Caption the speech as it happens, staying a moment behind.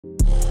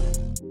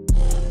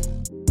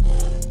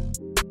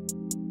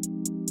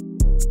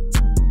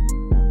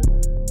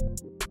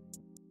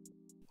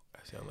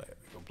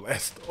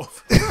blast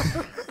off.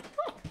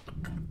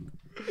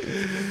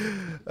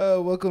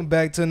 Welcome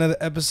back to another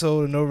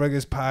episode of No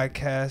Regulars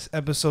Podcast,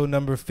 episode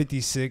number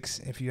 56.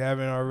 If you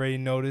haven't already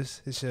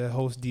noticed, it's your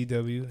host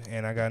DW,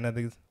 and I got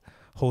another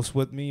host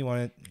with me. You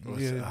want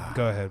to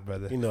go ahead,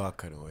 brother? You know I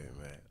couldn't wait,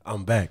 man.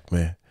 I'm back,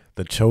 man.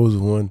 The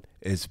chosen one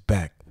is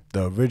back.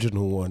 The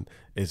original one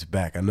is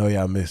back. I know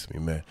y'all missed me,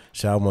 man.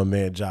 Shout out my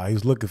man Ja.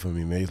 He's looking for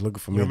me, man. He's looking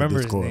for me. Remember in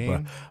the Discord, his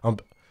name? Bro.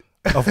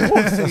 Of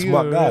course, that's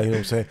my guy. You know what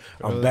I'm saying?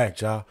 Bro. I'm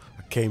back, Ja.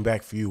 I came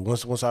back for you.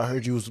 Once I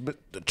heard you was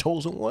the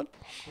chosen one,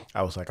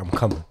 I was like, I'm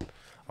coming.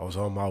 I was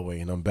on my way,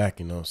 and I'm back,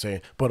 you know what I'm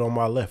saying? But on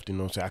my left, you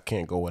know what I'm saying? I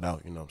can't go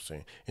without, you know what I'm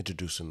saying?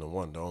 Introducing the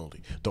one, the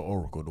only, the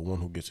Oracle, the one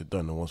who gets it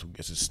done, the one who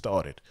gets it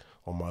started.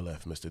 On my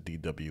left, Mr.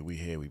 DW, we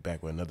here. We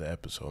back with another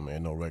episode,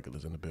 man. No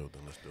regulars in the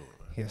building. Let's do it,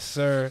 man. Yes,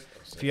 sir.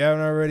 If you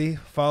haven't already,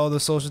 follow the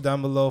socials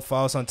down below.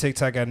 Follow us on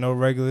TikTok at No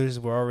Regulars.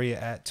 We're already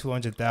at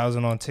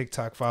 200,000 on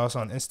TikTok. Follow us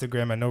on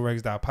Instagram at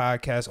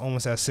NoRegs.podcast.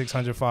 Almost at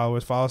 600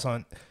 followers. Follow us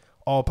on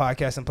all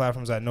podcasting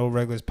platforms at No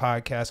Regulars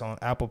Podcast on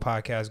Apple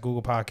Podcasts,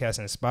 Google Podcasts,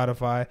 and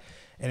Spotify.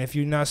 And if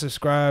you're not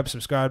subscribed,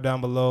 subscribe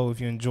down below.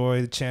 If you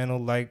enjoy the channel,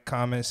 like,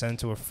 comment, send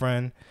to a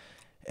friend.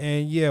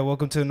 And yeah,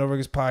 welcome to the No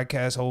Regulars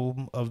Podcast,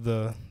 home of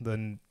the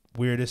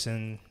weirdest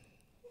and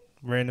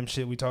random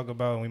shit we talk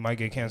about, and we might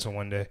get canceled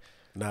one day.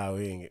 Nah,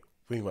 we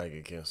might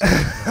get canceled.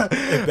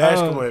 If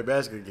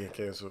basketball get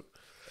canceled.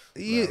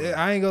 Yeah,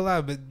 I ain't gonna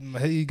lie, but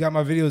he got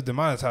my videos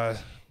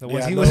demonetized. I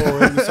know. He was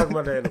talking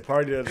about that in the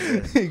party the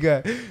other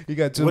day. he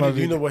got two of my videos.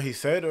 Do you know what he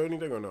said or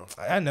anything or no?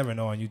 I never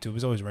know on YouTube.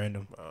 It's always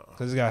random.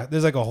 Cause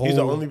there's like a whole. He's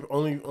the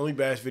only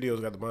bash videos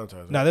got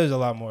demonetized. Right? Nah, there's a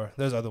lot more.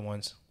 There's other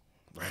ones.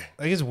 Right.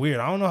 Like it's weird.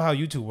 I don't know how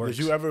YouTube works.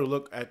 Did you ever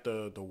look at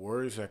the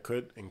words that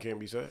could and can't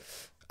be said?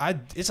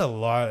 It's a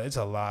lot. It's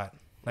a lot.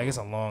 Like it's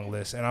a long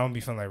list, and I don't be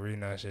feeling like reading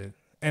that shit.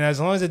 And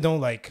as long as it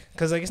don't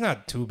cause like it's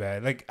not too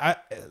bad. Like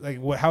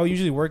how it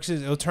usually works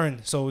is it'll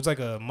turn. So it's like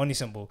a money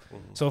symbol.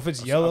 Mm-hmm. So if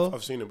it's yellow,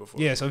 I've seen it before.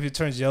 Yeah. So if it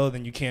turns yellow,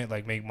 then you can't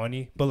like make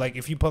money. But like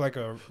if you put like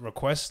a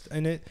request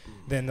in it,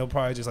 then they'll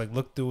probably just like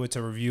look through it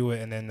to review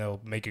it, and then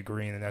they'll make it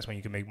green, and that's when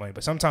you can make money.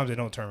 But sometimes they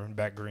don't turn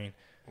back green.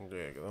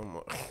 Yeah,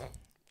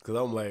 cause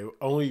I'm like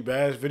only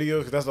Bash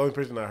videos. Cause that's the only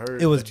person I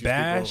heard. It was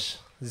Bash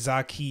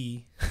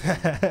Zaki,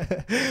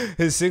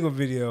 his single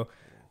video.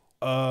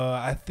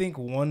 I think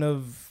one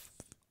of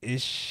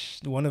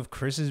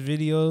Chris's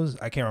videos.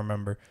 I can't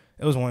remember.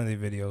 It was one of the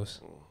videos.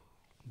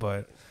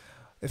 But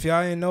if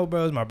y'all didn't know,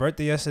 bro, it was my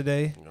birthday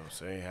yesterday. You know what I'm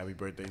saying? Happy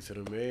birthday to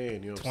the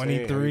man. You know what 23.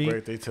 I'm saying? Happy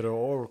birthday to the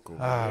Oracle.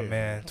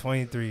 Man,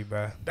 23,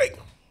 bro. Damn.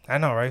 I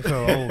know, right? Feel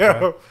old,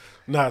 bro.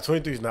 Nah,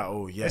 23 is not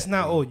old yet. It's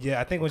not old yet.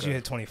 I think once you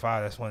hit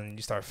 25, that's when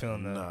you start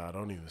feeling the. Nah,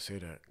 don't even say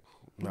that.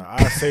 Nah,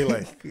 I say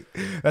like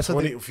that's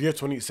 20, if you're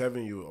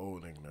 27, you're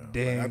old nigga now.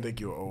 Damn, like, I think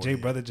you're old. Jay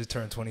brother just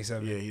turned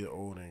 27. Yeah, he's an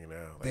old nigga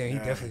now. Like, damn, he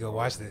definitely go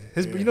watch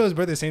this. You know his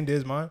birthday same day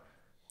as mine.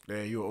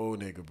 Yeah, you an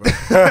old nigga, bro.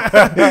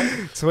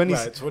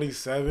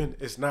 27,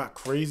 it's not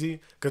crazy.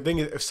 Cause thing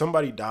is, if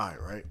somebody died,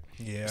 right?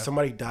 Yeah. If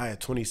somebody died at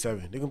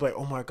 27, they gonna be like,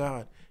 oh my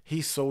god,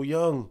 he's so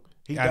young.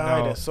 He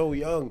died at so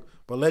young.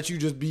 But let you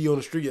just be on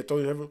the street at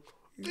 27.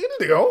 This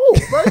nigga old,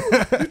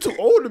 bro. You too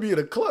old to be in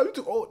a club. You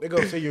too old. They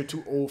gonna say you're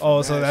too old.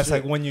 For so that's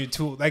shit. like when you're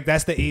too like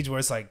that's the age where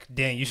it's like,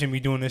 dang, you shouldn't be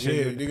doing this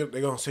shit. Yeah,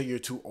 they gonna say you're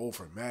too old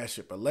for mad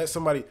shit. But let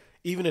somebody,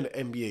 even in the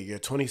NBA, you're a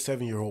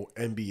 27-year-old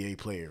NBA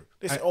player.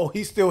 They say,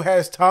 he still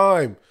has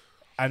time.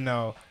 I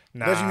know.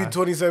 Nah, let you be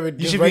 27.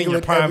 You should be in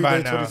your prime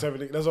by now.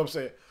 27. That's what I'm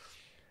saying.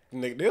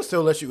 They'll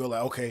still let you go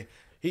like, okay,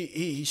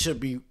 he should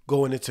be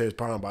going into his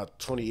prime by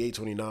 28,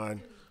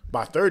 29.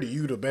 By 30,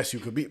 you the best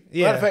you could be.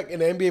 Yeah. Matter of fact, in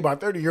the NBA, by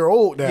 30, you're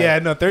old now. Yeah,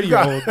 no,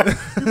 30-year-old.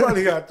 You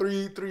probably got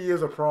three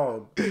years of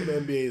prom in the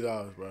NBA's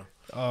eyes, bro.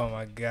 Oh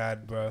my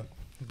god, bro.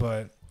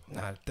 But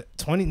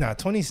 20.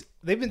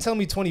 They've been telling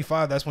me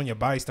 25. That's when your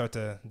body start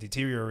to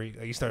deteriorate.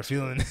 Like you start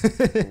feeling.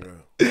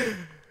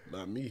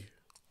 Not me.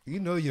 You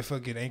know your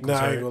fucking ankles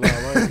hurt. I ain't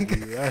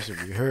gonna lie. I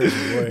should be hurt.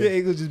 Your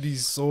ankles just be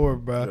sore,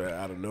 bro.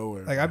 Out of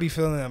nowhere. Like I be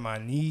feeling that my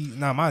knee.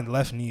 My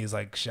left knee is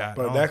like shot.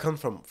 But that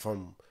comes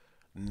from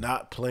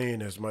not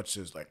playing as much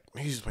as like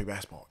we used to play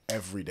basketball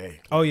every day.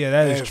 Oh yeah,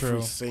 that is true.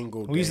 Every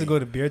single day. We used to go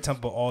to Beer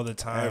Temple all the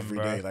time. Every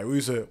day. Like we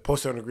used to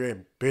post it on the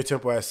gram, Beer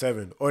Temple at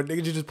 7. Or they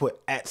could just put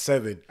at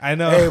 7. I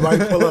know.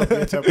 Everybody pull up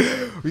Beer Temple.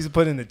 We used to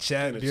put in the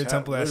chat, Beer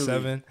Temple at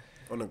 7.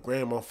 On the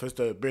gram on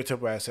Fister, Beer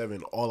Temple at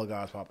 7, all the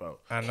guys pop out.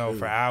 I know,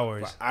 for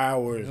hours. For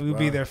hours. We'd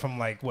be there from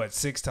like what,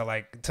 6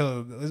 to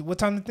till what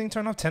time did the thing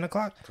turn off? 10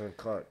 o'clock? 10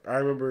 o'clock. I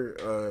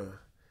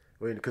remember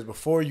because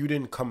before you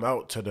didn't come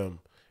out to them,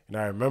 and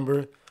I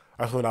remember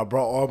that's when I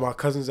brought all my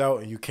cousins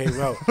out and you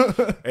came out.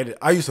 And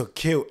I used to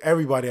kill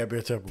everybody at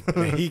Beer Temple.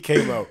 And he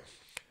came out.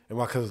 And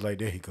my cousin's like,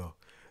 there he go.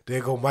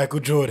 There go Michael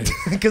Jordan.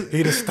 He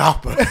the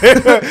stopper.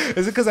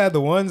 Is it because I had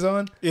the ones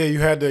on? Yeah, you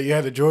had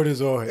the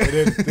Jordans on. And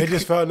then they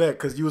just found that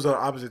because you was on the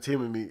opposite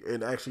team of me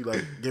and actually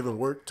like giving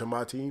work to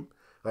my team.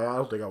 I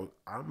don't think I was.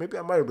 Maybe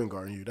I might have been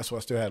guarding you. That's why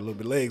I still had a little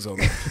bit of legs on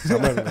me. So I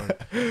might have been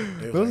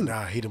guarding. They was like,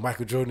 nah, he the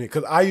Michael Jordan.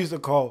 Because I used to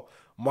call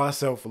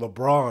myself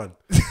LeBron.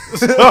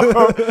 So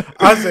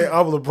I say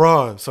I'm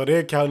LeBron. So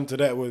they're counting to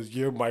that was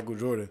you're Michael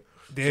Jordan.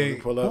 They,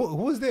 so pull up. who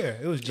was there?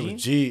 It was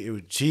G. It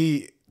was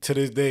G. To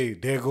this day,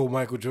 there go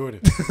Michael Jordan.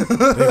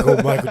 There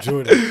go Michael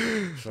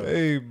Jordan. So,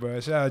 hey,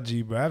 bro, shout out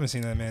G, bro. I haven't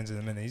seen that man in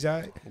a minute. He's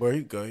all right. Where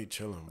he go? He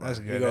chilling, bro. That's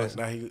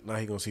good. Now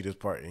he gonna see this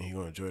part and he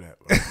gonna enjoy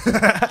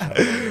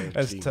that.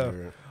 That's tough.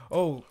 Bro.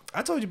 Oh,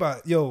 I told you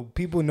about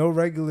people, no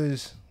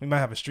regulars. We might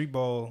have a street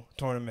ball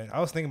tournament. I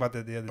was thinking about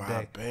that the other day.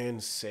 I've been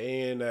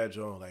saying that,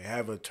 John. Like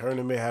have a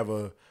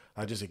tournament,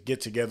 just a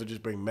get together,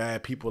 just bring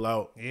mad people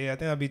out. Yeah, I think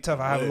that'd be tough.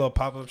 I have a little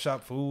pop up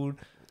shop food.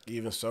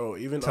 Even tell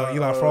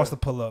Eli Frost to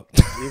pull up.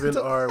 Even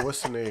our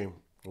what's the name?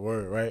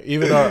 Word, right?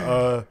 Even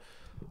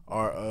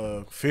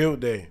our field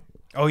day.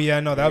 Oh yeah, I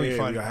know that'd be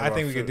fun. I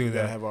think we could do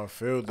that. Have our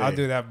field day. I'll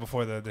do that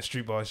before the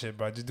street ball shit,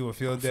 bro. Just do a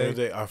field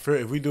day.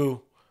 If we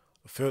do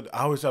a field,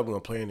 I always thought we were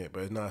gonna play in it,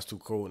 but it's too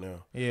cold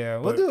now. Yeah,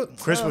 we'll do it.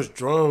 Chris was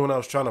drawn when I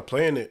was trying to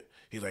play in it.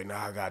 He's like,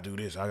 nah, I gotta do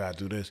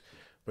this.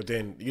 But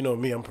then you know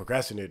me, I'm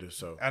procrastinator,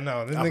 so I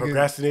know I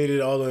procrastinated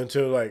all the way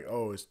until like,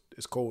 oh,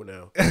 it's cold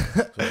now.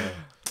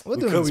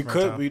 So, we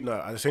could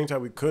at the same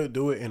time we could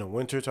do it in a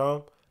winter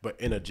time, but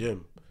in a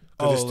gym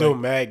because there's still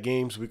mad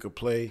games we could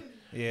play,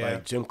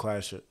 like gym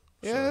class shit.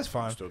 Yeah, so that's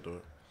fine. Still do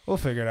it. We'll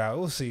figure it out.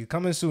 We'll see.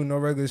 Coming soon. No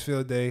regulars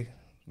field day.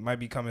 Might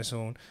be coming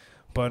soon.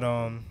 But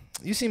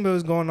you seen what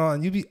was going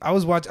on? I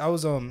want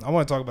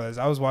to talk about this.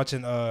 I was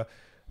watching the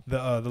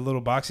little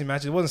boxing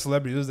match. It wasn't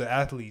celebrities. It was the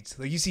athletes.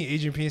 Like you seen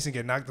Adrian Peterson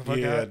get knocked the fuck out.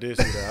 Yeah, I did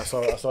see that. I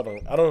saw them.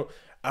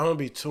 I don't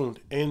be tuned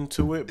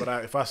into it,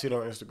 but if I see it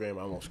on Instagram,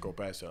 I'm gonna scroll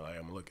past it. Like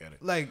I'm gonna look at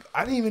it. Like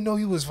I didn't even know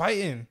he was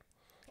fighting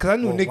because I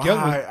knew Nick Young.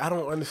 I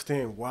don't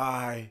understand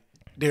why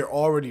they're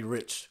already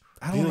rich.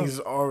 These niggas is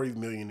already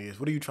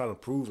millionaires. What are you trying to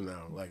prove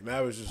now? Like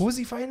now it's just who was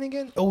he fighting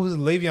again? Oh, it was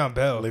Le'Veon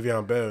Bell.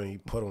 And he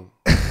put him.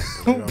 I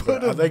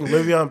think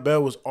Le'Veon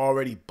Bell was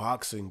already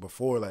boxing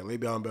before. Like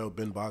Le'Veon Bell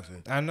been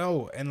boxing. I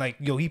know, and like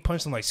he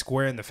punched him like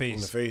square in the face.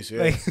 In the face,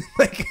 yeah.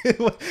 Like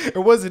it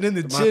wasn't in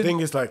the chin. My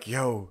thing is like,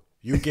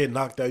 you get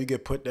knocked out, you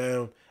get put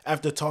down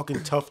after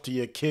talking tough to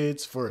your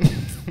kids for,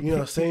 you know what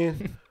I'm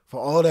saying,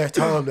 for all that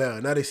time now.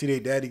 Now they see their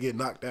daddy get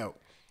knocked out.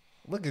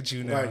 Look at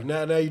you now. Like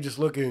now you just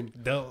looking.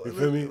 You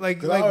feel me?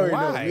 Like I already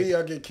why? Know, me,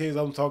 I get kids.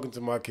 I'm talking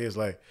to my kids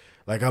like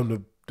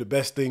I'm the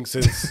best thing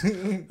since.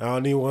 I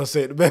don't even want to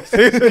say the best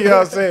thing. You know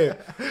what I'm saying?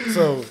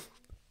 So,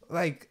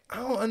 like I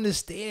don't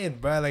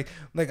understand, bro. Like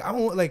I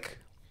don't like.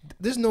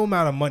 There's no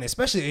amount of money,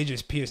 especially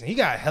Adrian Peterson. He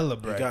got hella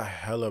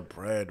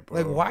bread. Bro.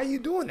 Like, why are you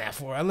doing that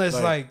for?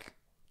 Unless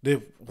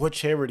what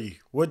charity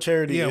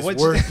is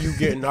worth you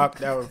getting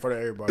knocked out in front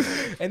of everybody?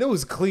 And it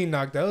was clean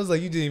knocked out. It was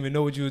like you didn't even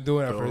know what you were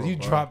doing at first. You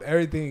dropped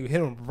everything. You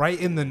hit him right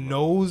in the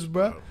nose,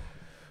 bro.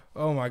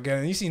 Oh my god!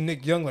 And you see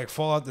Nick Young like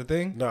fall out the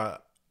thing. Nah,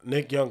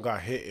 Nick Young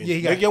got hit.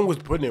 Nick Young was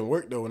putting in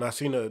work though. When I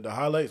seen the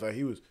highlights, like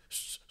he was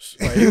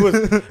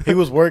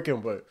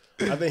working, but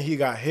I think he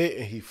got hit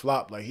and he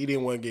flopped. Like he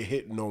didn't want to get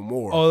hit no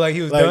more. Oh, like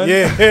he was like, done.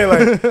 Yeah,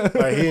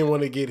 like he didn't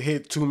want to get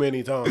hit too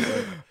many times.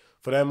 Like,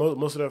 for that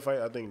most of that fight,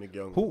 I think Nick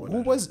Young.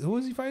 Who was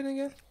he fighting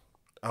again?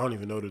 I don't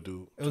even know the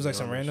dude. It was like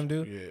some random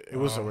dude. Yeah, it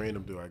was some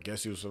random dude. I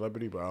guess he was a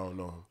celebrity, but I don't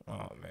know him.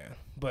 Oh man,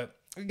 but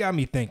it got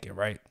me thinking.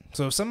 Right,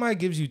 so if somebody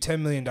gives you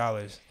 $10 million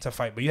to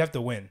fight, but you have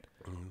to win,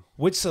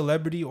 which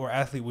celebrity or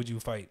athlete would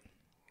you fight?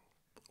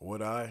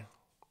 Would I?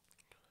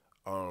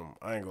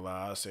 I ain't gonna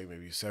lie. I'd say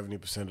maybe 70%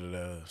 of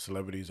the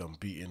celebrities, I'm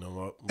beating them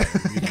up. Like,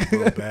 I'm beating them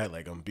real bad.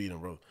 Like I'm beating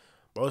them real.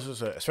 Most of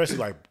the, especially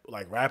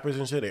like rappers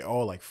and shit, they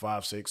all like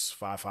 5'6",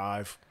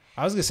 5'5".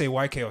 I was gonna say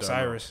YK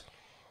Osiris.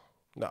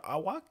 No,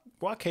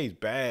 YK's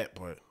bad,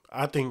 but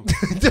I think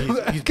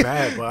he's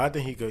bad. But I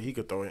think he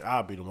could throw it.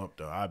 I'll beat him up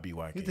though. I'll beat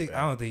YK.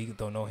 I don't think he can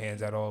throw no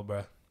hands at all,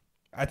 bro.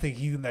 I think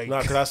he like.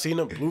 Nah, because I seen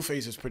him.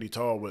 Blueface is pretty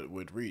tall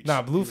with reach.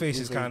 Nah, Blueface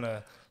is kind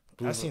of.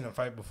 I seen him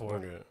fight before.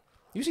 Okay.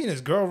 You seen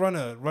this girl run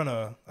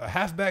a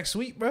halfback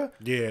sweep, bro?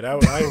 Yeah, I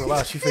ain't gonna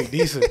lie. She fake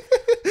decent.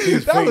 She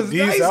was that fake was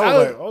decent. Nice. I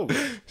was like, oh.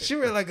 She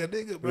ran like a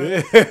nigga, bro.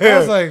 Yeah. I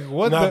was like,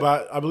 what? Nah,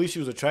 but I believe she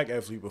was a track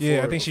athlete before.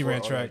 Yeah, I think she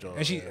ran track,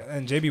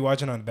 and JB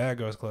watching on the Bad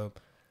Girls Club,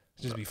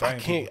 just be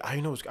fighting.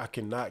 I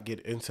cannot get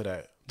into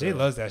that. Jay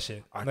loves that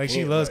shit.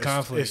 She loves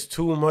conflict. It's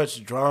too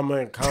much drama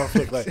and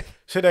conflict. Like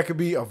shit that could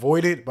be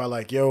avoided by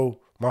like,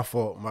 yo, my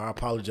fault, I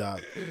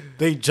apologize.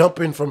 They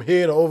jumping from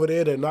here to over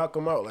there to knock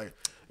them out. Like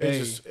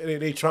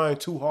they trying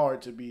too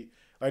hard to be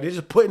like they're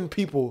just putting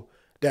people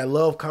that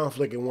love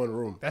conflict in one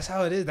room. That's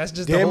how it is. That's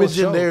just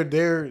damaging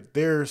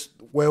their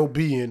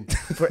well-being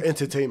for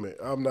entertainment.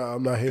 I'm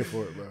not here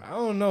for it, bro. I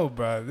don't know,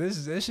 bro.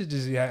 This should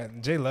just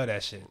Jay love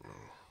that shit.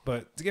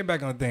 But to get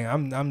back on the thing,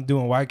 I'm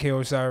doing YK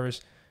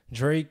Osiris,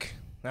 Drake.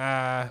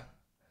 Nah,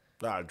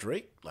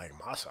 Drake like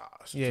my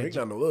size. Yeah, Drake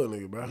not no little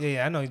nigga, bro.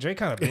 Yeah, I know Drake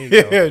kind of big.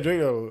 Yeah,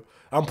 Drake.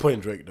 I'm putting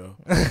Drake though.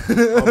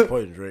 I'm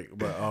putting Drake,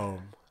 but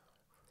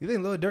you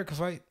think Lil Durk can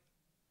fight?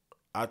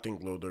 I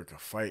think Lil Durk can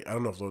fight. I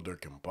don't know if Lil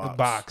Durk can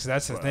box.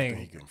 That's the thing. I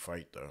think he can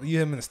fight though. You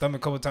hit him in the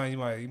stomach a couple times,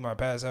 you might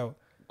pass out.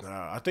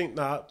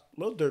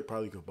 Lil Durk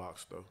probably could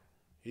box though.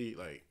 He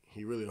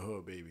he really a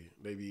hood baby.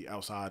 They be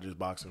outside just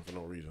boxing for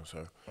no reason.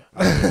 So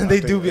they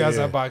do be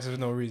outside boxing for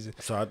no reason.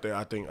 So I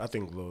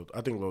think Lil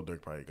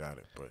Durk probably got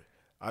it, but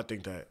I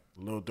think that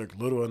Lil Durk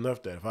little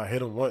enough that if I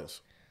hit him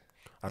once,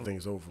 I think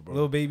it's over, bro.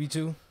 Lil Baby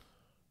too.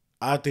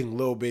 I think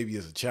Lil Baby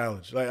is a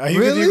challenge. Like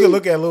Really? you can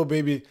look at Lil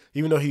Baby,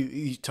 even though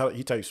he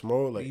type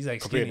small, like he's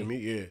like compared skinny. to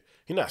me, yeah,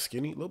 he not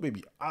skinny. Lil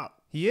Baby up.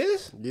 He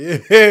is. Yeah,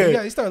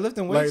 He started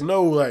lifting weights. like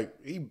no, like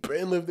he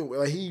been lifting,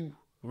 like he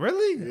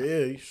Really?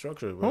 yeah, he's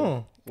structured,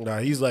 bro. Nah,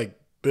 he's like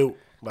built.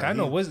 Like I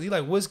know Wiz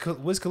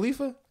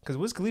Khalifa, because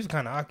Wiz Khalifa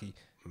kind of aki.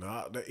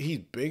 Nah, he's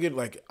bigger,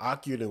 like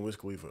akier than Wiz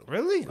Khalifa.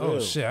 Really? Yeah. Oh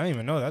shit, I didn't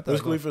even know that.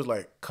 Wiz Khalifa's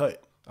like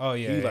cut. Oh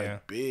yeah, He yeah.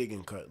 like big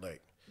and cut,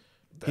 like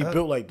he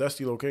built like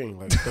Dusty Locane,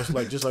 like that's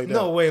like just like that.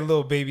 No way,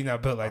 Lil Baby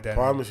not built like that.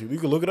 Promise you, you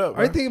can look it up.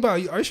 Are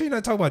you sure you're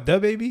not talking about Da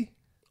Baby?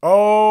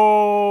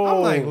 Oh,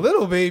 I'm like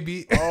Little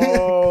Baby.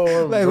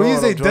 Oh, like when you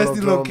say Dusty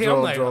Locane,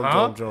 I'm like,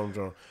 huh?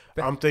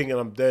 I'm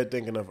dead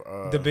thinking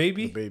of The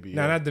Baby. The Baby.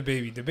 No, Yeah. not The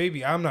Baby. The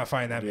Baby. I'm not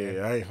finding that man.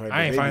 Yeah, I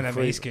ain't finding that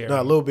man scared.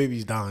 Nah, Lil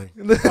Baby's dying.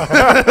 Lil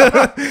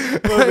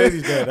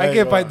Baby's dead. I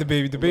can't fight The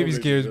Baby. The Baby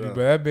scares me, but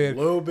that man.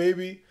 Lil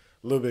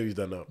Baby's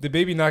done up. The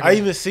Baby knocking.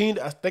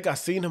 I think I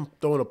seen him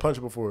throwing a punch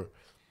before.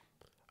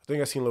 I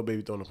think I seen Lil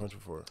Baby throwing a punch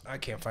before. I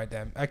can't fight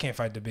that. I can't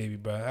fight The Baby,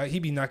 bro. He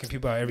be knocking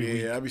people out every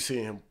week. Yeah, I be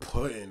seeing him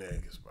putting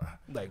niggas, bro.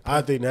 Like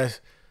I think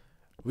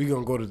we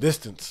gonna go the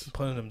distance.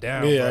 putting them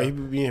down. Yeah, bro. he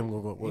be him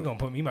gonna go. He gonna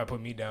put me. He might put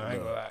me down. I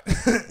ain't gonna lie.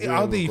 He I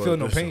don't think he gonna feel go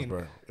no the distance, pain.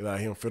 bro. Like,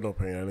 he don't feel no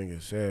pain. I think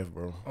it's sad,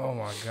 bro. Oh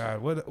my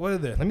god. What are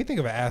there? Let me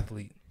think of an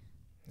athlete.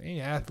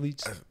 Ain't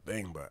athletes. That's the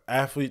thing, but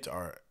athletes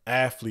are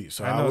athletes.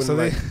 So I know,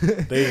 wouldn't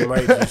so they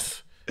might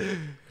just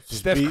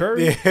Steph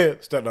Curry? Yeah,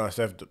 Steph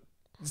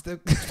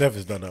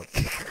is done up.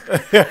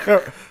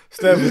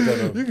 Steph is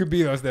done up. You can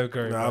beat on Steph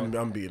Curry. Nah,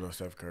 bro. I'm beating on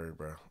Steph Curry,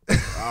 bro.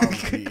 I'm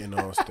beating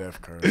on Steph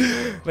Curry,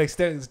 bro. Like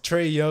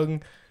Trey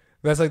Young.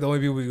 That's like the only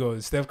people we go.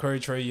 Steph Curry,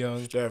 Trey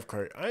Young. Steph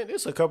Curry.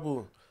 There's a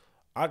couple.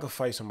 I could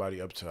fight somebody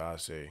up to, I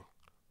say,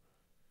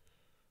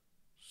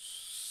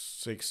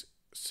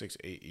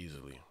 6'8"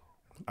 easily.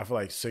 I feel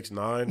like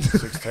 6'9",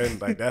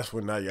 6'10", like that's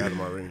when you're out of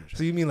my range.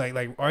 So you mean like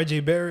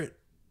RJ Barrett?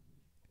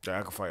 Yeah,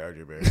 I could fight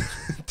RJ Barrett.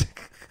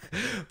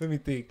 Let me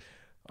think.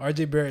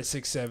 RJ Barrett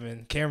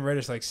 6'7". Cam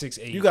Reddish like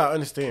 6'8". You gotta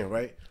understand,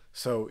 right?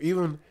 So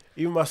even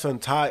my son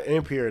Ty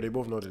and Pierre, they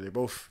both know that they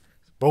both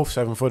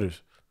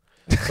 7-footers.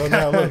 So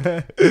now look,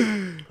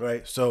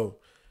 right? So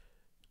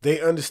they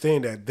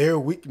understand that their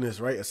weakness,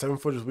 right? A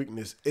 7-footer's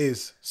weakness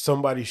is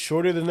somebody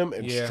shorter than them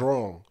and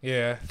strong.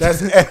 Yeah,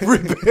 that's every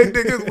big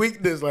nigga's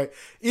weakness. Like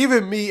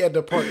even me at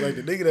the park, like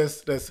the nigga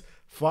that's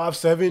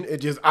 5'7", it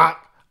just I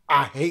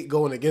hate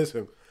going against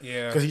him.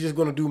 Yeah, because he's just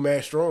gonna do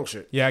mad strong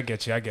shit. Yeah, I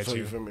get you. So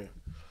you feel me?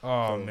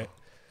 Oh man,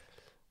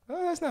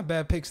 that's not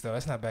bad picks though.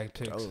 That's not bad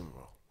picks.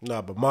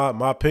 Nah, but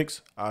my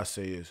picks I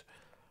say is,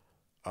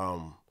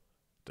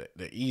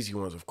 the easy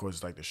ones of course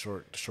is like the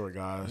short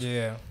guys.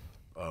 Yeah.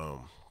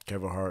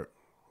 Kevin Hart,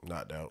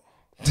 knocked out.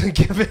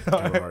 Kevin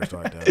Hart's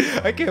knocked out.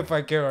 I can't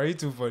fight Kevin Hart. He's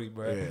too funny,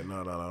 bro. Yeah, no,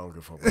 I don't give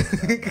a fuck about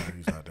that.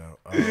 He's knocked out.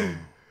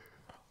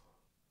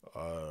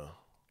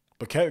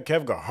 But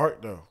Kev got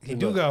heart though. He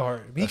got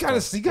heart. He kind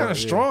of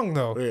strong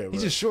though. Yeah,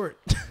 he's just short.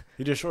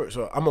 He just short.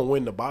 So I'm gonna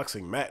win the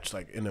boxing match,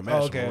 like in the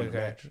match. Okay.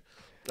 Match.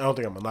 I don't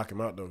think I'm gonna knock him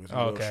out though because he's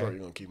a little short.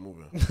 You're gonna keep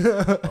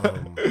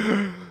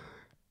moving.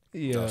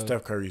 Yeah.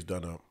 Steph Curry's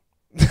done up.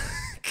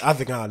 I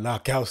think I'll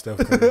knock out Steph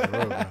Curry.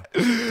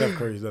 Steph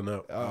Curry's done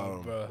up.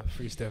 Bro,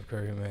 free Steph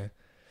Curry, man.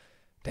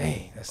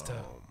 Dang, that's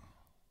tough.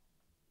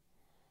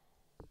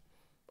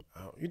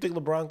 You think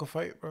LeBron can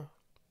fight, bro?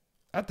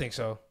 I think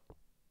so.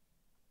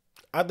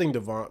 I think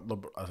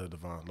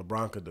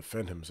LeBron could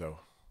defend himself.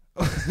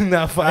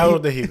 Not fight. I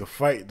don't think he could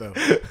fight though.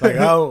 Like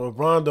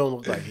LeBron don't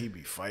look like he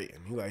be fighting.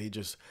 He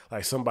just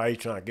like somebody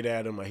trying to get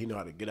at him. Like he know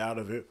how to get out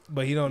of it.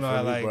 But he don't know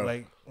how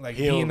like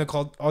he in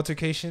the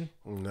altercation.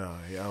 No,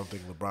 I don't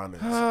think LeBron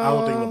is. I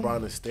don't think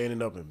LeBron is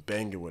standing up and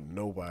banging with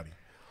nobody.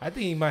 I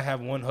think he might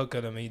have one hook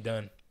at him and he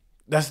done.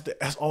 That's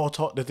all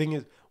talk. The thing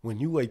is, when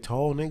you a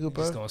tall nigga,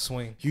 bro, just gonna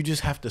swing. You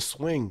just have to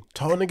swing.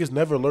 Tall niggas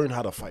never learn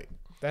how to fight.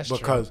 That's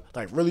because true.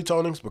 Like really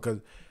tall niggas,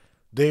 because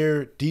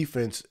their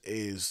defense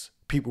is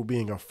people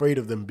being afraid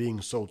of them being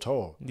so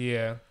tall.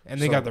 Yeah, and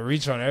they got the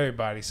reach on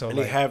everybody. So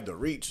they have the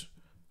reach.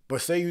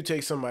 But say you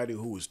take somebody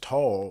who is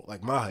tall,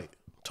 like my height,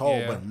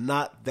 but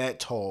not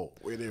that tall,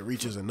 where their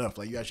reach is enough.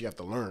 Like you actually have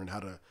to learn how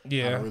to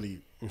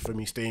really, for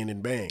me, stand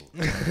and bang.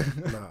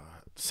 Nah,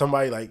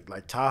 somebody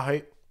like Ty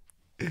height,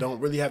 they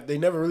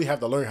never really have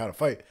to learn how to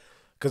fight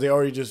because they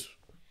already just.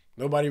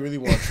 Nobody really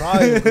want to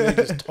try it because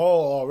they just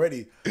tall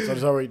already. So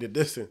it's already the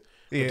distance.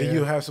 Yeah. But then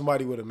you have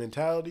somebody with a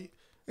mentality.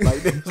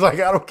 Like it's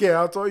like, I don't care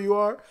how tall you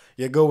are.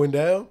 You're going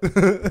down.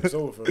 It's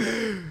over for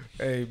me.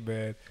 Hey,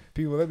 man.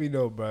 People, let me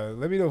know, bro.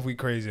 Let me know if we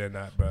crazy or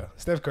not, bro.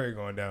 Steph Curry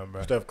going down,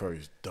 bro. Steph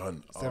Curry's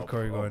done. Steph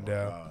Curry going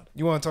down. God.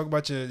 You want to talk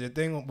about your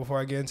thing before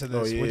I get into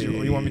this?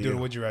 You want me to do the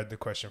would you rather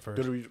question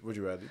first? Would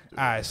you rather?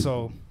 All right,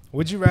 so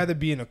would you rather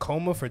be in a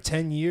coma for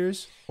 10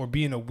 years or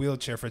be in a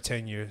wheelchair for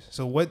 10 years?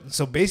 So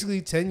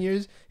basically 10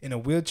 years in a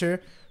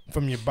wheelchair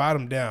from your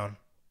bottom down.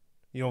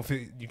 You don't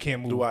feel you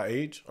can't move. Do I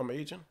age? I'm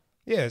aging.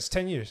 Yeah, it's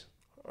 10 years.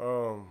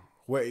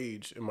 What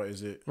age am I?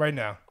 Is it right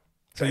now?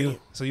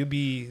 So you'll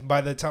be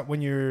by the time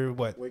when you're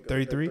what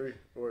 33?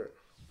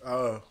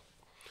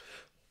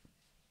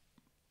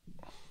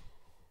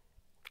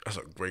 That's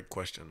a great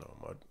question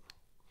though.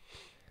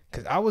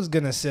 Because I was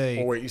gonna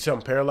say. Oh wait, you said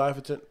I'm paralyzed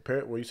for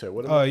 10? What you said?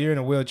 What? Oh, you're in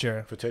a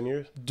wheelchair for 10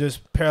 years?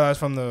 Just paralyzed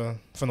from the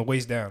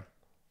waist down.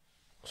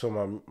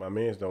 So my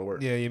man's don't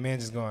work. Yeah, your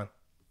man's is gone.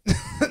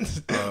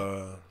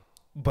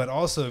 But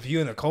also, if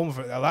you're in a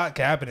coma, a lot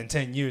can happen in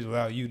 10 years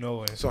without you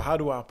knowing. So how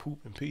do I poop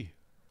and pee?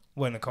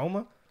 What, in a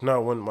coma?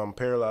 No, when I'm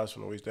paralyzed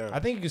from the waist down. I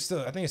think it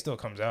still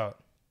comes out.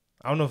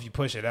 I don't know if you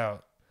push it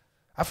out.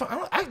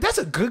 That's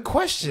a good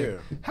question.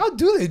 Yeah. How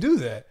do they do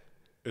that?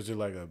 Is it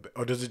like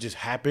or does it just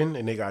happen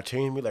and they got to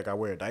change me like I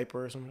wear a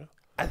diaper or something?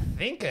 I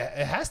think it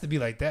has to be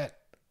like that.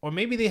 Or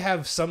maybe they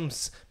have if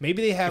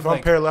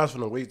I'm paralyzed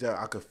from the waist down,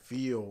 I could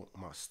feel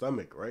my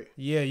stomach, right?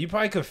 Yeah, you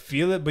probably could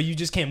feel it, but you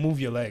just can't move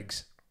your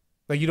legs.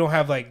 Like you don't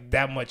have like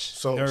that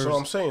much nerves. So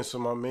I'm saying,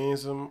 my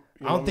man's I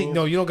don't think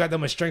you don't got that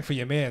much strength for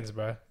your man's,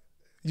 bro.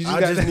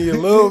 I just need a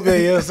little bit,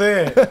 you know what I'm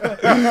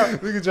saying?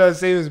 We can try to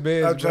save his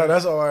man's.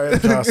 That's all I am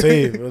trying to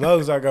save. As long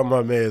as I got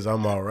my man's,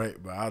 I'm all right.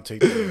 But I'll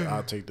take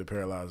the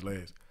paralyzed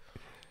legs.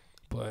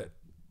 But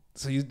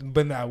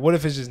now what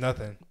if it's just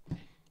nothing?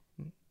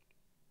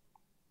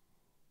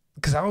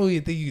 Because I don't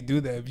even think you could do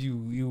that if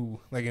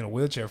you like in a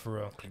wheelchair for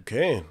real. You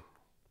can.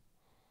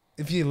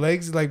 If your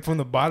legs like from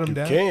the bottom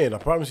down? You can. I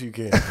promise you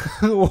can.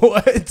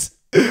 What?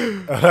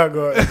 I'm not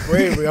going to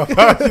explain, but I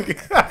promise you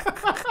can.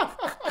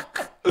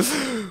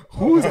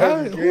 Who's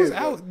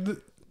out?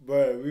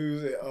 But we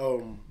was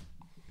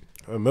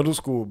in middle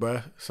school,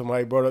 bro.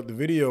 Somebody brought up the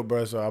video,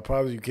 bro, so I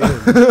promise you can.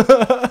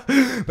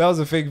 That was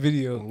a fake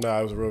video. Nah,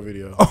 it was a real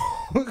video.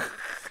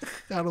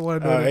 I don't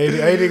want to know. I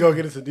ain't gonna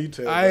get into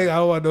detail. I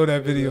don't want to know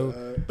that video.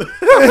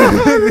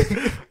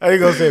 I ain't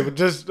gonna say it, but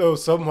just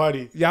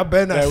somebody. Y'all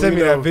better not send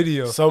me that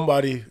video.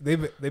 Somebody. They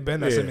better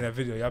not send me that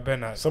video. Y'all better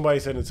not. Somebody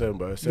send it to him,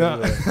 bro.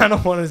 No, I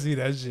don't want to see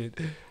that shit.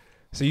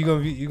 So you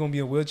gonna be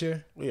in a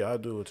wheelchair? Yeah, I'll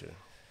do a wheelchair.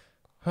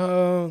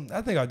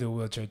 I think I'll do a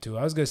wheelchair too.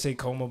 I was gonna say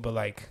coma, but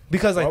like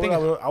because I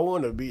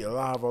want to be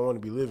alive. I want to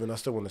be living. I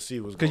still want to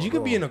see what's going on. Because you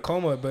could be in a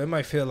coma, but it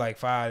might feel like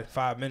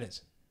five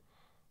minutes.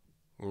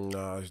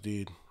 Nah, it's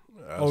deed.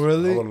 Oh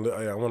really?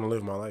 I want to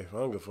live my life. I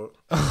don't give a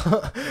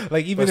fuck.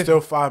 Like even but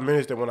still 5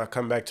 minutes. Then when I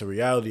come back to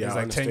reality, it's I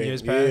like understand. 10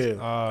 years past. Yeah,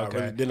 Oh, okay.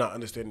 I really did not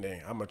understand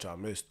how much I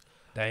missed.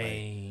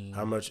 Dang. Like,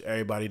 how much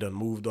everybody done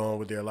moved on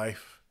with their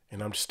life,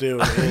 and I'm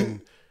still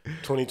in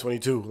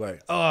 2022.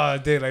 Like, oh,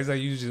 dude, like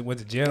you just went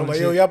to jail. I'm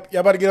like, yo, y'all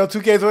about to get on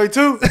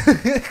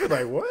 2K22?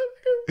 Like what?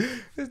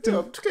 It's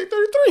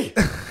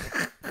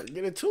 2K33.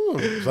 Get it to him.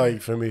 It's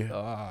like for me.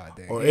 Oh,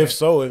 dang. Or if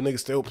niggas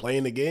still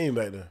playing the game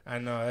back then. I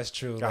know that's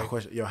true. Got a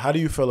question. Yo, how do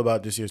you feel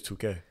about this year's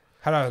 2K?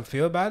 How do I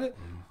feel about it?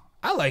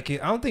 I like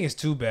it. I don't think it's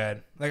too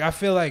bad. Like I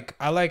feel like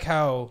I like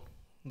how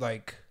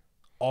like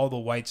all the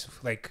whites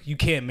like you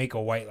can't make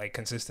a white like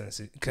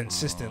consistently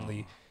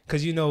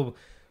because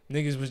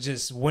niggas was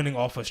just winning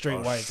off of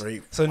straight whites.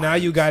 So now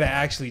you gotta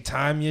actually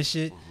time your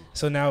shit.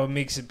 So now it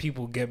makes it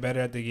people get better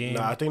at the game.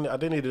 Nah, I think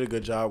they did a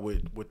good job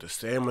with the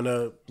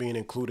stamina being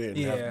included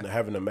and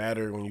having to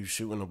matter when you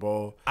shooting the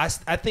ball. I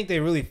think they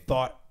really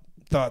thought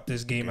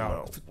this game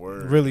out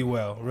really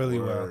well.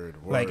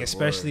 Like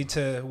especially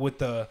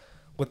with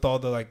all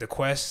the like the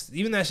quests.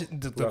 Even that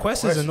shit, the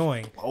quest is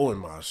annoying. Blowing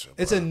my shit,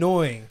 bro. It's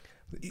annoying.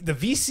 The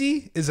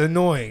VC is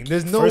annoying.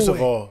 There's no First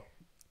of all,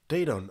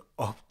 they done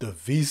up the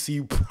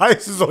VC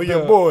prices on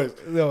your boys.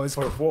 No, it's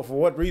for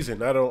what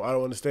reason? I don't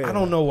understand. I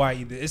don't know why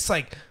either. It's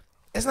like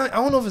it's not. I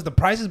don't know if it's the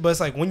prices, but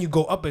it's like when you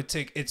go up a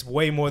tick, it's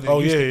way more than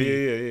it used to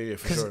be. Yeah.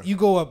 Because you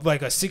go up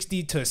like a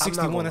 60 to a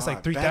 61, that's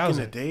like 3,000. Back in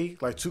the day,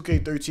 like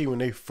 2K13 when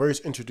they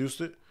first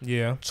introduced it,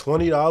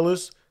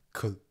 $20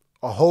 could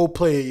a whole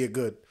player you're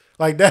good.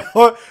 Like that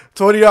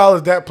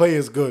 $20 that player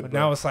is good. But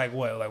now it's like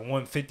what, like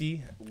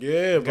 150?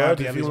 Yeah, bro.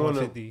 If you want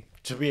 150.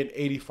 To be an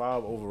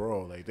 85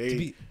 overall, like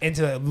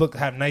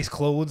have nice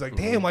clothes, like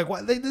damn, like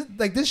what?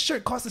 Like this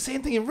shirt costs the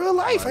same thing in real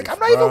life. Like I'm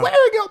not even wearing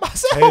it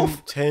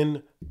myself.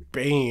 10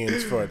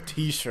 bands for a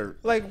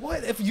t-shirt. Like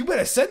what? If you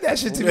better send that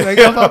shit to me, like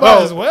I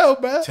might as well,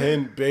 bro.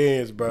 10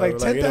 bands, bro. Like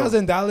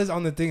 $10,000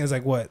 on the thing is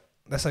like what?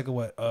 That's like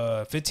what?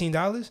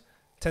 $15.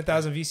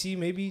 10,000 VC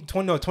maybe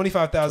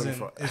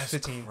 25,000 is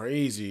 15.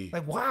 Crazy.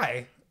 Like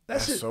why?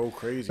 That's so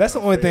crazy. That's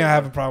the only thing I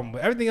have a problem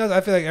with. Everything else,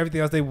 I feel like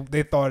everything else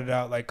they thought it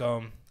out. Like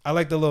I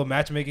like the little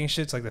matchmaking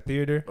shits, like the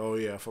theater. Oh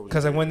yeah,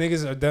 because like when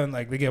niggas are done,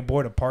 like they get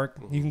bored of park,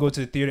 you can go to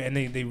the theater and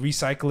they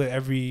recycle it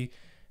every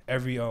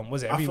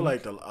was it? I feel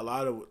like a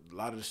lot of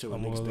the shit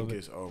with niggas think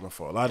is my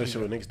fault. A lot of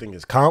shit with niggas think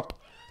is comp.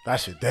 That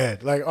shit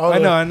dead. Like all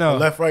I know.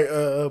 Left, right,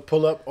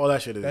 pull up, all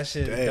that shit is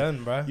dead.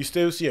 Done, bro. You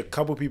still see a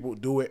couple people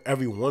do it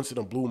every once in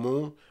a blue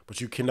moon, but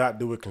you cannot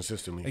do it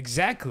consistently.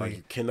 Exactly. Like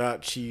you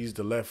cannot cheese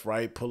the left,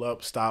 right, pull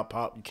up, stop,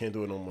 pop. You can't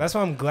do it no more. That's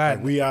why I'm glad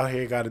like, we out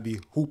here got to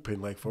be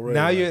hooping like for real.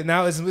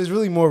 Now it's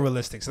really more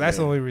realistic. So that's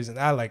the only reason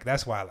I like.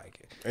 That's why I like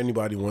it.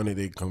 Anybody want it,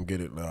 they come get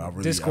it. I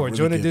really, Discord,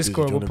 join the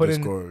Discord. Join we'll put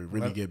Discord. in.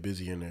 Really get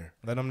busy in there.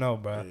 Let them know,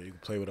 bro. Yeah, you can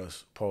play with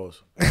us.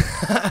 Pause.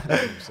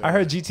 I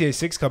heard GTA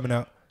 6 coming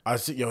out. I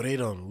see. Yo, they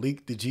done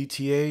leaked the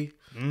GTA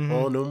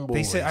on them boys.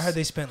 They said I heard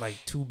they spent like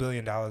 $2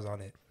 billion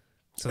on it.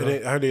 So I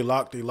heard they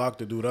locked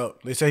the dude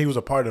up. They said he was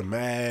a part of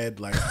mad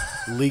like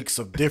leaks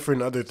of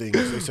different other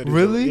things. They said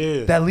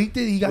really? That leaked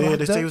it? He got locked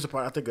they up? say he was a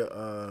part. I think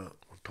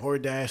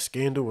DoorDash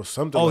scandal or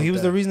something. Oh, like he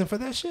was that. the reason for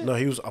that shit? No,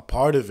 he was a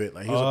part of it.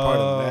 Like he was a part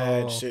of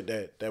mad shit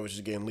that was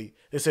just getting leaked.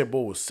 They said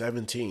boy was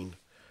 17.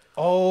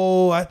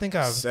 Oh, I think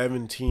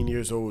 17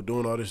 years old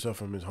doing all this stuff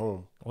from his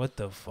home. What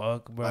the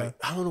fuck, bro? Like,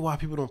 I don't know why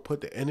people don't put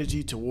the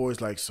energy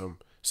towards like some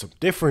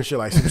different shit,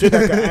 like some shit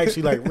that could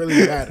actually like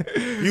really matter.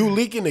 You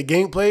leaking the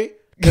gameplay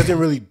doesn't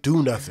really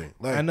do nothing.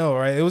 Like, I know,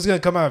 right? It was gonna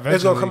come out eventually.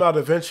 It's gonna come out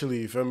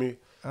eventually. You feel me?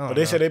 But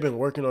they know. said they've been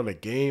working on the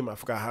game. I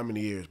forgot how many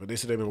years, but they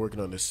said they've been working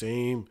on the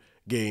same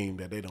game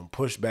that they don't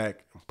push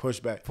back and push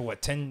back for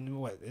what 10?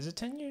 What is it?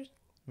 10 years?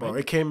 Bro,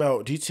 it came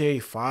out.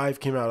 GTA 5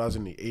 came out. I was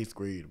in the 8th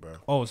grade, bro.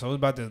 Oh, so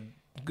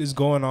it's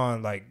going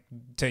on like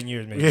 10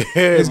 years, maybe. Yeah,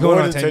 it's more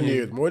going than on 10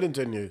 years. More than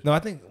 10 years. No, I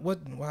think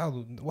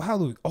how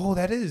oh,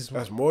 that is.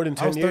 That's more than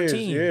 10 I was years.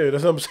 13. Yeah,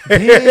 that's what I'm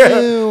saying.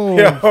 Damn.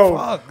 Yo,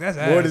 fuck, that's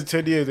more ass. than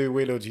 10 years they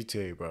wait on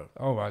GTA, bro.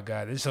 Oh my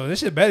god. So this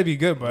shit better be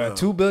good, bro. No.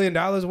 $2 billion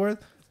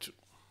worth.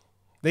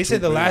 They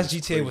said the last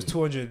GTA was crazy.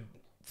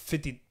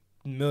 250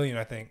 million,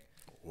 I think.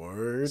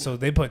 Word. So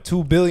they put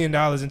 $2 billion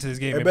into this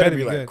game. It better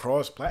be good. like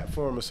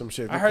cross-platform or some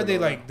shit. I heard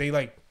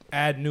they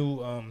add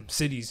new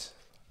cities.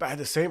 But at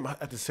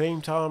the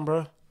same time,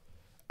 bro,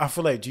 I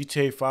feel like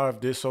GTA 5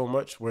 did so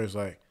much where it's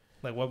like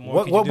what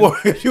more? What more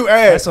could you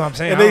add? That's what I'm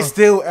saying. And they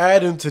still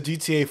adding to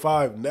GTA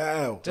 5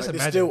 now. Just like,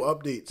 imagine. still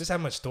updates. Just how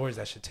much storage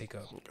that should take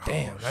up.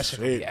 Damn, that should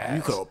Shit. be ass.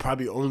 You could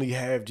probably only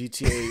have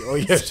GTA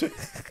on your shit.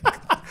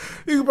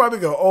 You could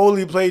probably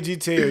only play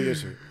GTA on your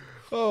shit.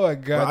 Oh my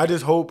god! But I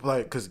just hope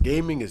because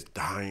gaming is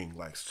dying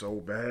like so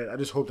bad. I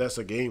just hope that's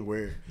a game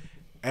where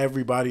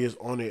everybody is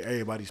on it,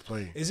 everybody's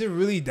playing. Is it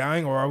really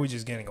dying, or are we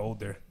just getting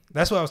older?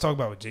 That's what I was talking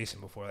about with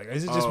Jason before. Like,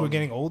 is it just we're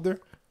getting older?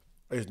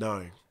 It's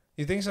dying.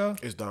 You think so?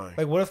 It's dying.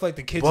 Like, what if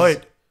the kids?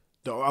 But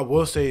I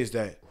will say is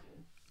that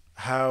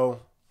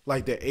how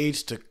the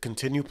age to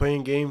continue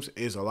playing games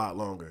is a lot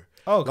longer.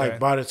 Oh, okay. Like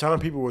by the time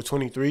people were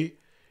 23,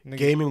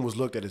 gaming was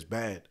looked at as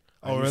bad.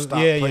 Like, really? You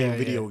stopped Yeah, playing yeah,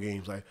 video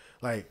games.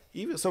 Like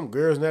even some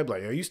girls now be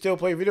like, yo, you still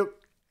play video?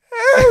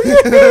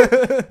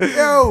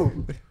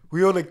 Yo,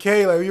 we on the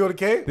K, we on the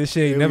K. This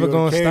shit ain't never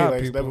gonna stop.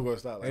 It's People. never gonna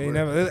stop. It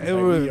never. It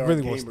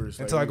really won't. gamers,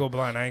 Until I go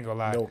blind, I ain't gonna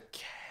lie. No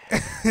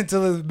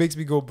Until it makes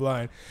me go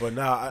blind. But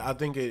now I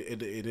think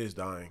it is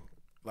dying.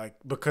 Like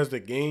because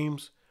the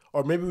games,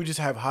 or maybe we just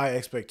have high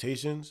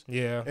expectations.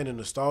 Yeah. And the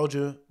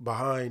nostalgia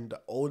behind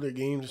the older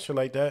games and shit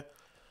like that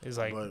is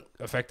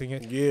affecting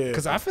it. Yeah.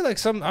 Because I feel like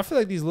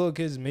these little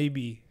kids may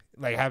be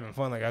having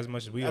fun as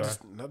much as we are.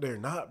 No, they're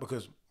not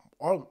because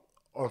on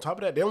top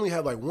of that, they only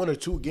have 1 or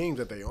 2 games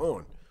that they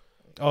own.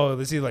 Oh,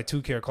 let's see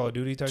 2K or Call of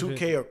Duty type 2K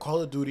shit? or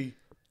Call of Duty,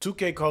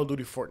 2K, Call of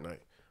Duty, Fortnite.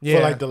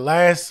 Yeah. For the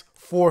last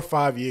 4 or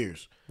 5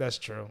 years. That's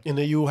true. And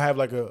then you'll have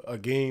a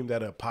game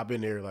that'll pop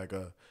in there like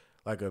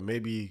a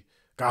maybe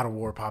God of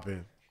War pop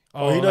in.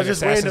 Oh, or,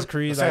 just Assassin's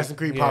Creed. Assassin's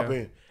Creed pop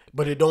in.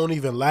 But it don't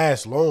even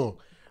last long.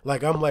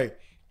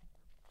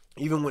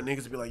 Even when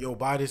niggas be like, yo,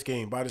 buy this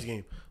game. I'm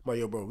like,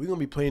 yo, bro, we gonna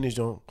be playing this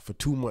joint for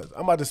 2 months.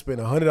 I'm about to spend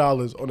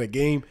 $100 on a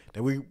game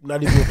that we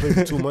not even gonna play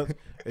for 2 months.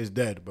 It's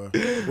dead, bro.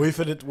 Wait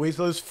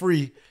till it's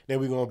free, then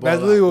we gonna ball out.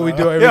 That's literally what we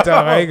do every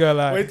time. I ain't gonna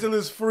lie. Wait till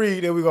it's free,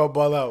 then we gonna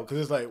ball out.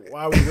 Cause it's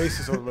why are we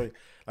wasting so much money?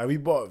 We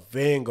bought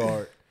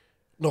Vanguard.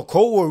 No,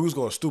 Cold War, we was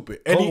going stupid.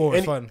 Cold War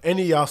was fun.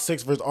 Any y'all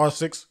 6 versus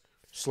R6,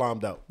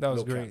 slimed out. That was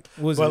no great.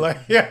 Cap. Was but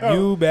it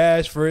you,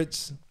 Bash,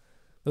 Fritz?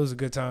 Those are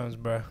good times,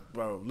 bro.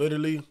 Bro,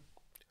 literally,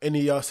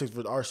 any y'all 6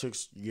 versus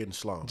R6, you getting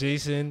slimed.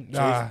 Jason,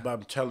 but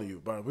I'm telling you,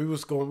 bro, we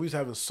was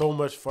having so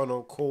much fun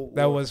on Cold War.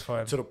 That was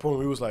fun. To the point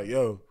we was like,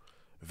 yo,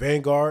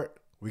 Vanguard,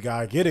 we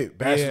gotta get it.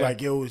 Bash was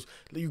like, yo,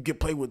 you get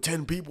play with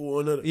 10 people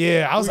on the.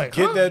 Yeah, I was like,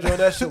 get that joint.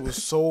 That shit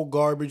was so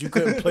garbage. You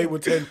couldn't play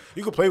with 10.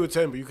 You could play with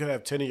 10, but you couldn't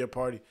have 10 in your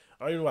party.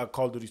 I don't even know why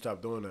Call of Duty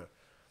stopped doing that.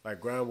 Like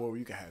Ground War, where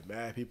you could have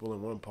mad people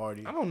in one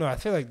party. I don't know. I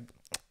feel like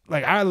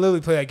I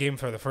literally played that game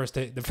for the first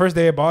day. The first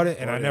day I bought it,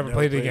 and I never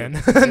played it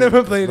again. I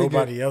never played it again.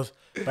 Nobody else.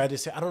 But I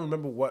just say I don't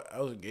remember what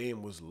else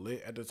game was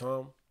lit at the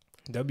time.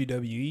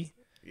 WWE.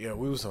 Yeah,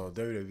 we was on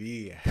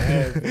WWE.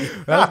 Heavy.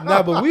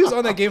 But we was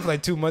on that game for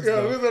 2 months.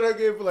 Yeah, we was on that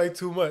game for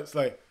 2 months,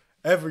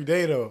 every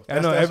day though. I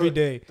know every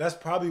day. That's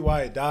probably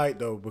why it died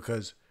though,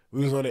 because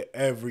we was on it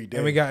every day.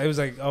 And it was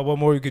what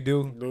more we could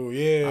do? No,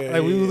 yeah.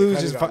 We would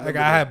just fight.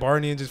 I had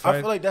Barney and just fight.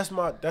 I feel like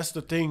that's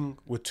the thing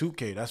with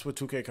 2K. That's what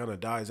 2K kind of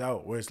dies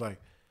out, where it's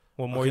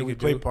what more you could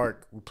do. We play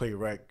Park, we play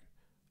Rec.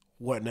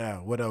 What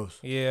now? What else?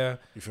 Yeah.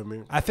 You feel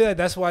me? I feel like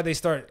that's why they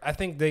start. I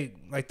think they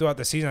throughout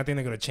the season. I think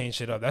they're gonna change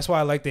shit up. That's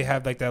why they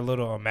have that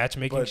little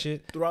matchmaking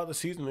shit. Throughout the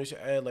season, they should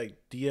add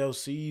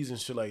DLCs and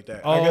shit like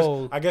that.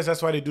 Oh. I guess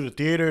that's why they do the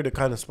theater to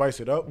kind of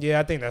spice it up. Yeah,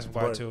 I think that's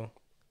why too.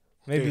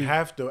 Maybe they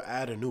have to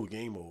add a new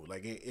game mode.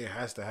 Like it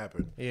has to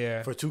happen.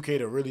 Yeah. For 2K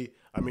to really,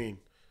 I mean,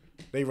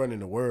 they run in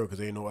the world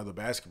because ain't no other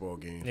basketball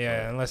games.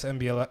 Yeah, unless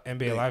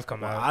NBA Live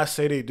come out. I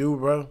say they do,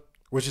 bro,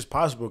 which is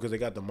possible because they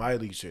got the My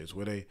League shits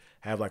where they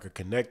have like a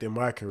Connect in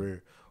My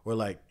Career where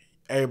like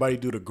everybody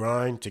do the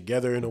grind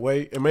together in a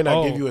way. It may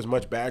not give you as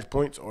much badge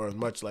points or as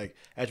much like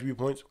attribute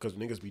points because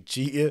niggas be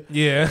cheating.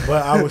 Yeah.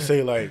 But I would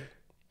say like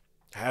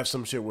have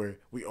some shit where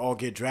we all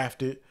get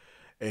drafted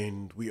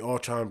and we all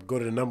try and go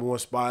to the number 1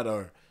 spot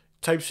or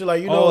type shit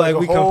like, you know, like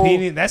we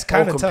competing. That's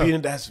kind of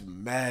tough. That's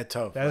mad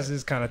tough. That's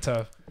just kind of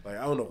tough. Like,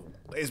 I don't know.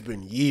 It's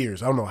been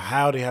years. I don't know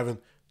how they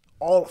haven't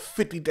all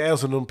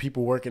 50,000 of them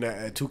people working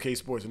at 2K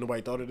Sports and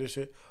nobody thought of this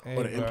shit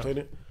or to implement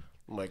it.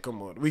 I'm like,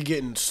 come on. We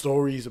getting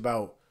stories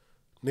about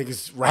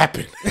niggas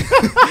rapping.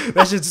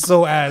 That shit's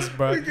so ass,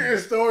 bro. We getting a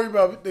story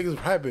about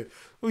niggas rapping.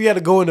 We had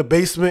to go in the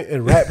basement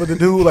and rap with the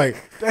dude.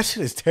 Like, that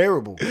shit is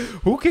terrible.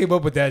 Who came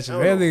up with that shit?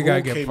 That nigga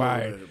gotta get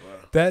fired.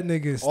 That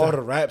nigga is all the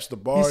raps, the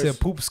bars. He said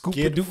poop scoop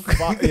get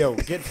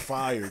doop. Get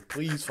fired.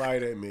 Please fire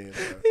that man,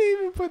 bro. He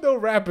didn't even put no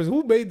rappers.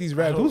 Who made these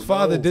raps? Whose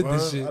father did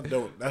this shit? I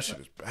don't. That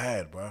shit is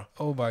bad, bro.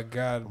 Oh my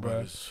god,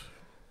 bro.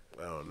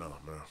 I don't know,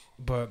 man.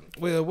 But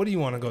what do you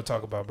want to go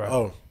talk about, bro?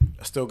 Oh,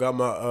 I still got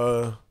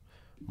my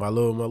my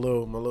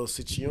little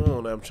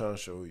situation that I'm trying to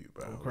show you,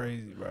 bro.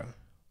 Crazy, bro.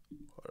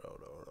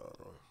 Hold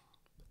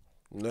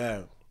on.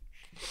 Now,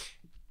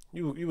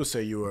 you would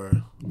say you were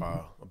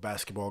a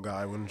basketball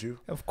guy, wouldn't you?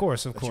 Of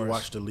course. You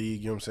watch the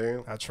league, you know what I'm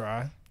saying? I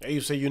try. And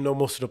you say you know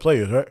most of the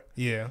players, right?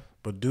 Yeah.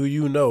 But do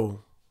you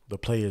know the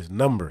players'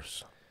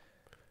 numbers?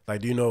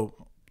 Like, do you know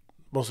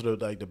most of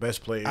the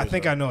best players? I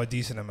think I know a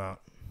decent amount.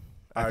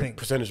 I think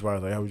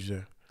percentage-wise, like how would you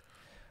say?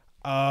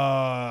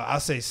 I'll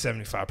say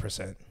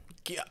 75%.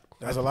 Yeah,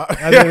 that's a lot.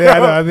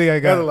 I think I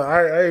got. That's a lot.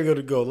 I ain't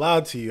gonna go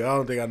lie to you. I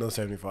don't think I know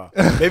 75.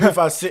 Maybe if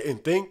I sit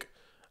and think,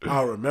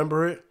 I'll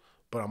remember it.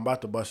 But I'm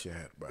about to bust your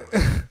head, bro.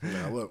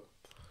 Now look.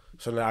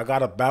 So now I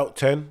got about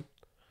 10,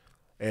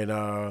 and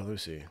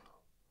let's see.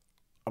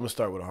 I'm gonna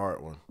start with a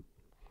hard one.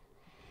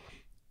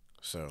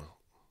 So,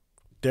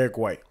 Derek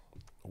White,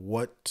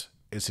 what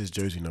is his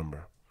jersey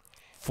number?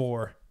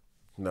 4.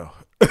 No,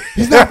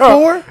 he's not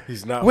 4.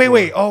 He's not.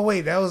 Wait. Oh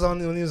wait, that was on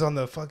when he was on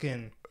the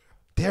fucking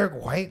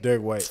Derek White.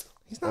 Derek White.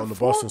 He's not on the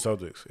 4? Boston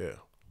Celtics. Yeah.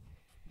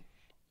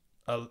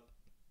 Let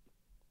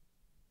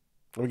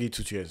me give you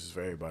 2 chances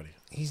for everybody.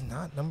 He's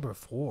not number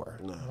 4.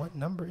 No. What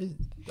number is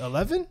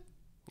 11?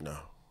 No.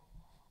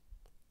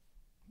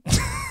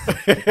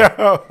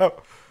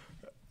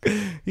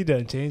 He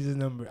done changed his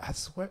number. I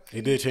swear.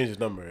 He did change his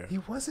number. Yeah. He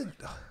wasn't.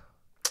 All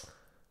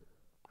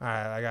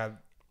right,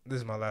 this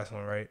is my last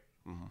one, right?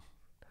 Mm-hmm.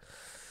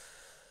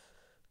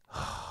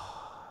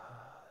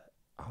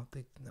 I don't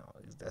think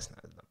that's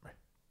not his number.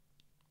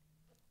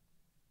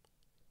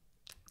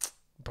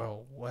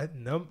 Bro, what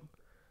number?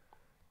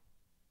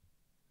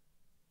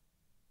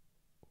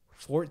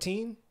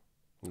 14?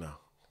 No.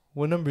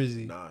 What number is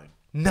he? 9.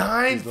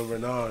 9? He's number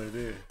 9. It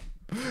is.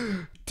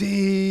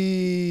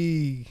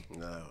 D.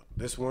 No.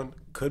 This one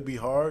could be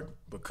hard,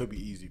 but could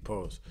be easy.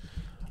 Pause.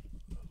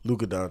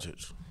 Luka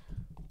Doncic.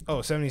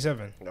 Oh,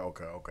 77.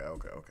 Okay.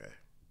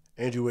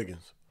 Andrew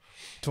Wiggins.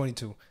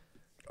 22.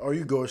 Oh,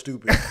 you going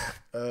stupid.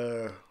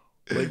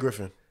 Blake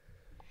Griffin.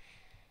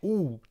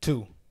 Ooh,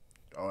 2.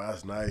 Oh,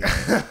 that's nice.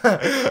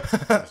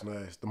 That's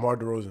nice. DeMar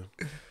DeRozan.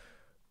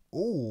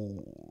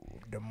 Ooh,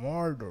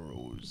 DeMar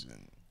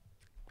DeRozan.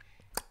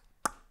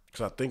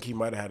 Because I think he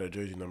might have had a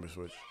jersey number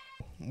switch.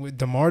 With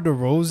DeMar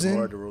DeRozan?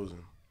 DeMar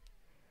DeRozan.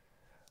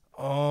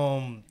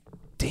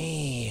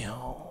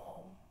 Damn.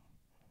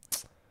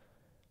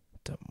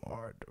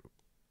 DeMar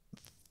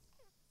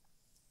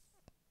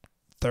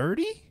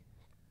 30?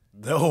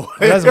 No.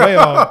 That's way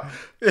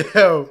off.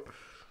 Yo.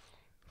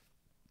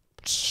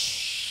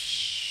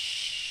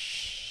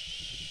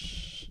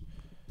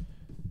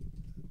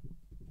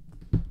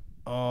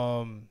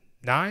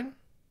 9?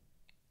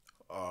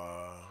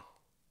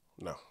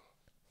 No.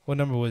 What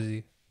number was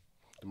he?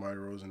 DeMar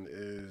DeRozan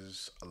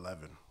is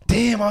 11.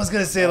 Damn, I was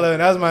gonna say 11.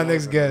 That was my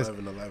next guess.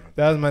 11.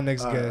 That was my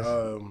next guess.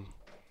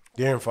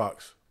 De'Aaron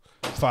Fox.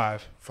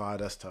 5. 5.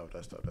 That's tough.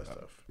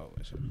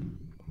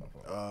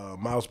 Oh,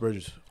 Miles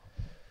Bridges.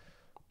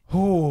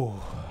 Ooh,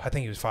 I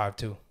think he was 5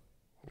 too.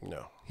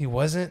 No. He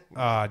wasn't?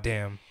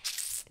 Damn.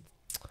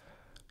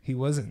 He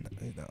wasn't.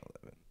 He's not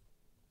 11.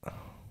 Oh,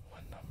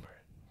 what number?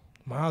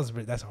 Miles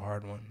Bridges. That's a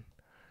hard one.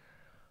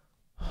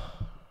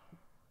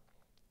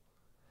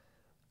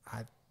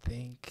 I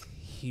think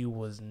he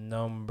was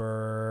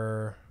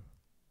number.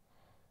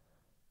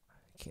 I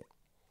can't.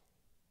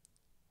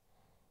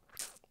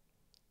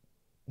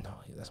 No,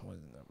 that's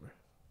wasn't the number.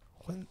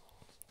 What?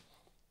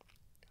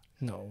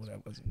 No,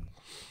 that wasn't.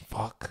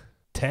 Fuck.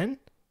 10?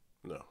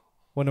 No.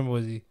 What number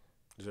was he?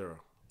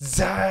 0.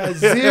 0.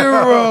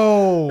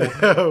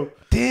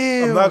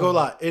 Damn. I'm not gonna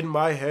lie. In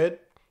my head,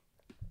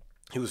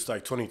 he was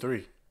like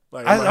 23.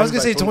 Like I was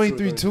gonna say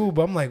 23 too,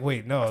 but I'm like,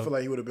 wait, no. I feel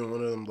like he would have been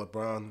one of them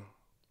LeBron.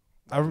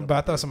 But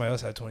I thought somebody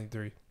else had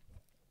 23.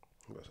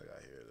 What else I got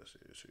here? Let's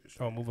see.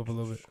 Oh, move up a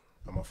little bit.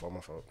 On my phone.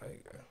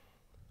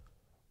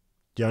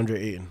 DeAndre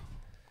Ayton.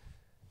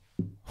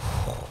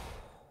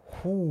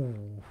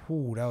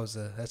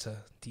 That's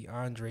a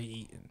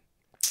DeAndre Ayton.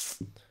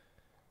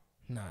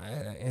 Nah,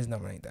 his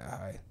number ain't that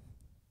high.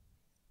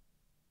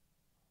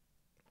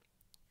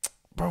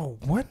 Bro,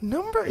 what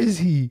number is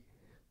he?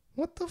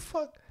 What the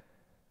fuck?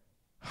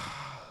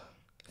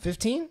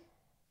 15?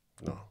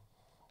 No.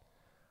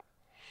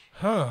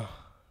 Huh.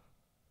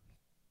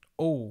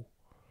 Oh.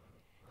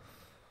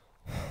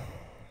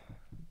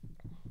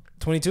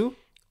 22?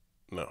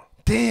 No.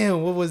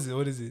 Damn, what was it?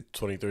 What is it?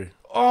 23.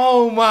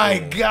 Oh my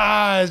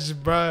gosh,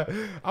 bro.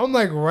 I'm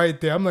like right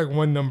there. I'm like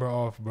one number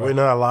off, bro. Wait,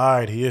 no, I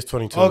lied. He is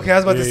 22. Okay, I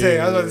was about to say.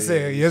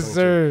 Yes, 22.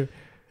 sir.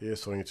 He is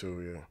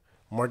 22, yeah.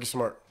 Marcus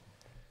Smart.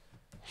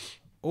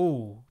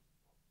 Oh.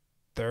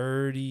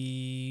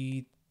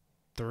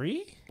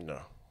 33? No.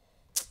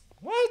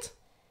 What?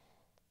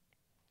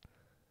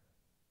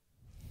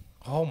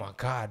 Oh my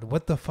God.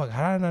 What the fuck?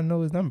 How did I not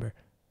know his number?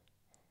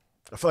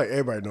 I feel like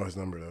everybody knows his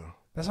number, though.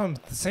 That's what I'm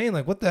saying.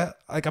 Like, what the?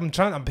 Like, I'm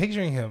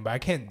picturing him, but I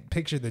can't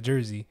picture the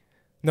jersey.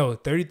 No,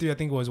 33, I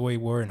think was what he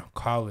wore in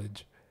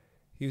college.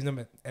 He was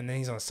number, and then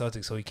he's on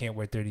Celtics, so he can't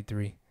wear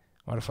 33.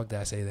 Why the fuck did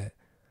I say that?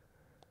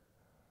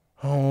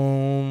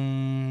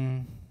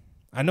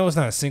 I know it's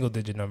not a single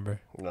digit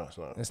number. No, it's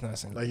not. It's not a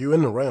single. Like, you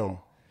in the realm.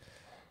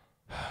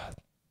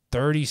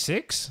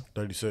 36?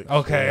 36.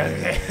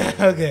 Okay.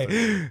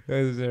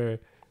 That's right.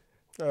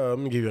 Let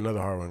me give you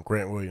another hard one.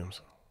 Grant Williams.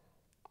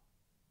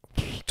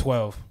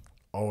 12.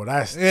 Oh,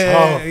 that's tough.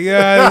 Yeah, you know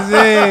what I'm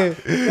saying?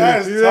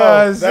 That's You know tough. what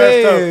I'm That's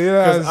saying? tough. You know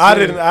what 'Cause I'm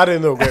saying? I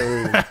didn't know Grant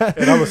Williams.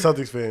 And I'm a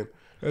Celtics fan.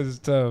 That's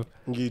tough.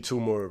 I'll give you two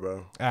more, bro.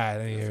 All right,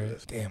 let me hear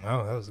it. Damn,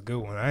 that was a good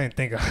one. I didn't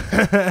think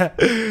I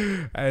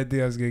didn't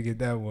think I was gonna get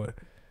that one.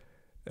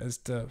 That's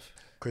tough.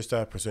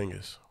 Kristaps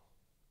Porzingis.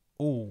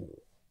 Ooh,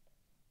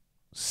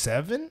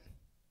 7?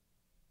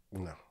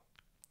 No.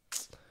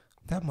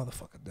 That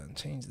motherfucker done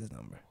changed his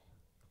number.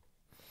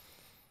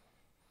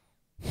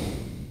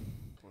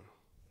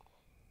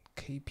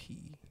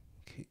 KP,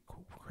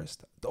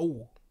 Kristaps.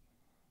 Oh,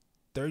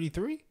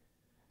 33?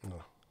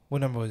 No.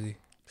 What number was he?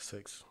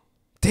 6.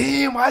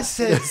 Damn, I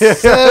said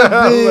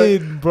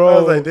 7, bro. I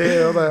was like,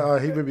 damn. I was like, oh,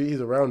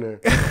 he's around there.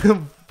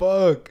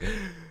 Fuck.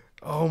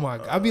 Oh my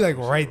God. I'd be like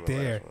right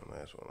there.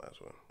 Last one.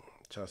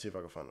 Trying to see if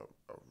I can find a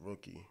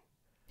rookie.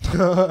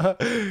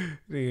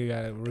 Nigga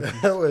got a rookie.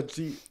 That would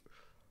cheat.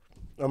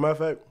 As a matter of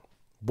fact,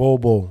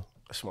 Bobo.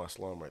 That's my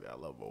slum right there. I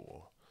love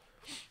Bobo.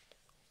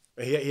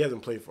 He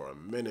hasn't played for a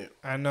minute.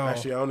 I know.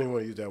 Actually, I don't even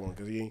want to use that one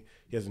because he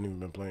hasn't even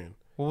been playing.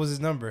 What was his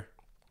number?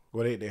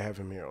 Well, they have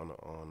him here on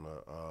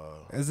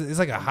It's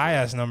like a high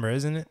ass number,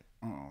 isn't it?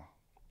 Mm-mm.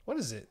 What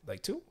is it?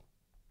 Like 2?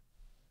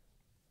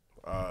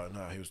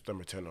 Nah, he was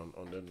number 10 on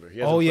Denver.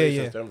 He Oh, hasn't yeah, played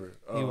yeah. since Denver.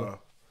 He was.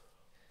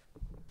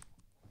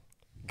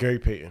 Gary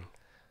Payton.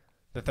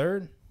 The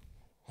 3rd?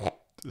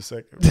 The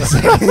second.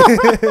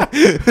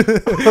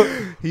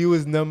 He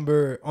was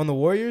number on the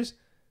Warriors?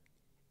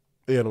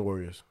 Yeah, the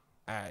Warriors.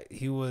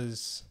 He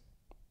was.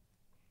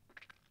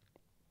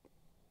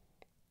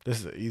 This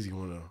is an easy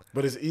one, though.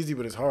 But it's easy,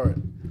 but it's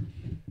hard.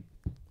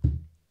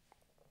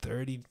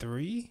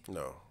 33?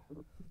 No.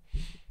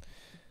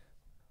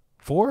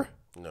 4?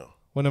 No.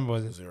 What number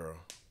was it? 0.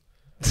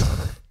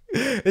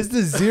 It's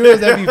the zeros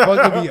that be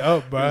fucking me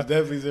up, bro. It's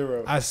definitely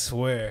 0. I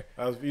swear.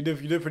 You did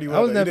pretty I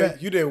well. was not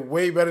bad. You did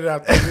way better than I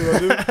thought you were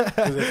going to do.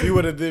 Because if you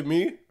would have did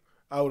me,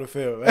 I would have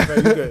failed. In fact,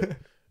 you good.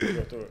 You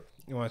go through it.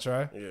 You want to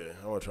try? Yeah,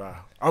 I want to try.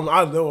 I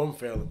know I'm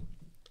failing.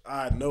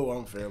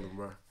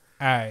 Bro. All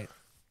right.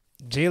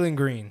 Jalen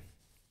Green.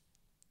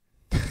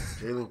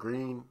 Jalen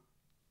Green.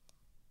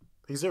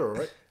 He's 0,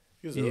 right?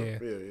 He's 0. Yeah.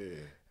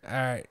 Yeah.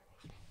 All right.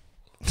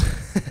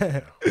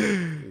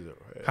 He's 0.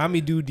 Yeah.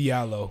 Hamidou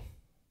Diallo.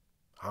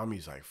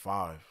 Hami's like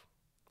 5.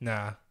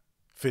 Nah.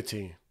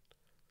 15.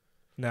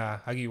 Nah.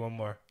 I'll give you one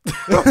more.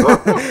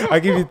 I'll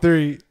give you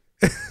 3.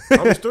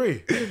 Hami's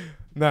 3.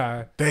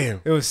 Nah.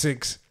 Damn. It was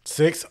 6.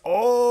 6?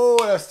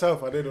 Oh, that's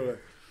tough. I didn't know that.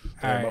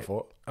 Damn, my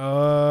fault.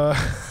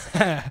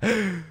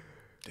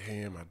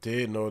 Damn, I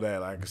did know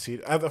that. Like, I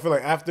feel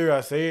like after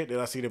I say it, then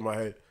I see it in my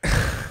head.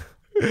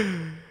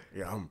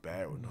 Yeah, I'm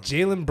bad with numbers.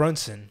 Jalen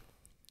Brunson.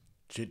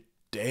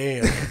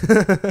 Damn.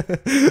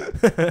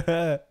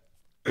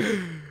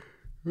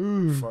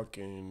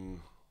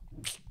 Fucking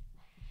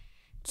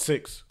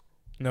 6.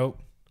 Nope.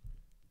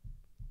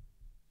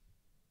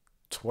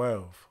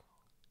 12.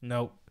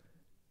 Nope.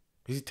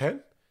 Is he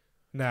 10?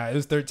 Nah, it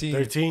was 13.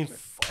 13?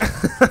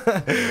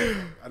 I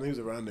knew he was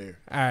around there.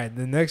 All right,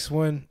 the next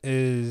one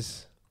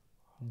is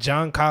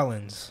John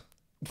Collins.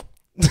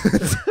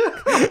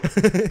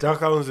 John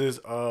Collins is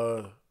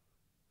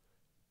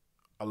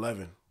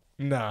 11.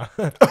 Nah.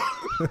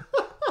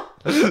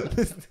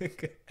 This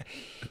nigga.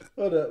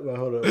 Hold up, man.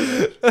 Hold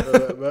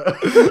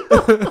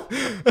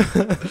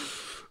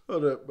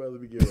up, bro.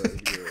 Let me get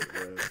right,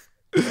 man.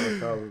 John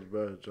Collins,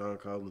 bro. John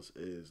Collins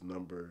is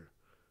number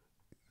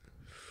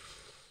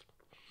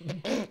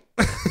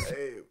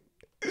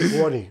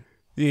 20.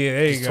 Yeah,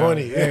 there you go.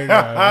 20. There you go.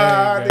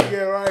 I didn't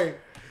get it right.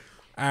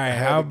 All right,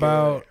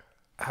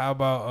 how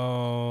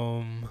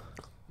about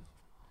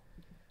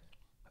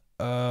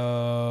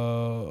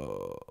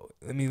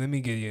Let me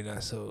get you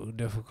not so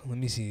difficult. Let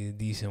me see a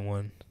decent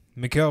one.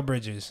 Mikal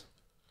Bridges.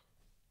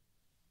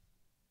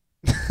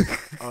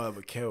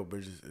 Mikal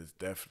Bridges is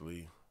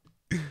definitely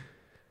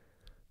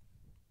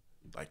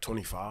like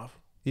 25.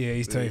 Yeah,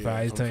 he's 25.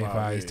 Yeah, he's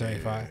 25. He's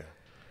 25.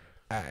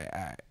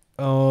 Yeah.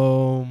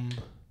 All right.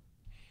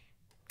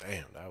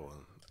 Damn, that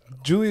one.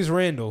 Julius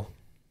Randle.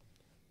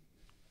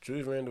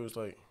 Julius Randle was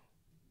like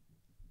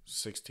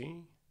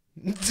 16.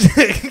 No.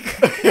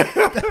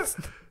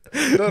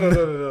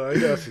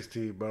 He got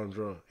 16, but I'm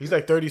drunk. He's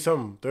like 30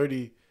 something.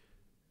 30.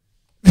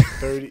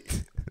 30.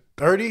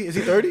 30? Is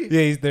he 30?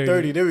 Yeah, he's 30.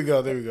 30. There we go.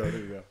 All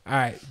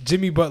right.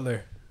 Jimmy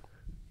Butler.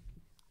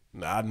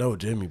 Nah, I know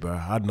Jimmy, bro.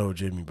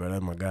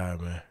 That's my guy,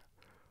 man.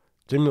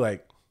 Jimmy,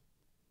 like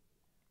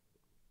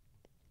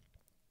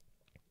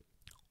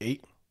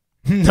 8?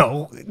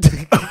 No.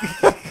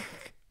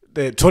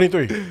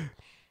 23.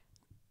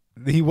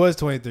 He was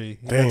 23.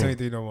 He's Damn. not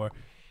 23 no more.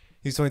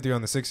 He's 23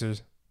 on the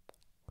Sixers.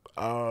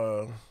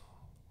 What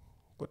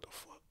the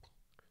fuck?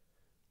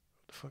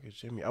 What the fuck is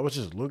Jimmy? I was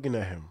just looking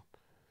at him.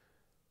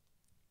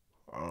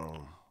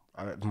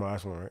 That's my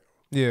last one, right?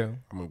 Yeah.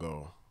 I'm gonna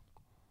go.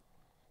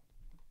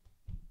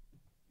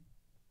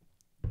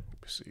 Let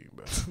me see,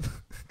 bro.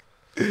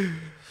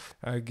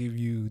 I'll give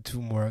you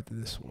 2 more after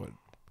this one.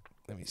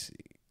 Let me see.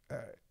 All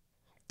right.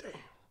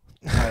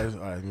 Damn.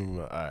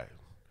 All right.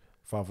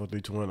 5, 4,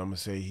 3, 2, 1. I'm gonna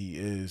say he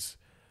is.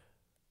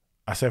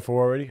 I said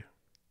 4 already.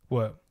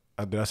 What?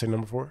 Did I say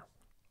number 4?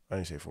 I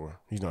didn't say 4.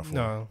 He's not 4.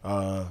 No.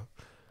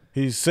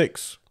 He's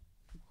 6.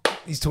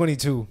 He's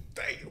 22.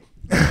 Damn.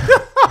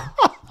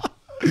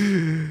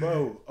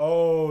 Bro.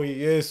 Oh,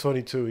 he is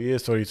 22.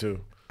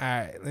 All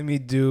right. Let me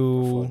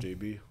do.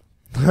 JB.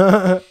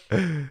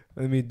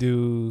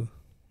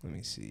 Let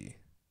me see.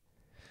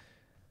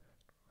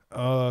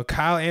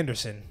 Kyle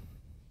Anderson.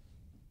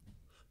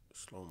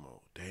 Slow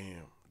mo.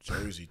 Damn.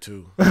 Jersey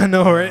too. I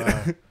know,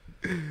 right?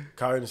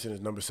 Kyle Anderson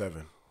is number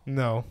 7.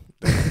 No.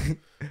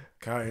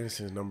 Kyle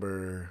Anderson is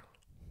number.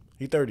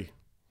 He 30.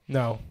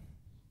 No.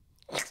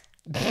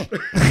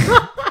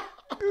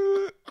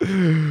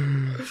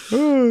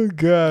 Oh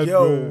God.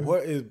 Yo, bro.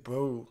 what is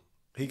bro?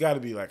 He got to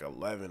be like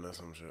 11 or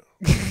some shit.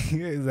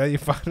 Is that your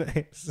final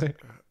answer?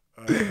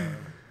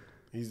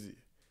 He's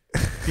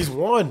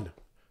 1.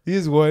 He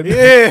is 1.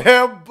 Yeah,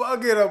 I'm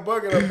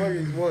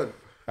bugging. He's 1. All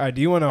right.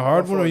 Do you want a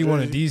hard one or you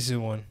want a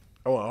decent one?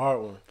 I want a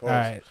hard one. All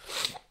right.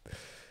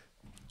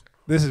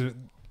 This is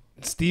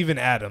Steven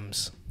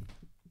Adams.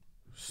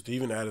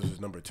 Steven Adams is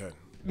number 10.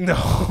 No.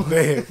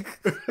 Damn.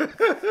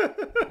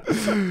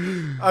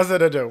 I said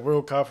that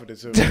real confident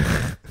too.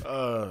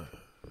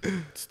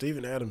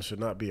 Steven Adams should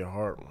not be a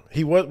hard one.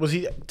 He was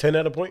he 10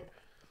 at a point?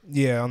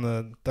 Yeah, on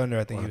the Thunder,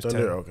 I think he was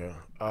Thunder, 10.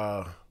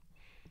 Okay.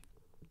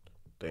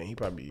 Dang, he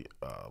probably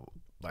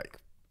like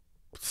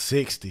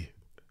 60.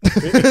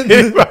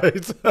 Damn,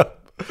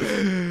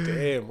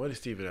 what is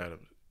Steven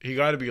Adams? He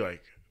got to be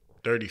like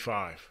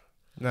 35.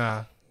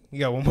 Nah, you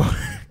got one more.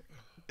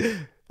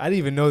 I didn't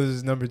even know this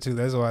is number 2.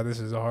 That's why this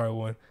is a hard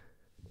one.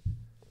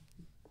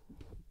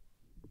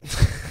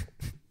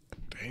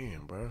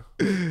 Damn, bro.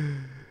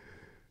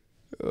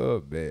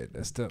 Oh man,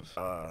 that's tough.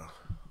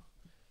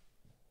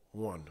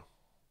 1.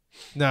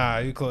 Nah,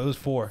 you close. It was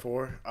 4.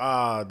 4.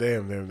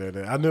 Damn.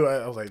 I knew.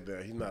 I was like,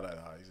 he's not that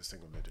high. He's a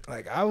single digit.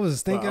 Like I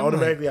was thinking,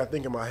 automatically, I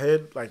think in my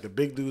head, like the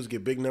big dudes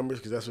get big numbers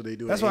because that's what they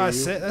do. That's at what AAU. I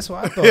said. That's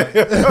what I thought.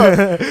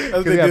 That's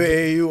what they do at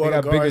AAU. All the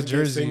got bigger guards get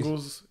jerseys.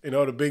 singles. You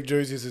know, the big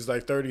jerseys is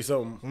like 30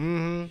 something.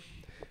 Mm-hmm.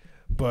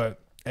 But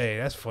hey,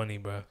 that's funny,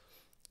 bro.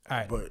 All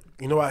right. But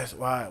you know why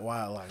I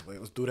like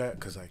let's do that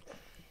because like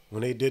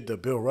when they did the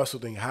Bill Russell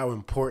thing, how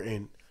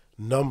important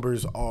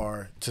numbers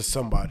are to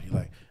somebody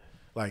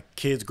like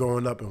kids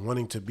growing up and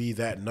wanting to be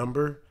that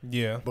number.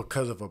 Yeah.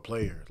 Because of a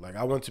player. Like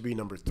I want to be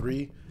number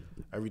 3.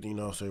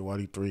 Everything, say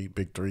Waddy 3,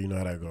 big 3, you know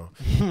how that go.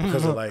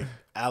 Because of like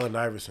Allen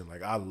Iverson.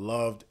 Like I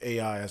loved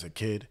AI as a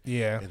kid.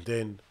 Yeah. And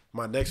then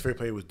my next favorite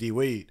player was D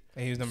Wade.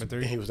 And he was number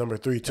 3. And he was number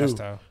 3 too. That's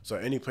tough. So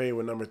any player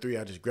with number 3,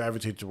 I just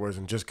gravitated towards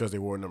them just because they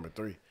wore number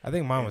 3. I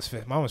think mine was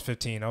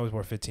 15. I always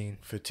wore 15.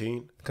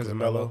 15 because of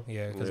Melo.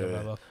 Yeah, because of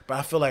Melo. But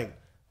I feel like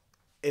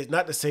it's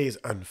not to say it's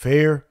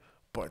unfair,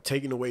 but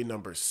taking away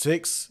number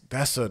 6,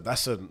 that's a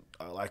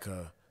like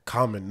a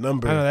common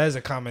number. I know that is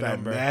a common that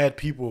number. Mad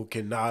people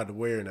cannot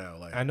wear now.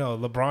 Like I know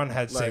LeBron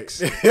had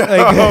 6.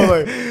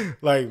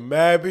 like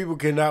mad people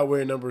cannot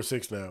wear number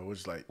 6 now.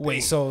 Which like wait,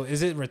 dang. so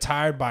is it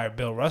retired by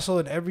Bill Russell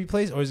in every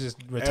place, or is it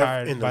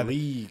retired in by the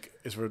league?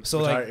 It's so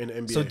retired like, in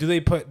the NBA. So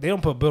they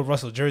don't put Bill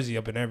Russell jersey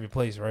up in every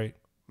place, right?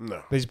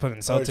 No, they just put it in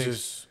Or Celtics. it's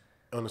just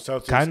on the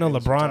Celtics. I know and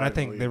it's LeBron. I retired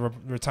think in they the league.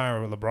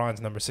 retiring with LeBron's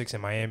number 6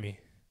 in Miami.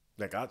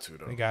 They got to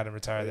though. They got to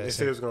retire that. They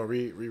said it was gonna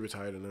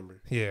re-retire the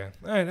number. Yeah,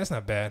 all right, that's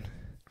not bad.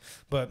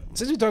 But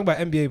since we're talking about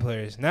NBA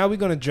players, now we're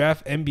gonna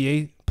draft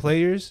NBA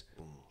players,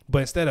 but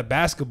instead of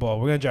basketball,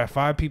 we're gonna draft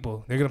 5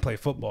 people. They're gonna play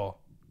football.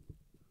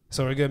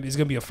 So it's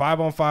gonna be a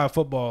 5-on-5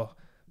 football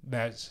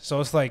match. So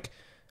it's like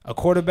a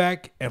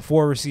quarterback and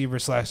 4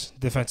 receivers /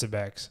 defensive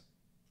backs.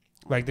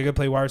 Like they're gonna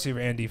play wide receiver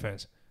and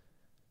defense.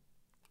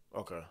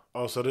 Okay.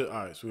 Oh, so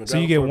all right. So,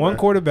 you get one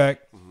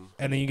quarterback,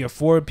 and then you get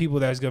 4 people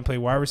that's gonna play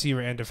wide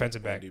receiver and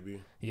defensive back. DB.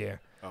 Yeah.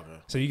 Okay.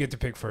 So you get to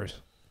pick first.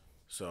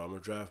 So I'm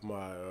gonna draft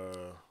my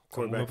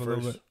quarterback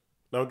first.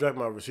 No, I'm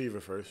drafting my receiver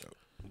first.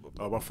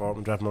 Oh, my fault.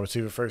 I'm drafting my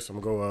receiver first. I'm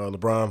gonna go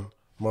LeBron,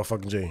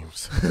 motherfucking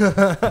James.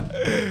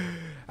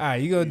 All right,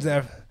 you go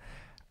draft.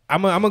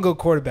 I'm gonna go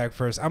quarterback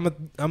first. I'm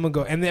gonna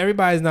go, and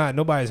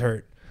nobody's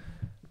hurt.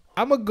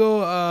 I'm gonna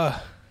go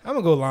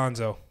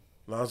Lonzo.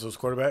 Lonzo's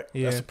quarterback.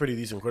 Yeah, that's a pretty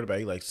decent quarterback.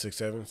 He like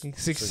 6'7".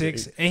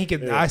 6'6", and he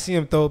can. Yeah. I see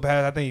him throw a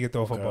pass. I think he can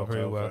throw a football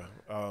pretty well.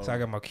 So I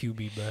got my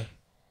QB, bro.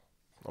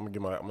 I'm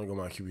gonna go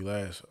my QB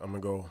last. I'm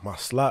gonna go my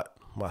slot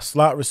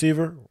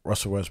receiver,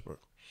 Russell Westbrook.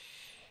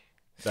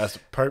 That's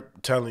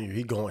telling you,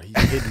 he's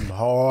hitting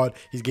hard.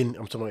 He's getting.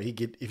 I'm talking about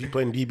if he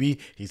playing DB,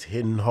 he's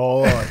hitting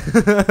hard.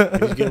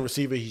 If he's getting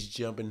receiver, he's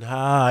jumping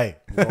high.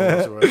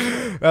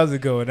 That was a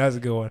good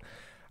one.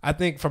 I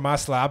think for my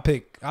slot,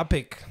 I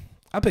pick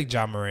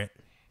John Morant.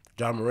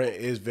 John Morant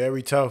is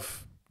very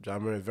tough.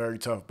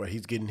 But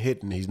he's getting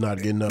hit and he's not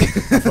getting up.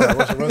 I feel like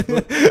Russell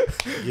Westbrook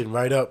getting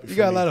right up. You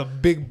got a lot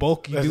of big,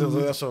 bulky dudes.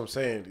 That's what I'm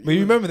saying. But you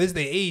remember this,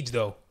 they age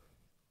though.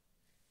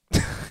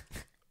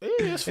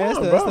 Yeah, it's fine,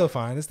 it's still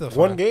fine. It's still fine.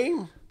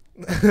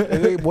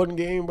 One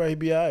game, bro, he'd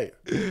be all right.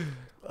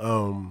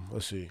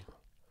 Let's see.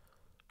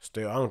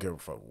 Still, I don't give a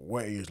fuck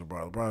what age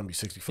LeBron. LeBron be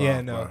 65.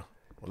 Yeah, no.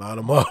 Bro. Line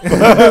him up.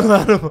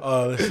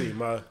 Let's see.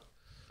 I'm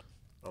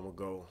gonna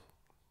go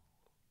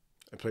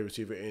and play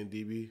receiver and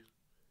DB.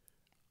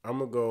 I'm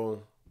gonna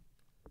go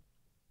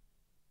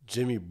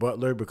Jimmy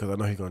Butler because I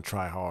know he's gonna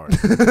try hard.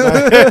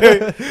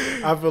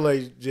 I feel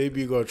like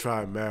JB gonna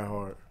try mad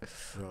hard.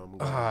 So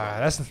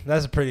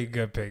that's a pretty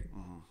good pick.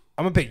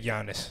 I'm gonna pick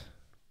Giannis.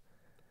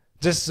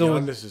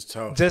 Giannis is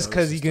tough. Just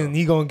because he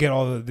gonna get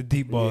all the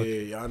deep balls.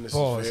 Yeah, Giannis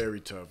is very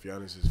tough.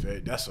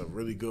 That's a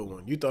really good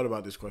one. You thought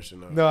about this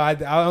question though. No, I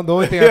don't. The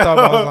only thing I thought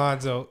about was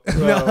Lonzo.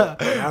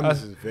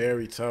 Giannis is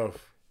very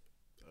tough.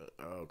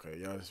 Okay,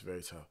 Giannis is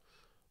very tough.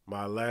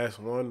 My last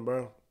one,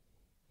 bro.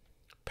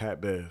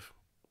 Pat Bev.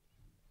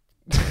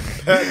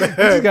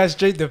 You got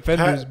straight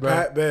defenders, bro.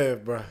 Pat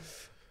Bev, bro. All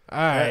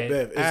right.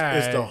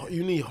 Pat Bev.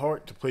 You need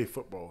heart to play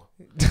football.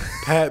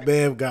 Pat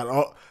Bev got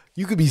all.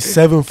 You could be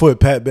 7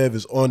 foot. Pat Bev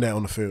is on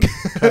the field.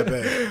 Pat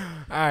Bev.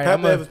 All right,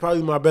 Pat Bev is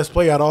probably my best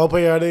player out of all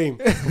players I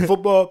named. For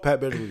football,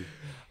 Pat Bev.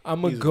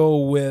 I'm gonna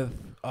go with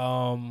fuck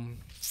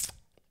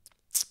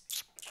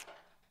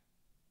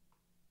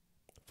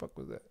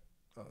was that?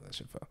 Oh, that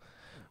shit fell.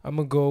 I'm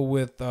gonna go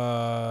with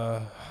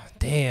damn.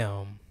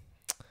 I'm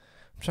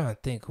trying to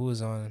think who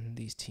is on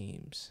these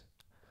teams.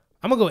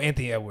 I'm gonna go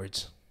Anthony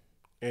Edwards.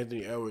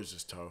 Anthony Edwards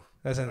is tough.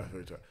 That's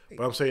very tough.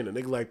 But I'm saying a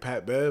nigga like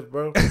Pat Bev,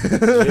 bro,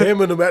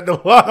 jamming him at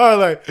the line,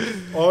 like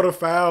all the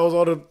fouls,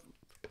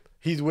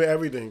 he's with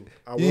everything.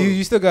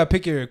 You still gotta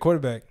pick your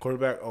quarterback.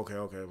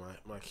 Okay.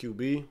 My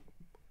QB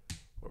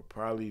will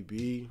probably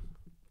be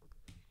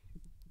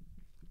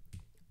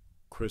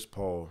Chris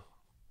Paul.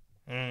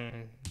 You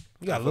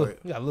got look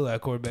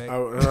at quarterback.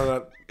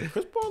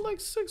 Chris Paul like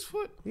 6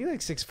 foot. He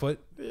like 6 foot.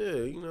 Yeah,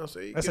 you know what I'm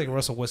saying. That's like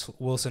Russell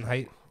Wilson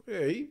height.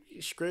 Yeah,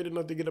 he's straight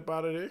enough to get up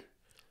out of there.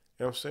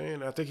 You know what I'm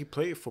saying? I think he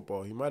played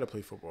football. He might have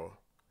played football.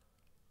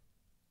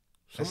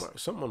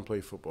 Someone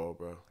played football,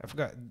 bro. I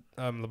forgot.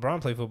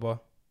 LeBron played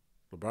football.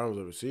 LeBron was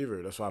a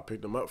receiver. That's why I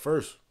picked him up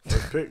first.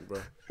 First pick,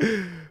 bro.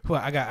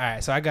 Well, I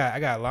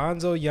got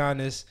Lonzo,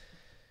 Giannis,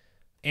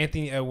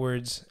 Anthony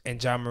Edwards, and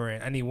John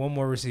Morant. I need one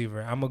more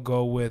receiver. I'm gonna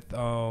go with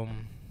who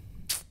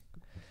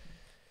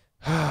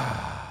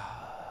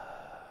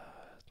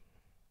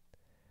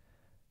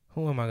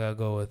am I gonna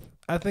go with?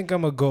 I think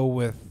I'm gonna go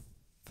with.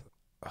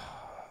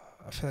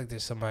 I feel like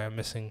there's somebody I'm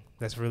missing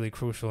that's really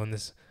crucial in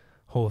this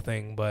whole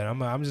thing, but I'm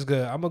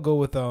gonna go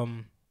with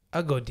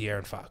I'll go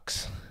De'Aaron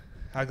Fox.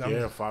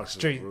 De'Aaron Fox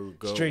is really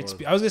good.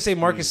 Speed. I was gonna say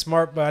Marcus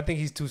Smart, but I think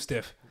he's too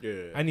stiff.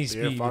 Yeah, I need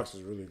speed. De'Aaron Fox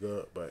is really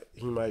good, but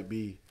he might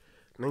be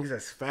niggas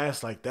that's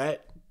fast like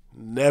that.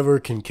 Never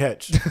can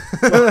catch. He's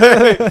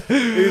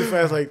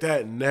fast like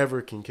that,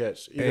 never can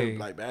catch. Even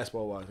like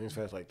basketball wise, he's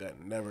fast like that,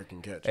 never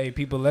can catch. Hey,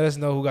 people, let us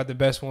know who got the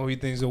best one. Who you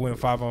think is gonna win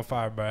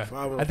 5-on-5,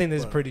 bro? I think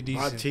this is pretty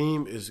decent. My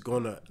team is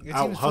gonna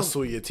out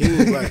hustle your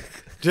team, like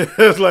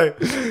just like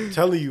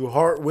telling you,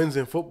 heart wins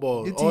in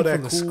football. Your team all that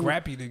cool,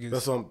 scrappy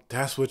niggas.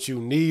 That's what you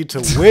need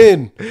to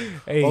win.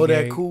 All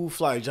that cool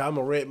fly. John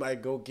Morant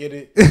might go get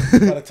it.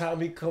 By the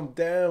time he come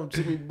down,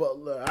 Jimmy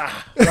Butler.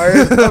 I'm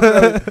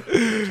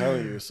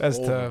telling you, that's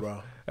over, tough.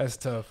 Bro. That's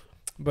tough.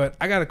 But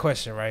I got a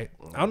question, right?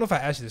 I don't know if I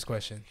asked you this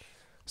question.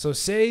 So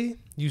say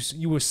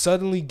you were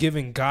suddenly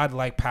given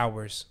godlike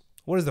powers.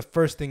 What is the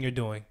first thing you're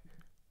doing?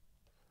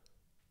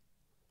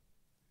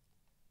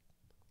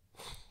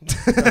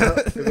 If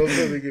I'm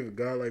suddenly given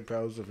godlike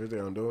powers, the first thing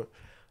I'm doing,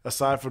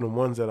 aside from the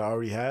ones that I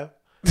already have,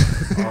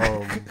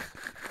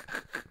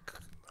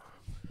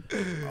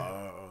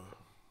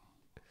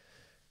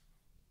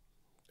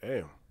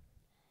 damn.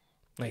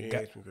 Like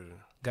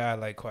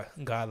godlike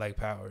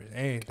powers.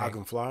 Anything. I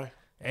can fly.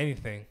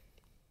 Anything.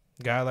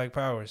 Godlike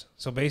powers.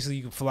 So basically,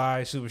 you can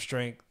fly, super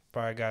strength.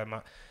 Probably got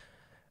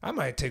I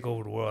might take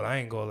over the world. I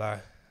ain't gonna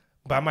lie.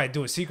 But I might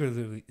do it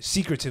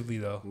secretively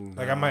though.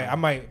 Nah. Like I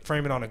might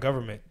frame it on the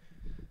government.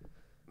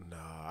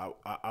 Nah,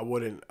 I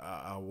wouldn't.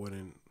 I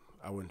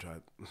wouldn't try.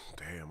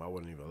 Damn, I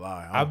wouldn't even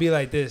lie. I'll be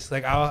like this.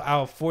 Like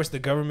I'll force the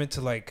government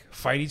to like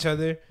fight each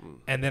other,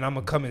 and then I'm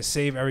gonna come and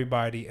save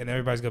everybody, and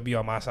everybody's gonna be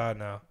on my side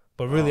now.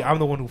 But really, I'm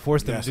the one who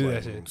forced them to do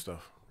that shit. And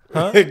stuff.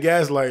 Huh?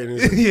 Gaslighting.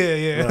 And stuff.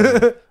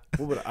 Yeah.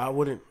 But I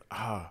wouldn't.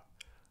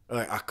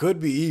 Like I could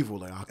be evil.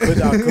 Like I could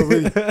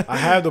really. I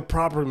have the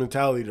proper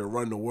mentality to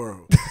run the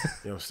world. You know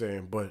what I'm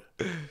saying? But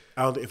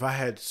I don't. If I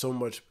had so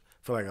much,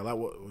 for like a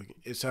lot.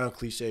 It sounds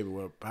cliche, but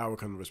with power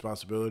comes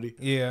responsibility.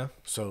 Yeah.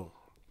 So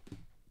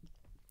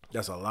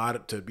that's a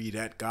lot to be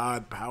that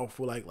God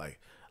powerful. Like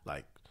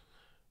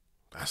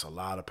that's a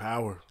lot of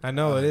power. I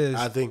know it is.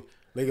 I think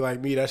nigga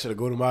like me, that should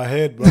go to my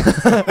head,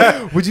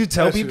 bro. Would you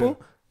tell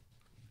people?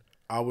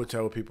 I would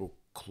tell people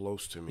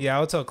close to me. Yeah,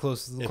 I would tell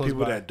close. And close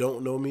people by. that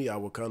don't know me, I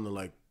would kind of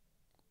like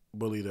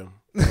bully them.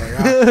 Like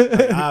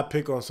I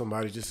pick on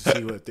somebody just to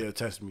see what they'll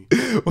test me.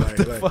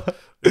 Fuck?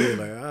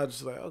 I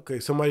just like, okay,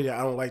 somebody that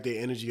I don't like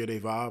their energy or their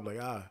vibe,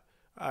 like all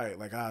right,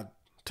 like I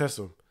test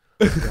them.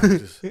 Like,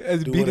 just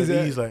do one of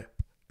these, like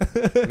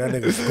that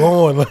nigga's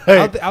going. Like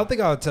I don't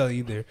think I'll tell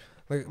either.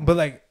 Like, but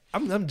like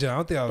I'm John. I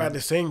don't think I'll. But at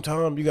the same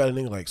time, you got a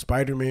nigga like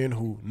Spider-Man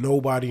who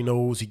nobody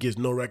knows. He gets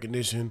no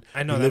recognition.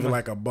 I know He that living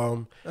like a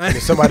bum. And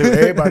then somebody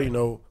everybody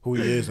know who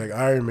he is, like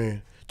Iron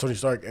Man, Tony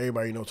Stark.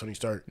 Everybody know Tony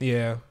Stark.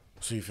 Yeah.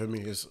 So you feel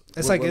me? It's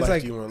like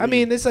I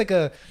mean, it's like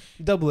a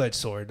double-edged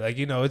sword. Like,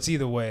 you know, it's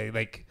either way.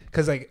 Like,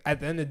 because like at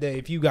the end of the day,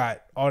 if you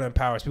got all them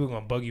powers, people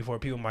gonna bug you for it.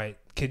 People might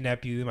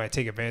kidnap you. They might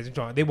take advantage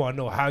of you. They want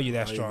to know how you're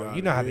that strong.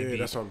 You know how they be.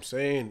 That's what I'm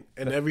saying.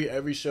 And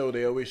every show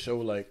they always show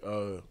like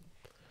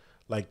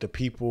the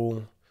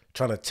people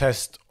trying to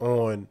test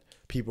on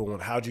people on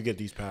how'd you get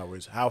these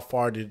powers? How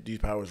far did these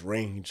powers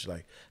range?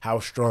 Like, how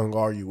strong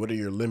are you? What are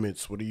your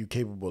limits? What are you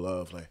capable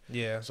of? Like,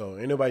 yeah. So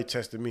ain't nobody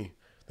tested me.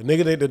 The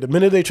nigga, the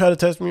minute they try to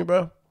test me,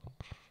 bro,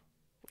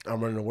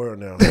 I'm running the world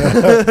now.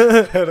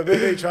 The minute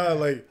they try to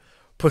like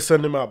put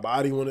something in my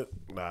body when it,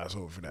 it's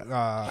over for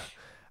that.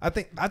 I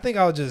think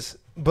I'll just,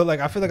 but like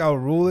I feel like I'll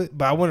rule it,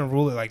 but I wouldn't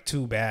rule it like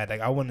too bad. Like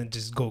I wouldn't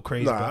just go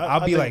crazy.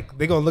 I'll be like,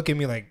 they gonna look at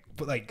me like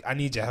I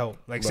need your help.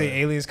 Like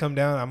say aliens come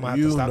down, I'm gonna have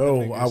to stop them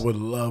niggas. I would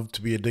love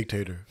to be a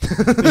dictator.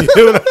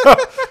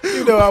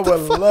 you know I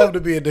would love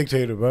to be a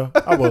dictator, bro.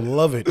 I would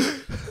love it.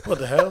 What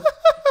the hell?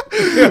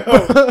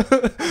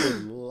 I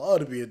would love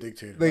to be a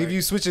dictator. Like if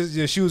you switch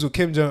your shoes with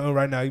Kim Jong-un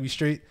right now, you be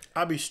straight.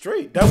 I'd be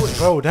straight.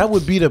 That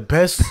would be the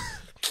best.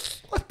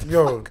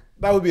 Yo,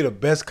 that would be the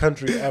best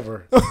country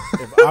ever.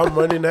 If I'm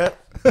running that,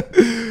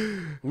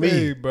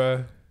 hey,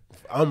 bro.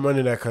 I'm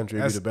running that country.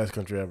 It'd be the best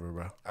country ever,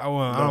 bro. I don't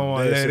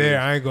want to lay there.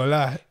 I ain't gonna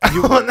lie.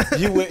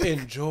 You would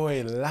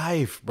enjoy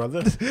life,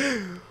 brother.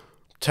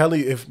 Tell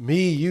you, if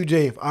me,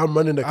 Ujay, if I'm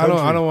running the country,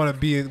 I don't want to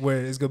be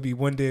where it's gonna be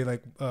one day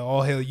like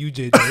all hail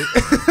Ujay day.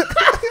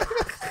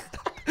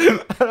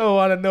 I don't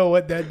want to know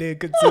what that day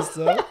consists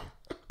of.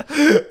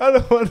 I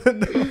don't want to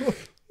know.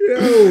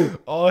 Yo,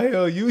 all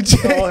hail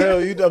Ujay. All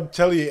hail you. I'm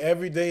telling you,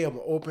 every day I'm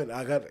open.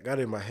 I got it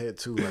in my head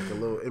too, like a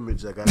little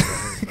image I got in my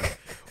head, like,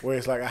 where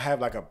it's like I have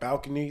like a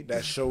balcony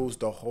that shows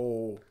the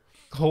whole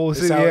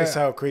city. It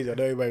sounds crazy. I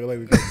know everybody gonna let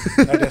me go.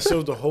 Like that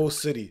shows the whole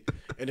city,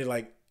 and then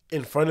like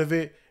in front of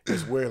it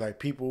is where like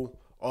people,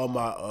 all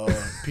my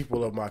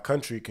people of my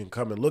country can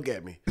come and look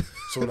at me.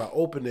 So when I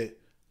open it,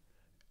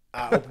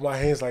 I open my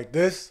hands like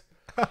this,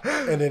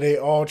 and then they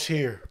all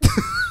cheer.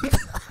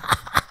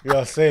 You know what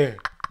I'm saying?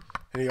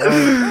 And he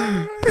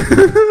always,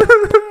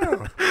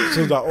 as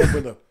soon as I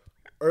open up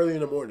early in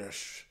the morning,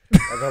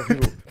 I got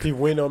people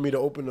waiting on me to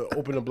open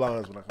the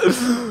blinds when I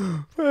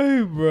come.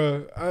 Hey,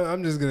 bro,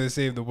 I'm just gonna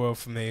save the world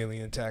from the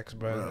alien attacks,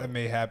 bro. That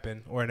may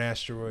happen, or an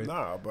asteroid.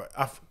 Nah, but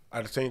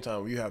at the same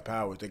time, when you have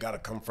powers, they gotta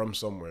come from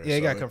somewhere. Yeah,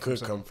 so it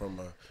could come from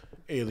a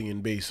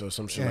alien base or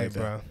some shit like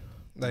that.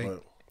 Bro.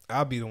 Like,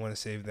 I'll be the one to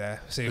save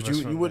that. But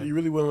you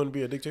really wouldn't want to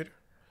be a dictator?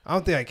 I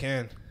don't think I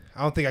can.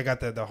 I don't think I got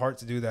the heart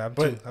to do that.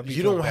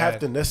 You don't have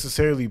to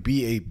necessarily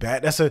be a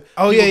bad. That's a.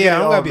 Oh yeah. I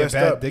don't gotta be a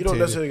bad dictator. You don't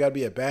necessarily gotta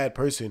be a bad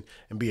person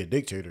and be a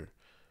dictator.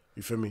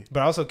 You feel me? But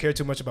I also care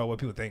too much about what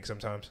people think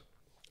sometimes.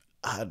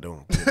 I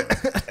don't.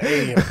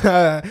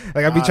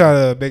 Like I be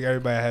trying to make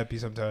everybody happy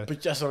sometimes.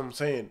 But that's what I'm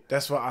saying.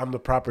 That's why I'm the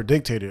proper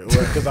dictator,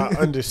 because I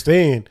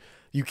understand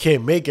you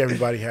can't make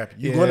everybody happy.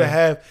 You're gonna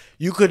have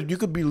you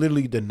could be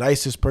literally the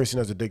nicest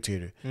person as a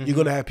dictator. Mm-hmm. You're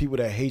gonna have people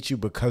that hate you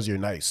because you're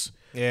nice.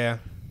 Yeah.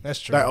 That's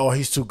true. Like, oh,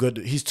 he's too good.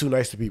 He's too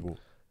nice to people.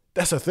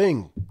 That's a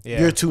thing. Yeah.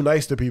 You're too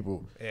nice to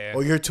people. Yeah.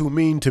 Or you're too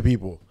mean to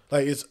people.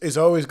 Like it's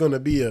always gonna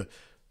be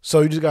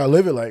so you just gotta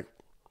live it like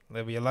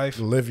live your life.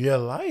 Live your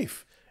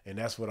life. And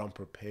that's what I'm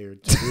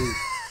prepared to do.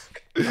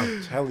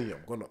 I'm telling you,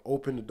 I'm gonna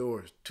open the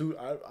doors.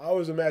 I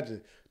always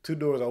imagine 2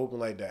 doors are open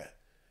like that.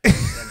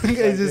 You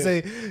guys just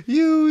say,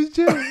 you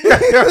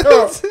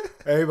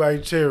everybody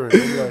cheering.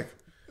 I'm like,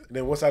 and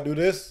then once I do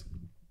this,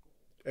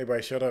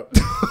 everybody shut up.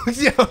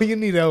 Yo, you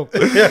need help.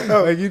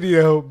 Like, you need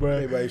help, bro.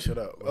 Everybody shut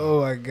up. Bro. Oh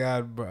my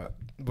God, bro.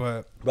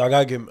 But I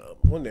gotta get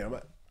one day.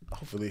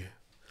 Hopefully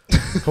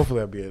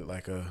I'll be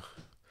like a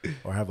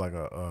or have like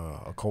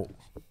a cult.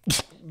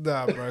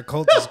 Nah, bro.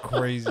 Cult is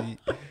crazy.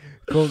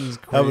 Cult is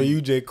crazy. How about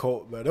you, J.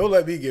 Cult, man? Don't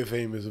let me get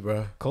famous,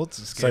 bro. Cults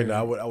is scary. Say, nah,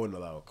 I wouldn't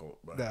allow a cult,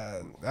 bro.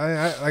 Nah,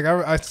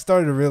 I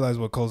started to realize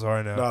what cults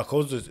are now. Nah,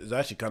 cults is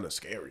actually kind of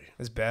scary.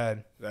 It's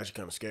bad. It's actually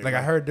kind of scary. Like,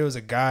 I heard there was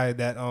a guy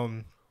that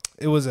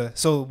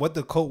so what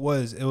the cult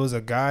was, it was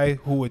a guy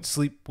who would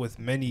sleep with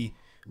many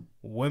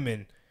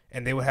women,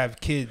 and they would have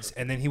kids,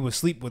 and then he would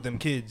sleep with them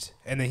kids,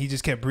 and then he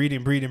just kept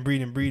breeding.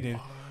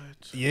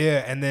 What?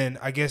 Yeah, and then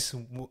I guess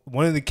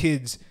one of the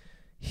kids,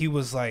 he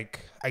was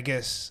like, I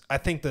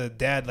think the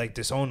dad like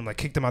disowned him, like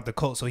kicked him out the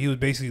cult, so he was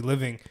basically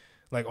living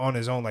like on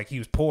his own, like he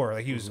was poor,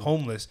 like he was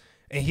homeless,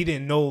 and he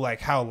didn't know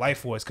like how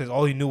life was because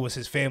all he knew was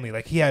his family.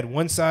 Like he had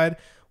one side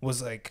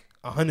was like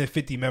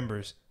 150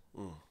 members,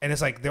 and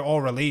it's like they're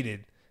all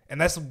related. And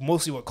that's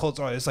mostly what cults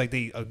are. It's like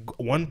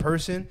one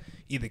person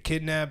either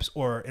kidnaps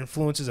or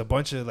influences a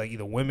bunch of like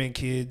either women,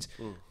 kids,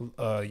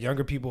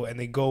 younger people, and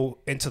they go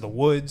into the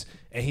woods,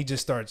 and he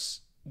just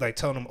starts like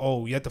telling them,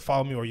 "Oh, you have to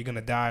follow me, or you're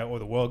gonna die, or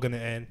the world gonna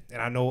end."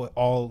 And I know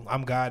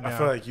I'm God now. I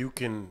feel like you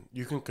can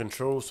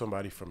control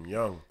somebody from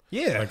young.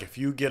 Yeah. Like if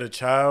you get a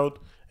child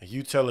and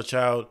you tell a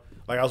child,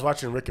 like I was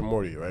watching Rick and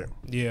Morty, right?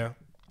 Yeah.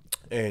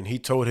 And he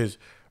told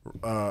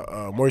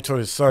Morty told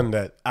his son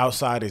that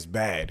outside is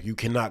bad. You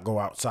cannot go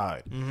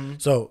outside. Mm-hmm.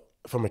 So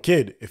from a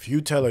kid, if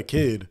you tell a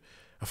kid,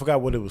 I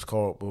forgot what it was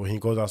called, but when he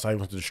goes outside, he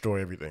wants to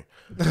destroy everything.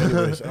 But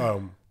anyways,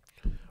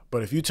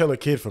 but if you tell a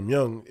kid from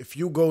young, if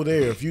you go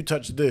there, if you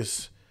touch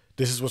this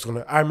is what's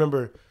gonna. I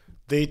remember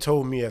they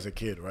told me as a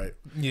kid, right?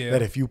 Yeah.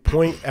 That if you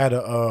point at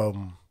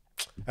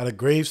a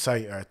grave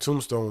site or at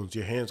tombstones,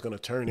 your hand's gonna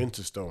turn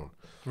into stone.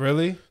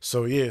 Really?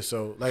 So yeah,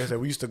 so like I said,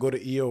 we used to go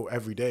to EO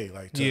every day,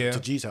 like to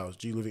G's house.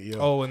 G live at EO.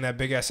 Oh, in that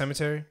big ass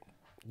cemetery?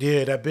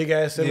 Yeah, that big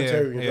ass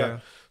cemetery. Yeah.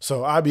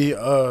 So I be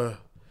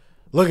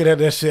looking at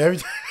that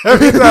shit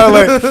every time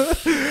like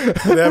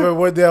never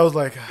one day I was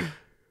like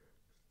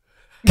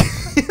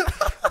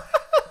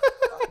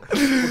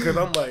because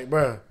I'm like,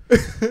 bruh,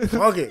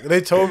 fuck it.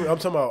 They told me, I'm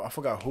talking about, I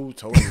forgot who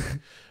told me,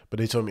 but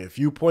they told me if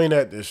you point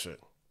at this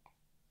shit,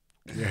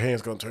 your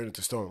hand's gonna turn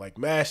into stone. Like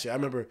mad shit. I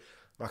remember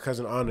my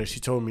cousin Anna, she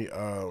told me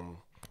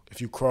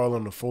if you crawl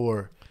on the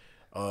floor,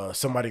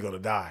 somebody gonna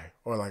die,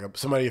 or like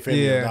somebody in your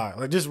family gonna die.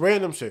 Like just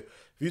random shit.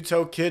 If you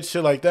tell kids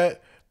shit like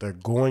that, they're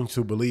going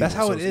to believe. That's it.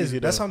 how so it is.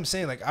 That's what I'm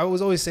saying. Like I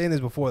was always saying this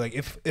before. Like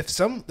if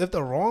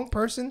the wrong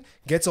person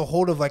gets a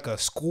hold of like a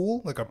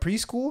school, like a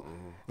preschool,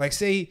 like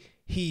say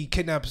he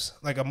kidnaps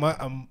like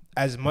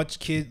as much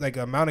kid, like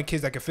amount of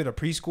kids that could fit a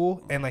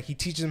preschool, and like he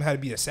teaches them how to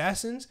be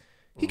assassins.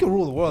 He can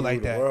rule the world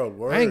like that.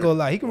 I ain't gonna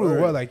lie. He can rule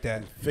the world like that.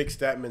 And fix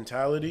that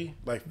mentality,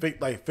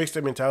 fix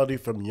that mentality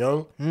from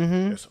young.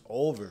 It's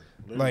over.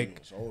 Literally,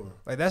 it's over.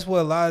 Like that's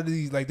what a lot of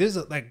these there's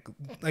like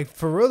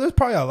for real. There's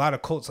probably a lot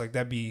of cults like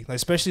that. Be like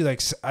especially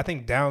like I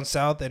think down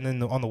south and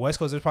then on the West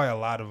Coast. There's probably a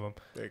lot of them.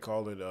 They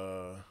call it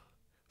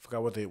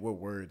forgot what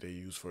word they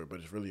use for it, but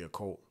it's really a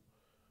cult.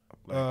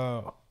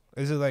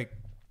 Is it like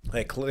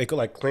they call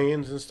like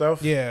clans and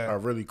stuff? Yeah, are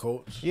really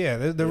cults. Yeah,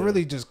 they're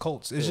really just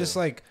cults. It's just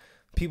like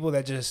people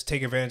that just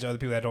take advantage of other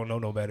people that don't know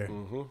no better.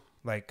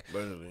 Like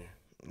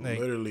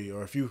literally,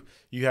 or if you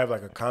have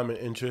like a common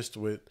interest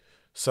with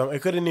some,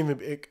 it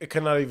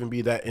cannot even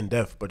be that in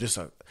depth, but just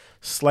a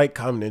slight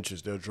common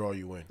interest, they'll draw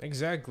you in.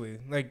 Exactly.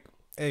 Like,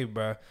 hey,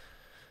 bro.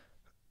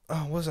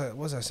 Oh, what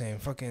was I saying?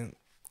 Fucking,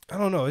 I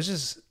don't know. It's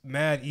just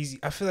mad easy.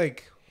 I feel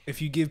like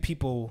if you give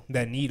people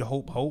that need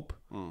hope,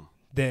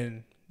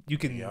 then you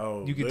can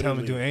tell them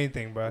to do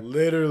anything, bro.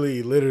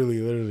 Literally.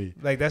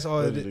 Like that's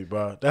all. Literally,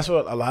 bro. That's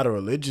what a lot of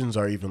religions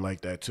are even like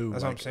that too.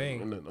 That's like, what I'm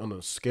saying. On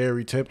a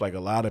scary tip, like a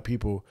lot of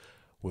people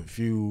with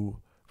few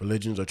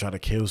religions are trying to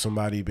kill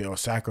somebody or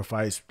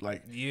sacrifice.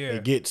 Like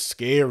it gets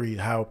scary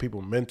how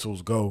people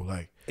mentals go.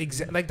 Like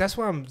exactly. Like that's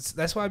why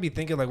I be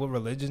thinking like with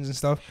religions and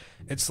stuff.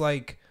 It's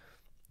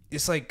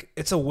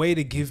a way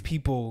to give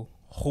people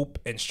hope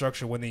and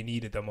structure when they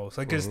need it the most.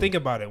 Like, cause think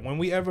about it. When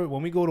we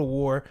go to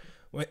war.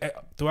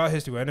 Throughout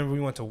history, whenever we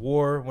went to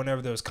war,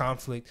 whenever there was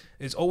conflict,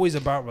 it's always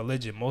about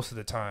religion most of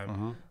the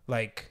time.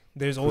 Like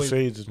there's always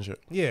crusades and shit.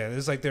 Yeah,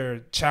 it's like they're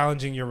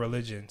challenging your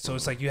religion, so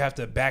it's like you have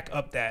to back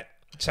up that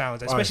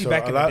challenge, especially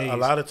back in the days. A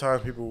lot of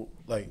times people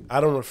like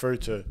I don't refer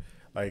to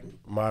like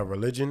my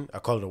religion. I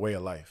call it a way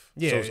of life.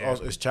 Yeah,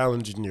 so it's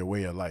challenging your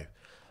way of life.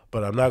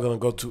 But I'm not gonna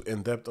go too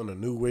in depth on the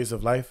new ways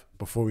of life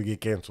before we get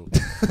canceled.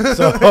 Yeah.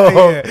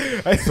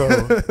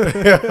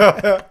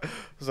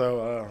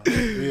 So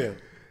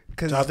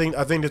I think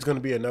there's gonna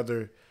be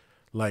another,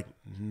 like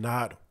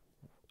not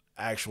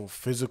actual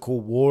physical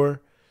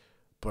war,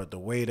 but the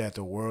way that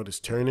the world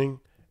is turning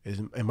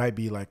it might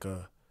be like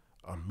a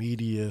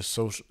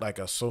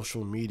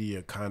social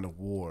media kind of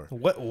war.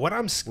 What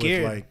I'm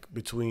scared with like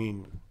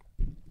between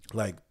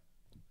like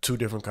two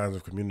different kinds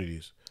of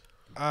communities.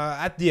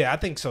 I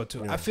think so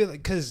too. Yeah. I feel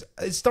like because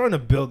it's starting to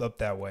build up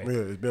that way.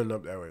 Yeah, it's building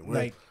up that way.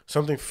 Like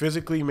something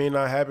physically may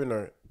not happen,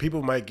 or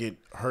people might get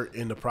hurt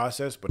in the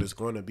process, but it's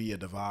going to be a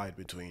divide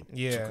between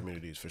two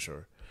communities for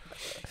sure.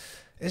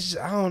 It's just,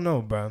 I don't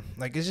know, bro.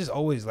 Like it's just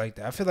always like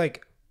that. I feel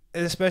like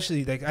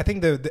especially like I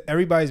think the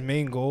everybody's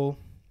main goal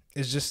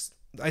is just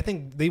I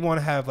think they want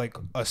to have like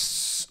a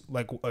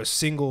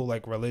single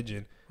like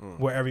religion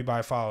where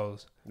everybody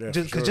follows. Yeah,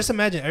 Just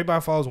imagine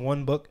everybody follows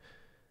one book,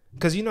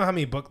 because you know how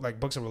many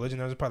books of religion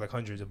there's probably like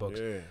hundreds of books.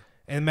 Yeah.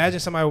 And imagine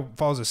somebody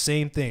follows the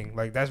same thing.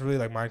 Like that's really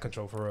like mind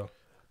control for real.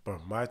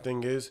 But my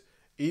thing is,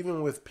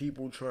 even with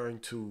people trying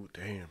to,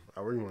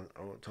 I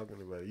want talking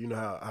about it. You know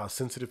how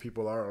sensitive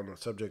people are on the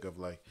subject of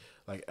like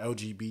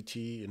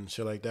LGBT and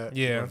shit like that.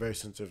 Yeah, I'm very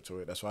sensitive to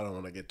it. That's why I don't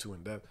want to get too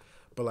in depth.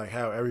 But like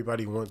how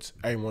everybody wants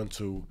everyone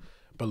to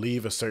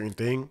believe a certain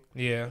thing.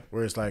 Yeah,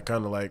 where it's like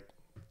kind of like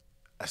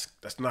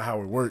that's not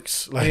how it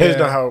works. Like it's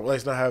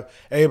not how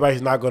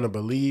everybody's not gonna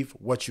believe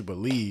what you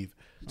believe.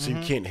 So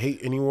you can't hate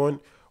anyone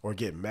or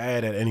get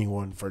mad at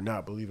anyone for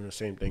not believing the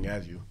same thing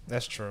as you.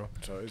 That's true.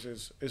 So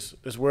it's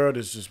this world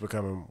is just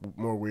becoming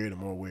more weird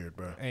and more weird,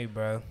 bro. Hey,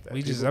 bro,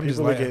 I'm just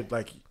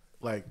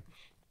like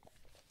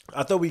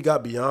I thought we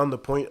got beyond the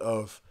point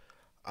of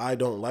I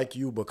don't like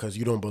you because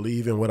you don't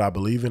believe in what I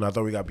believe in. I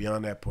thought we got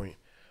beyond that point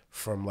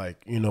from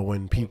like, you know,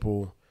 when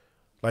people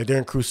like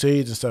during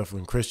crusades and stuff,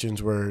 when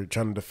Christians were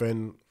trying to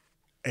defend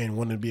and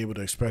wanted to be able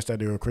to express that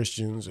they were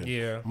Christians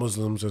and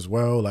Muslims as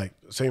well. Like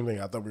same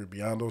thing. I thought we were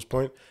beyond those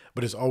points,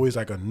 but it's always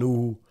like a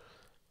new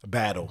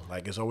battle.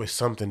 Like it's always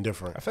something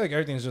different. I feel like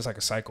everything's just like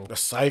a cycle. A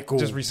cycle,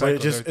 just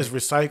recycled. It's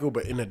recycled,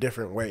 but in a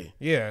different way.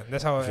 Yeah,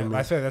 that's how I feel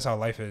like that's how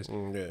life is.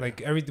 Yeah.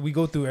 Like we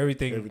go through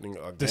everything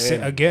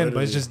again,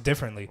 but it's just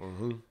differently.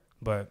 Mm-hmm.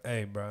 But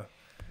hey, bro,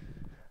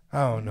 I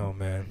don't know,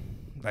 man.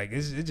 Like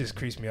it just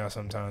creeps me out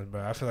sometimes,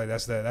 bro. I feel like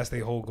that's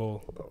the whole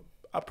goal.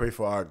 I pray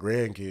for our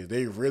grandkids.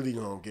 They really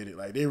gonna get it.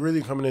 Like they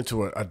really coming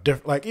into a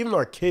different. Like even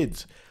our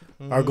kids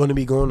are going to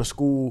be going to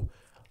school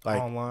like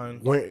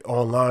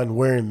online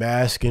wearing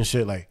masks and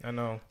shit. Like I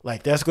know.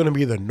 Like that's gonna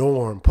be the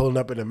norm. Pulling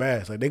up in a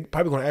mask. Like they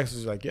probably gonna ask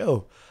us like,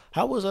 "Yo,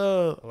 how was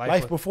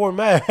life before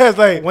mask?"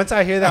 Like once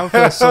I hear that, I'm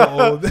feeling so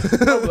old.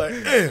 I'm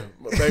like, damn.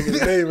 Back in the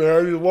day, man, I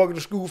used to walk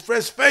to school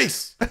fresh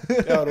face.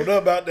 Y'all don't know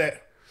about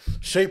that.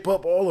 Shape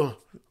up all of.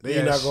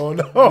 They not going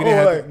to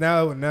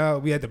know. Now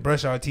we had to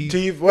brush our teeth.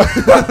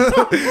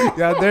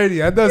 Y'all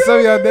dirty. I know some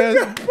of y'all dirty.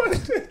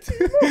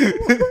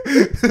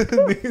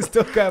 Niggas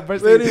still got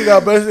brush their teeth. They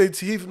got brush their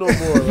teeth no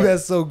more. Like.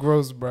 That's so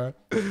gross, bro.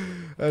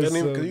 Because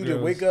you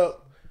just wake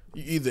up,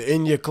 you either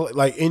in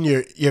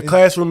your your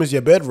classroom is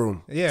your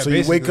bedroom. Yeah, so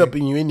you wake up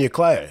and you're in your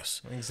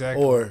class.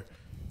 Exactly. Or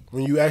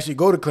when you actually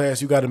go to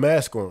class, you got a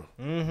mask on.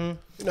 Mm-hmm.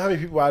 You know how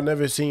many people I've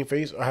never seen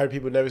face, or how many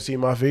people never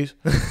seen my face?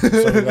 So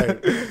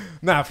like,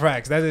 nah,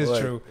 facts. That is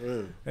true.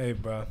 Hey,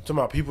 bro. Talking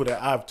about people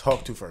that I've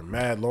talked to for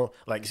mad long.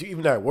 Like,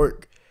 even at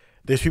work,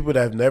 there's people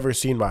that have never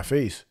seen my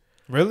face.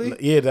 Really?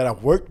 Yeah, that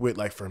I've worked with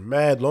like for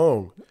mad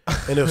long,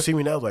 and they'll see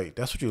me now like,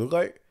 "That's what you look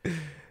like."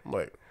 I'm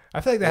like,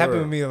 I feel like that happened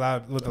with me with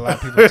a lot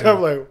of people too.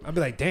 I'm like, I'd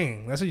be like,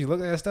 "Dang, that's what you look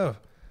like." That stuff.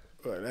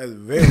 Like, that's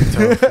very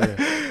tough.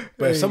 Man.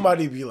 But if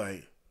somebody be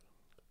like,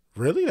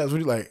 "Really? That's what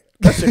you like?"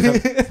 That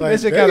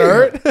shit kind of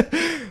hurt.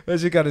 That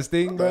shit kind of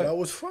sting, bro. That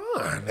was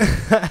fun.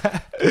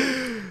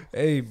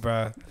 Hey,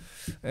 bro.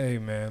 Hey,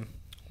 man.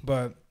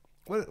 But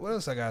what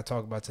else I gotta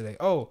talk about today?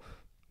 Oh,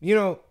 you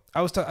know,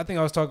 I think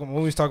I was talking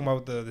when we was talking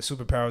about the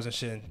superpowers and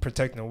shit and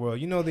protecting the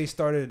world. You know, they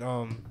started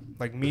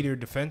like Meteor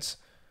defense.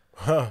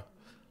 Huh.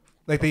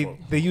 Like they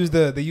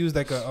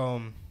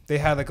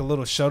had like a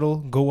little shuttle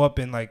go up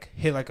and like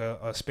hit like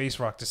a space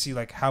rock to see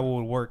like how it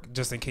would work,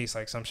 just in case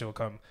like some shit would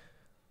come.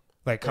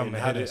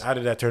 How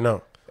did that turn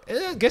out?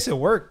 I guess it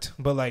worked,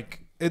 but like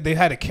they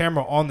had a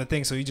camera on the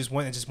thing, so you just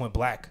went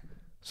black.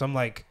 So I'm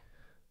like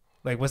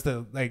what's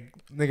the like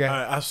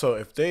nigga?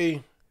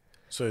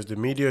 So is the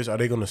meteors, are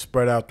they going to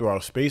spread out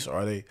throughout space, or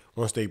are they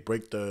once they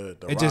break the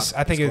rock, it's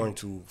going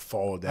to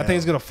fall down? I think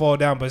it's going to fall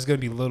down, but it's going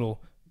to be little.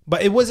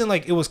 But it wasn't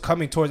like it was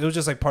coming towards. It was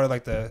just like part of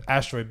like the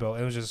asteroid belt.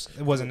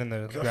 It wasn't in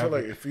the. I feel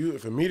like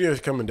if a meteor is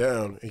coming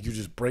down and you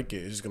just break it,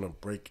 it's just gonna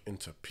break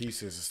into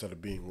pieces instead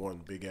of being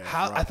one big ass.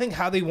 Rock. I think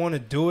how they want to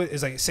do it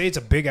is like, say it's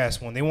a big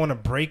ass one. They want to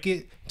break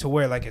it to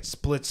where like it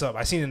splits up.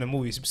 I seen it in the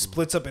movies. It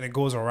splits up and it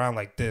goes around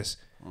like this.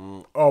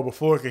 Oh,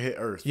 hefore it can hit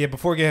Earth. Yeah,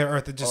 before it can hit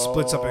Earth, it just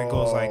splits up and it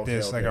goes like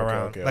this,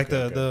 around.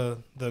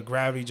 The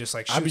gravity just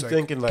like shoots. I be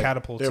thinking like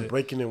catapults they're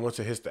breaking it once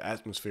it hits the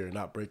atmosphere,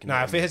 not breaking.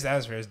 Nah, if it hits the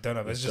atmosphere, it's done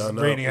up. It's just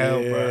raining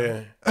hell,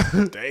 bro.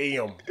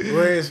 Damn.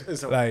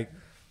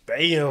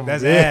 Damn.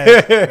 That's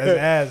ass. That's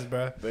ass,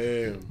 bro.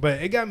 Damn.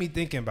 But it got me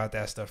thinking about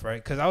that stuff,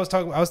 right? Because I was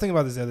thinking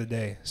about this the other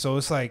day. So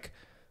it's like,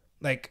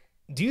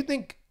 do you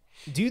think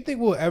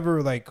we'll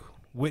ever like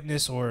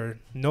witness or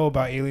know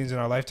about aliens in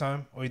our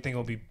lifetime, or you think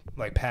it'll be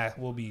like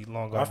we'll be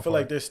long gone? I feel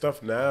like there's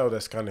stuff now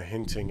that's kind of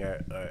hinting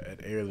at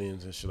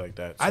aliens and shit like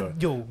that.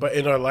 So, but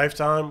in our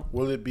lifetime,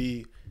 will it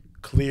be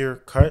clear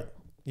cut?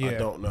 Yeah. I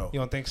don't know. You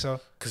don't think so?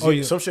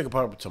 Because some shit could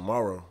pop up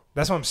tomorrow.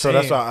 That's what I'm saying. So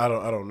that's why I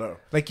don't know.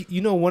 Like,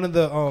 you know, one of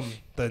the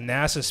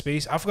NASA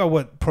space, I forgot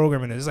what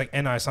program it is. It's like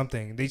NI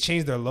something. They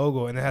changed their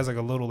logo and it has like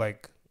a little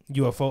like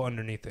UFO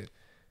underneath it.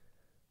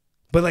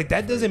 But like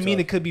that doesn't mean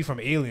it could be from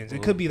aliens.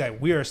 It could be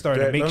like we are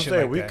starting to make shit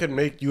like we that. could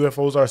make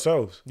UFOs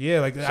ourselves.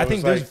 Yeah, like So I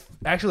think it's there's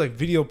actually like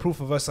video proof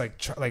of us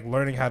like like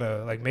learning how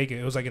to like make it.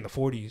 It was like in the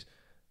 40s.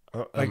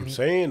 I'm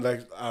saying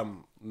like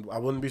I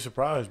wouldn't be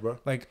surprised, bro.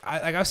 Like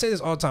I say this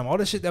all the time. All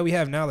the shit that we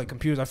have now, like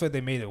computers, I feel like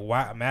they made it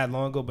mad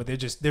long ago, but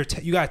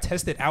you gotta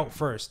test it out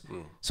first,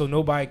 so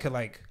nobody could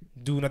like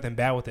do nothing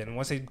bad with it. And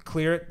once they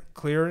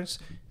clearance,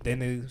 then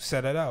they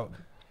set it out.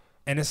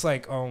 And it's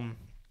like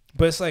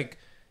but it's like,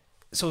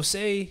 so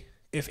say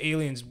if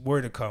aliens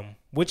were to come,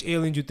 which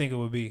alien do you think it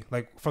would be?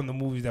 Like from the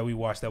movies that we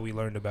watched that we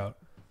learned about.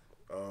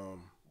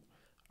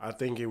 I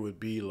think it would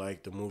be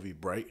like the movie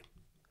Bright.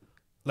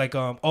 Like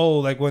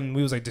like when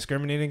we was like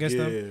discriminating against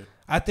them.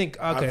 I think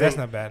that's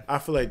not bad. I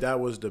feel like that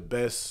was the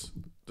best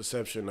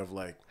deception of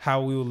like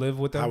how we would live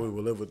with them. How we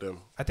would live with them.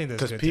 I think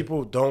that's because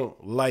people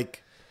don't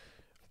like.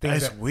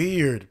 That's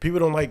weird. People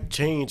don't like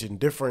change and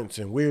difference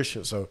and weird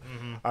shit. So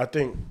I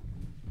think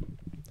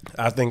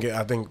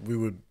we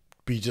would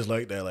be just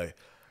like that. Like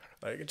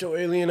get your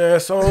alien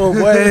ass on,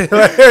 boy.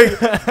 Like,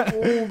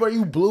 oh, but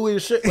you blue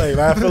as shit. Like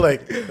I feel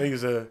like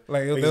niggas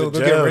they'll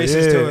get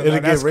racist to it. It'll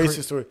get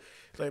racist to it.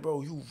 It's like,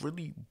 bro, you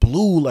really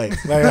blue. Like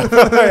I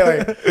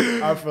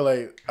feel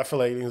like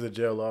niggas in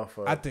jail off.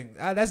 I think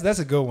that's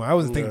a good one. I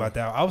wasn't thinking about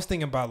that. I was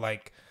thinking about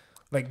like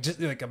just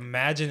like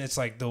imagine it's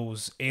like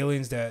those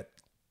aliens that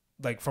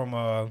like from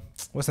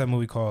what's that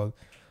movie called?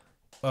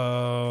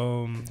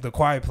 The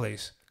Quiet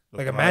Place.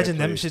 Like imagine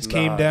them shits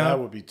came down. That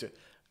would be.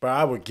 Bro,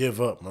 I would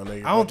give up, my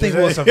nigga. I don't think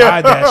we'll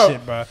survive that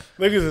shit, bro.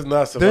 Niggas is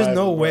not surviving. There's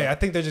no way. Bro. I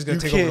think they're just gonna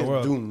take over the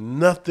world. You can't do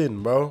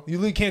nothing, bro. You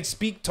really can't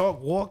speak, talk,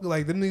 walk.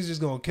 Like them niggas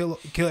just gonna kill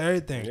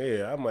everything.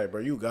 Yeah, I'm like,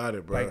 bro, you got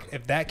it, bro. Like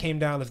if that came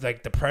down, if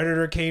like the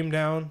Predator came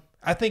down,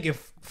 I think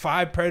if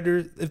 5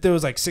 predators, if there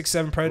was like 6,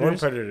 7 predators, one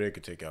predator they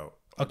could take out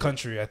a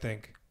country. I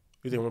think.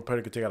 You think one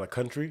predator could take out a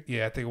country?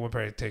 Yeah, I think one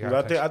predator could take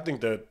out. I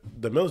think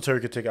the military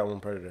could take out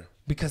one predator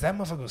because that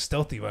motherfucker was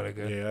stealthy about it.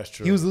 Good. Yeah, that's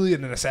true. He was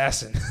literally an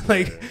assassin,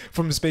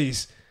 from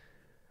space.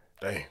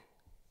 Dang.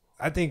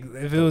 I think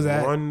if it was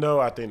that one though,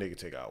 I think they could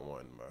take out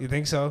one, bro. You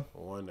think so?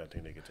 One, I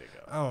think they could take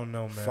out. I don't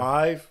know, man.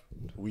 5,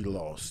 we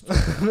lost.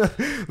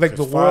 Like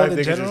the world in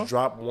they general. Could just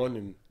drop one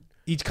in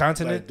each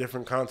continent, like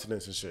different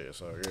continents and shit.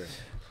 So yeah.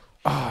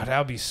 Oh, that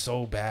would be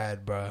so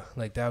bad, bro.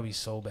 Like that would be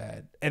so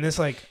bad. And it's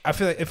like I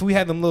feel like if we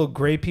had them little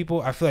gray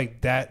people, I feel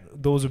like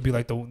those would be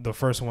like the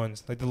first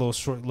ones, like the little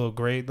short, little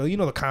gray.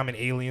 The common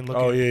alien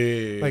looking. Oh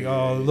yeah. Like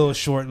little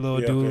short, little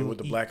dude okay, with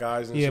the black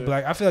eyes. And shit.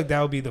 Black. I feel like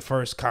that would be the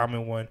first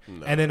common one,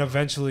 and then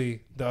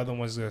eventually the other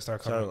ones gonna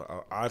start coming.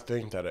 So, I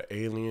think that an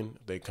alien,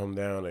 they come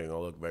down, they gonna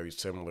look very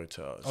similar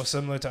to us. Oh,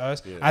 similar to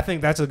us. Yeah. I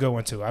think that's a good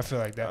one too. I feel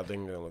like that. I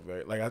think they look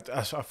very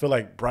I feel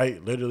like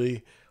Bright.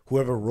 Literally,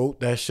 whoever wrote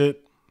that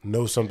shit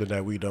knows something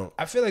that we don't.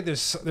 I feel like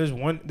there's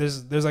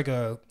like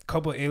a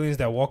couple of aliens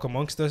that walk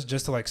amongst us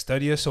just to like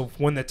study us. So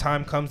when the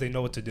time comes, they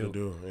know what to do. They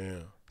do, yeah.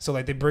 So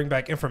like they bring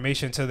back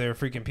information to their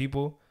freaking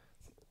people.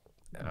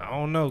 I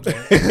don't know,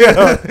 man.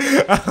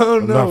 I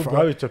don't know. I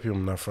always tell people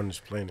I'm not from this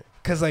planet.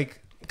 Cause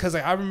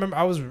I remember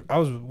I was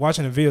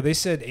watching a video. They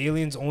said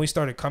aliens only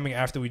started coming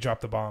after we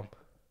dropped the bomb.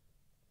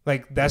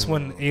 Like that's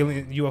when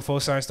alien UFO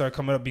signs started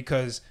coming up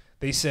because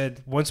they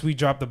said once we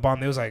dropped the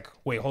bomb, they was like,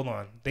 wait, hold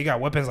on. They got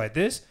weapons like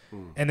this?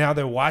 And now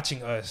they're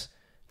watching us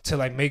to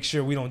like make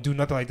sure we don't do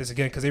nothing like this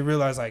again. Because they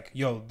realize like,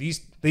 yo,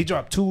 they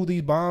dropped 2 of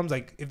these bombs.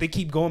 Like if they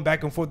keep going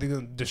back and forth, they're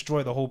going to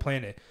destroy the whole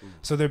planet.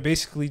 So they're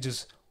basically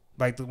just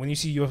like when you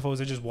see UFOs,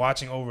 they're just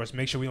watching over us,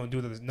 make sure we don't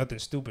do nothing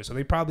stupid. So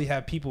they probably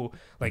have people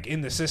like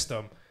in the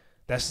system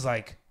that's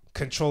like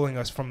controlling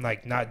us from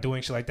like not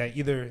doing shit like that.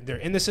 Either they're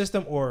in the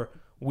system or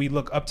we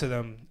look up to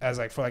them as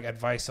like for like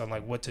advice on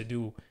like what to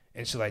do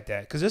and shit like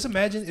that. Because just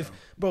imagine if,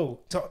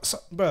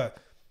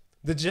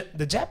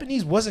 the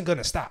Japanese wasn't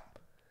gonna stop.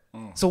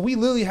 So we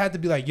literally had to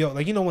be like, yo,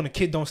 like when a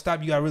kid don't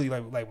stop, you gotta really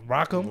like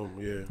rock them.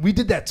 Yeah. We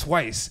did that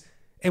twice,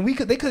 and they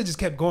could have just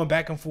kept going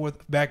back and forth,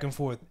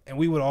 and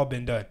we would all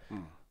been done.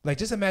 Like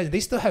just imagine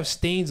they still have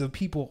stains of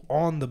people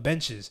on the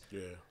benches.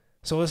 Yeah.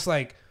 So it's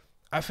like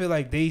I feel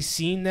like they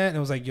seen that and it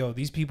was like, yo,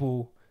 these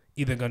people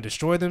either gonna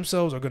destroy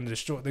themselves or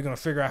they're gonna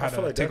figure out how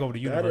to take over the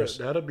universe.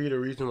 That'll be the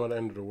reason why the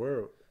end of the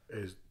world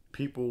is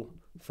people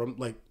from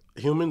like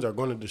humans are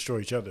going to destroy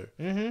each other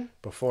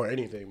before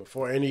anything,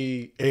 before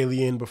any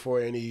alien, before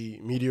any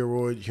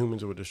meteoroid.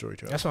 Humans will destroy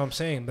each other. That's what I'm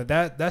saying. But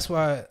that's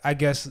why I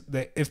guess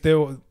that if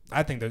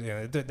I think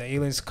that the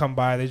aliens come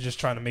by, they're just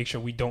trying to make sure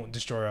we don't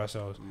destroy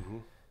ourselves.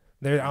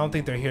 I don't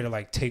think they're here to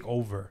like take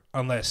over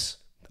unless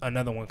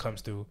another one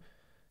comes through.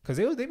 Because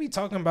they be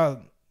talking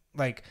about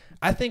like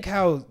I think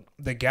how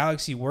the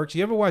galaxy works.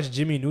 You ever watch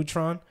Jimmy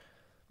Neutron?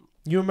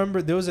 You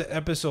remember there was an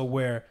episode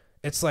where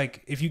it's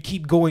like if you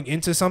keep going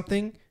into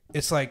something,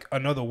 it's like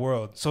another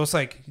world. So it's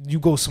like you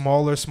go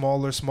smaller. It's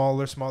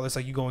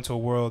like you go into a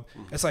world.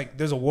 It's like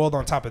there's a world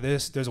on top of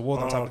this. There's a world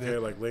on top of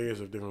this. Like layers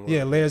of different worlds.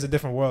 Yeah, layers of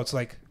different worlds. So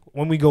like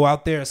when we go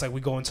out there, it's like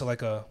we go into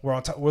like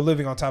we're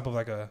living on top of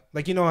like a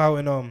how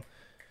in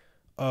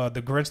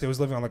the Grinch they was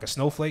living on like a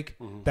snowflake.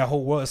 That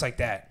whole world is like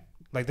that.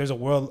 Like there's a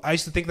world. I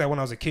used to think that when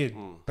I was a kid.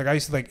 Like I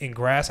used to like in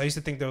grass. I used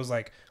to think there was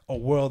like a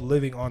world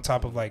living on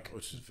top of like.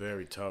 Which is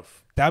very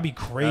tough. That'd be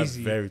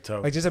crazy. That's very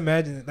tough. Like just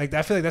imagine. Like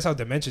I feel like that's how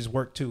dimensions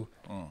work too.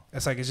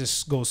 It's like it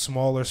just goes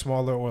smaller,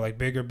 smaller, or like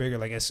bigger, bigger.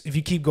 Like if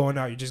you keep going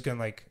out, you're just gonna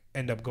like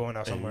end up going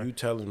out somewhere. And you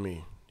telling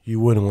me you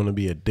wouldn't want to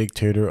be a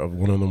dictator of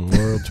one of them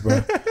worlds,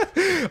 bro?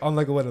 On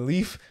like what, a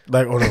leaf?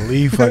 Like on a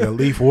leaf, like a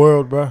leaf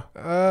world, bro.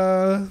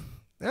 That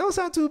don't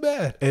sound too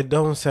bad. It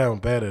don't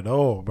sound bad at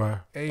all, bro.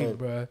 Hey,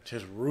 bro.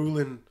 Just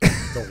ruling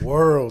the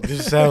world.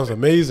 This sounds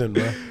amazing,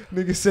 bro.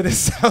 Nigga said it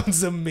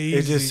sounds amazing.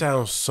 It just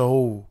sounds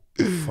so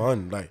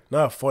fun. Like,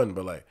 not fun,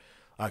 but like,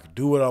 I can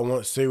do what I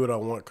want, say what I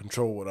want,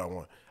 control what I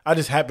want. I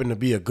just happen to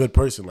be a good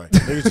person. Like,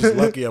 niggas just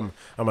lucky I'm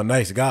a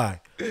nice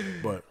guy.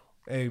 But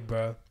hey,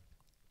 bro.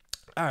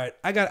 All right,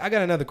 I got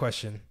another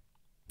question.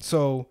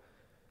 So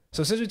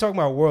since we're talking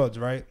about worlds,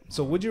 right?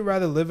 So would you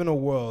rather live in a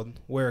world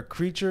where a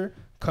creature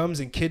comes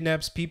and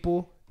kidnaps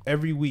people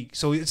every week?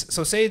 So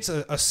say it's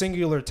a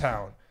singular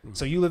town.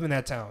 So you live in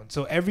that town.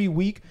 So every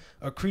week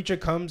a creature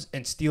comes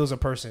and steals a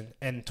person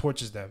and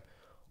tortures them.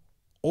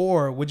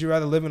 Or would you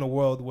rather live in a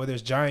world where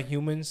there's giant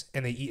humans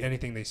and they eat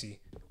anything they see?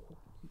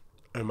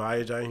 Am I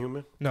a giant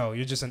human? No,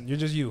 you're just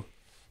you.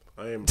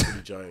 I am a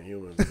pretty giant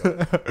human.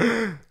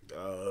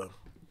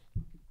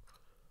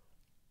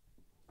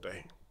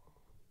 Dang.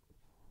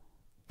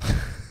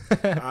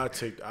 I'll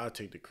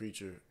take the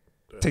creature.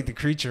 Take the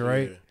creature,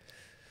 right?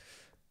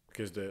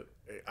 Because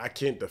I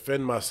can't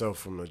defend myself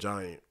from the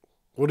giant.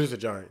 What is a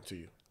giant to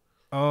you?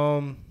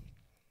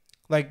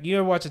 Like you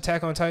ever watch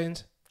Attack on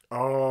Titans?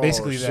 Oh,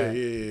 basically shit, that.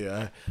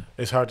 Yeah.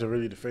 It's hard to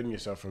really defend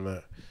yourself from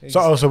that.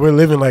 So we're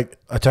living like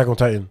Attack on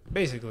Titan.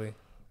 Basically,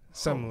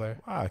 similar.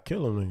 I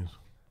kill them niggas.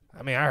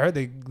 I mean, I heard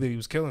they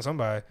was killing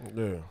somebody.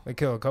 Yeah, they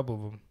killed a couple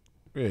of them.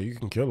 Yeah, you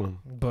can kill them.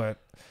 But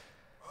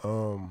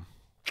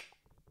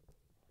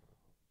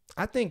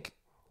I think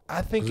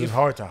it's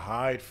hard to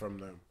hide from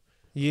them.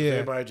 Yeah,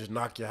 everybody just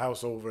knock your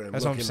house over and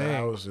look in the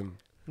house, and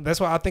that's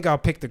why I think I'll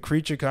pick the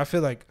creature, because I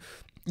feel like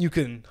you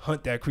can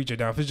hunt that creature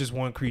down if it's just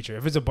one creature.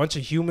 If it's a bunch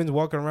of humans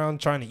walking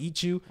around trying to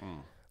eat you,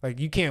 like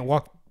you can't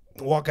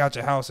walk out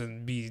your house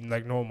and be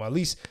like normal. At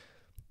least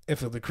if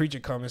the creature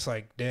comes, it's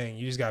like, dang,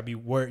 you just gotta be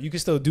worried. You can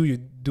still do your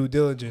due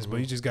diligence, but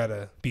you just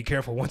gotta be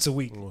careful once a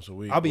week.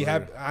 I'll be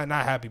happy. I'm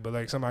not happy, but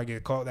like somebody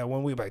get caught that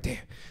one week, like, damn, you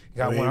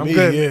got one. I'm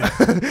good. Yeah.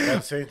 At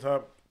the same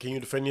time, can you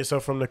defend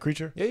yourself from the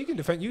creature? Yeah, you can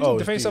defend. You can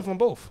defend yourself from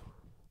both,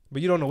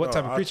 but you don't know what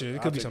type of creature. It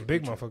could be some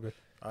big motherfucker.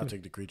 I'll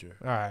take the creature.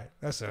 All right,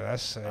 that's take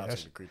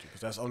the creature,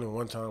 because that's only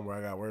one time where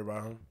I got worried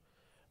about him.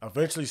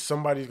 Eventually,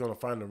 somebody's gonna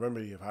find a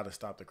remedy of how to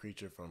stop the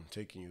creature from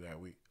taking you that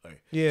week.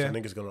 Like, yeah, so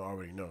niggas gonna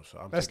already know.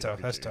 So that's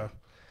tough. That's tough.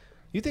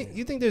 You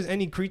think there's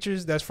any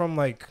creatures that's from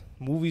like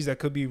movies that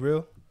could be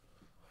real?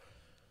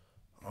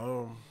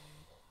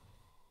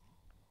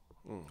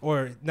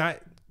 Or not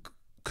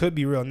could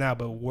be real now,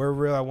 but were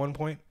real at one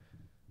point?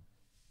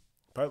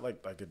 Probably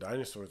like the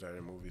dinosaurs that are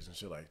in movies and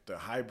shit, like the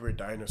hybrid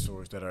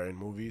dinosaurs that are in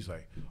movies,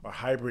 like, or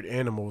hybrid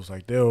animals,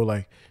 like they'll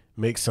like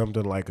make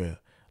something like a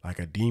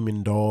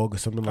demon dog or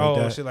something like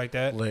that. Oh, shit like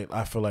that. Like,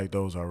 I feel like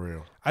those are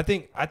real. I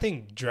think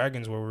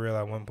dragons were real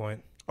at one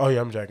point. Oh yeah,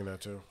 I'm jacking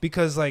that too.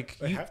 Because like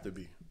they have to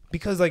be.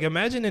 Because like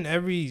imagine in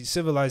every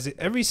civilization.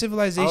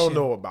 I don't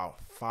know about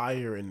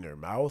fire in their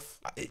mouth.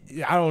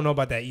 I don't know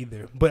about that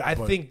either. But I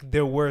think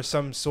there were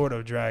some sort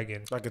of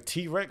dragon. Like a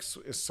T-Rex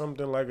is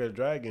something like a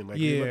dragon. Like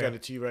you look at a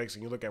T-Rex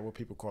and you look at what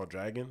people call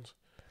dragons.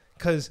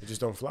 Because they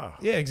just don't fly.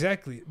 Yeah,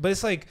 exactly. But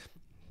it's like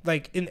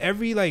in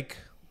every like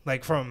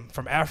from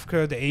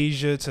Africa to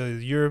Asia to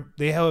Europe,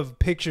 they have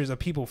pictures of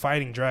people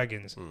fighting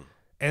dragons.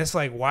 And it's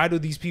like, why do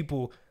these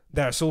people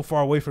that are so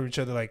far away from each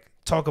other like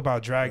talk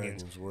about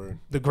dragons?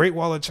 The Great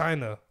Wall of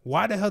China.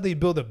 Why the hell they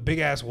build a big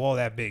ass wall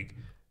that big?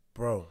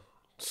 Bro,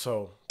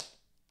 so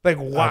like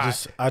why?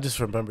 I just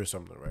remember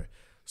something, right?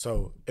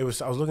 So I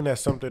was looking at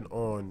something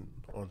on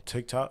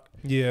TikTok.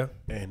 Yeah.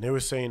 And they were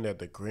saying that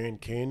the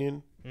Grand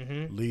Canyon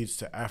leads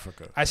to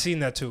Africa. I seen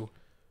that too.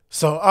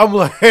 So I'm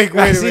like, wait,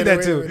 I seen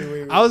that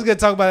too. I was gonna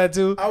talk about that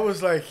too. I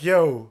was like,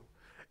 bro,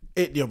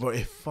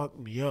 it fucked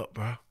me up,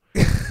 bro.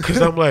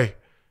 Cause I'm like,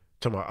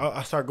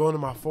 I start going to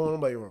my phone.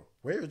 I'm like,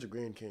 where is the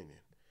Grand Canyon?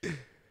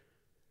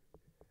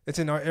 It's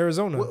in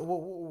Arizona.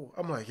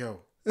 I'm like,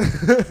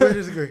 where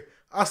is the Grand?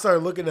 I started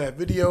looking at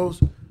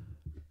videos.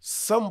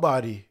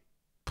 Somebody,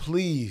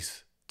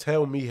 please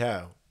tell me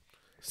how.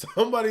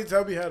 Somebody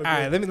tell me how to. All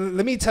right,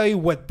 let me tell you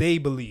what they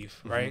believe.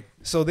 Right.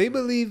 So they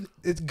believe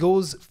it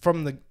goes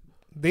from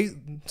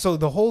So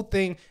the whole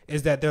thing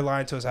is that they're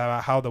lying to us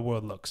about how the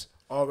world looks.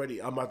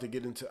 Already, I'm about to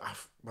get into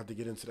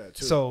that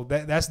too. So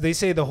that's they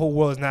say the whole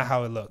world is not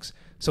how it looks.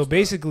 So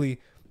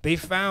basically, they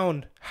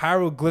found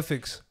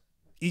hieroglyphics,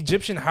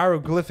 Egyptian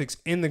hieroglyphics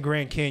in the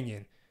Grand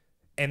Canyon,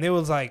 and it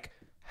was like,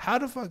 how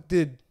the fuck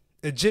did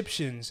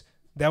Egyptians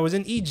that was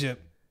in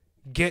Egypt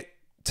get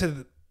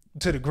to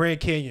the Grand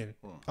Canyon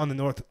on the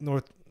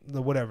north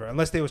whatever,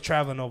 unless they was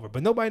traveling over,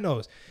 but nobody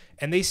knows.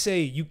 And they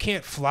say you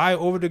can't fly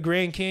over the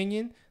Grand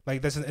Canyon,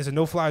 like it's a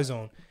no-fly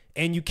zone.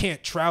 and you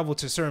can't travel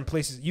to certain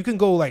places. You can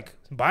go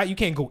you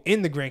can't go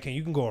in the Grand Canyon.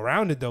 You can go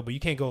around it though, but you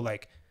can't go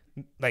like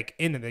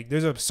in it. Like,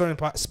 there's a certain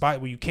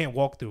spot where you can't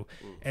walk through,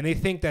 and they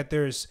think that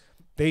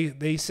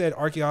they said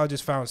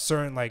archaeologists found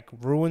certain like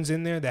ruins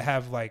in there that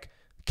have like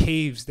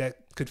caves that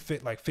could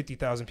fit like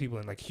 50,000 people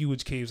in, like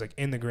huge caves like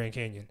in the Grand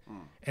Canyon,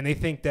 and they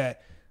think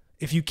that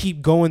if you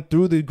keep going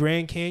through the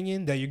Grand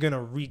Canyon that you're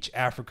gonna reach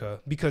Africa,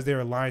 because they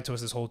were lying to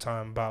us this whole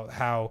time about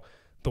how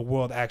the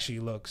world actually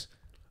looks.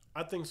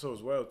 I think so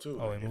as well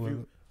too.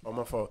 Oh,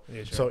 my fault.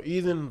 Yeah, sure. So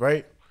even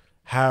right,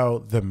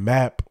 how the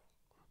map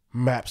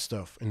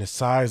stuff and the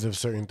size of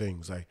certain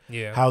things, like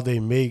how they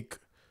make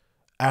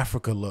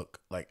Africa look.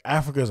 Like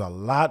Africa is a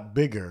lot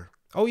bigger.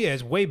 Oh yeah,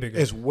 it's way bigger.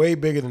 It's way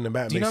bigger than the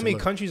map. Do you know how many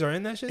countries are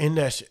in that shit? In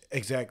that shit,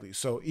 exactly.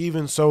 So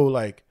even so,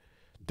 like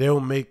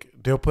they'll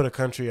put a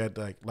country at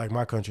like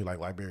my country, like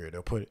Liberia.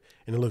 They'll put it,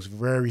 and it looks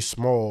very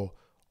small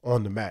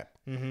on the map.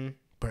 Mm-hmm.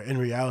 But in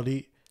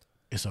reality,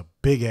 it's a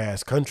big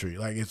ass country.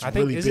 Like it's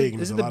really big.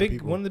 Is it the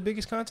big one of the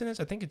biggest continents?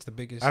 I think it's the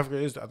biggest. Africa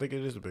is. I think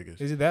it is the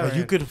biggest. Is it that? Like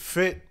you could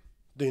fit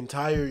the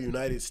entire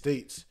United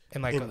States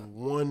in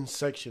one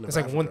section of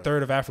Africa. It's like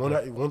 1/3 of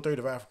Africa. 1/3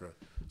 of Africa.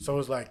 So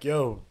it's like,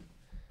 yo.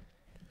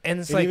 And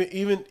it's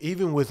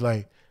even with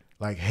like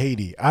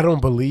Haiti, I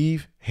don't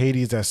believe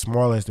Haiti is as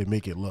small as they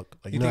make it look.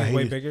 Like, you think it's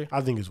way bigger?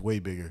 I think it's way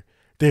bigger.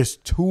 There's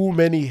too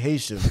many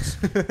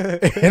Haitians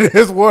in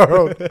this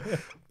world.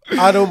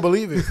 I don't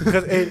believe it,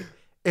 because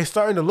it's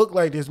starting to look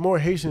like there's more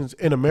Haitians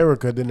in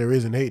America than there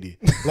is in Haiti.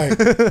 Like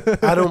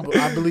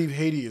I believe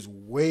Haiti is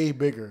way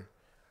bigger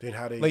than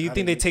how they. Like, you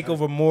think they take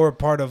over more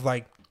part of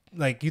like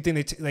you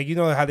think they you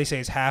know how they say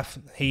it's half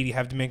Haiti,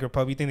 half Dominican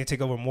Republic. You think they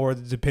take over more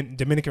of the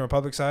Dominican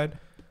Republic side?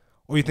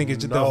 Or you think it's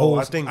just the whole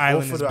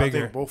island is bigger? I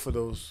think both of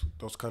those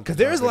countries. Because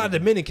there is a lot of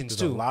Dominicans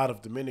too. There's a lot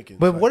of Dominicans.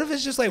 But what if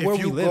it's just like where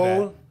we live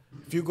at?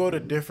 If you go to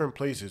different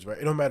places, right?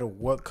 It don't matter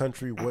what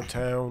country, what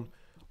town,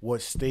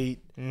 what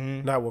state,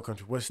 not what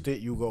country, what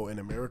state you go in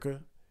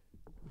America,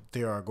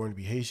 there are going to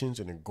be Haitians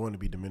and there are going to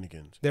be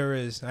Dominicans. There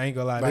is. I ain't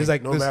gonna lie. Like,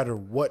 There's no matter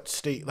what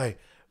state. Like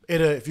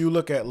if you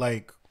look at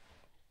like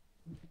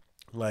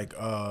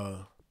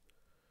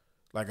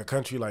a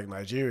country like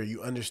Nigeria,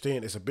 you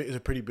understand it's a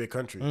pretty big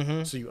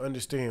country, so you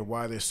understand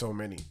why there's so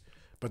many.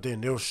 But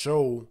then they'll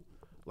show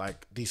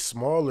like these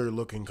smaller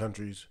looking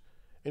countries,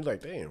 and you're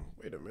like, damn,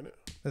 wait a minute,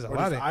 there's a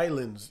lot of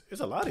islands.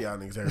 There's a lot of y'all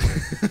niggas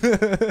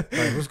everywhere.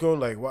 Like, what's going?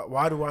 Like,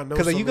 why do I know?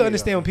 Because you can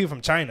understand when people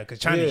from China, because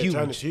China's huge.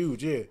 China's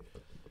huge, yeah.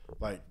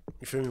 Like,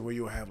 you feel me? Where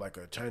you'll have like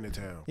a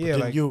Chinatown, yeah.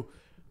 But then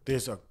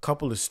there's a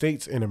couple of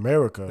states in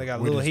America. They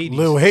got little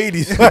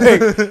Hades.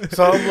 Like,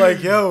 so I'm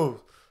like,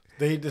 yo.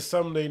 There's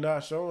something they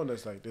not showing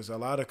us. Like, there's a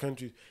lot of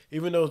countries,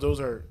 even though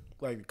those are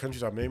like the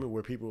countries I'm naming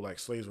where people like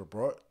slaves were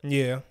brought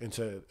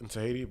into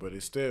Haiti, but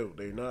it's still,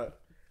 they're not,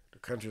 the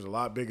country's a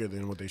lot bigger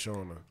than what they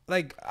showing us.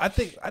 Like, I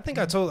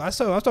was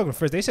talking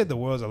first. They said the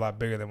world's a lot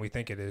bigger than we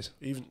think it is.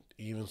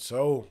 Even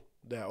so,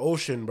 that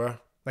ocean, bro.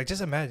 Like,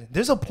 just imagine.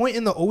 There's a point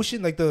in the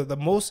ocean, like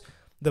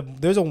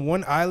there's a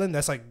one island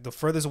that's like the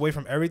furthest away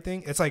from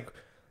everything. It's like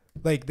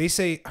they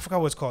say, I forgot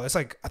what it's called. It's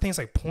like, I think it's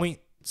like point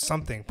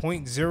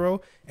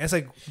 0, and it's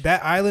like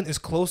that island is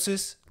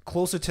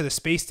closer to the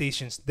space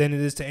stations than it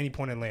is to any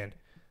point in land.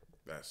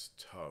 That's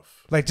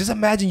tough. Like, just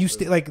imagine you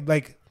stay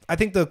like I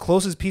think the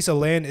closest piece of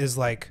land is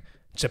like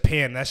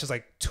Japan. That's just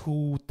like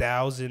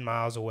 2,000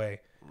 miles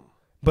away.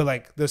 But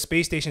like the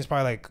space station is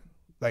probably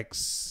like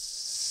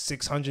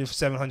 600,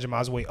 700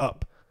 miles away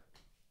up.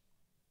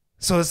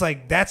 So it's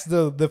like that's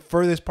the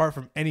furthest part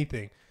from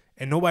anything,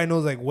 and nobody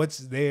knows like what's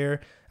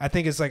there. I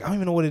think it's like, I don't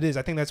even know what it is.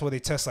 I think that's where they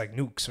test like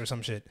nukes or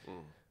some shit.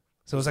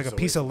 So it's like a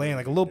piece of land,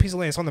 like a little piece of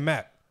land. It's on the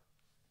map.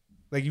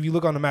 Like, if you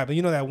look on the map,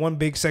 you know that one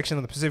big section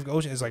of the Pacific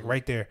Ocean is like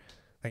right there,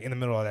 like in the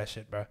middle of that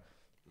shit, bro.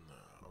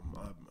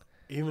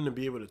 Even to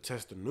be able to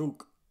test a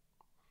nuke,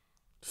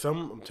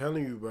 I'm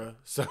telling you, bro,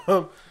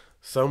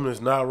 something is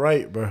not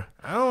right, bro.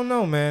 I don't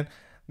know, man.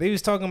 They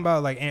was talking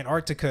about like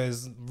Antarctica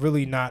is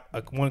really not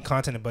one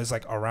continent, but it's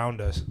like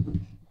around us.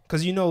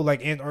 Cause you know,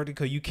 like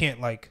Antarctica, you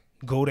can't like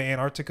go to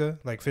Antarctica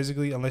like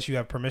physically unless you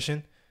have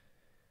permission,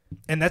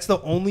 and that's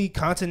the only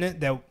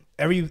continent that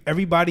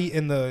everybody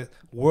in the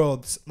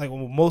world, like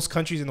most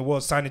countries in the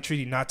world, signed a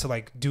treaty not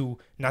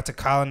to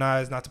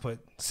colonize, not to put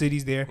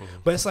cities there.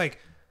 But it's like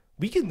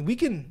we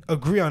can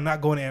agree on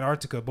not going to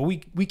Antarctica, but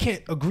we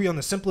can't agree on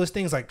the simplest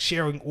things like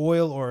sharing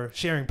oil or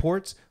sharing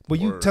ports. But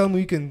you tell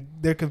them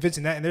they're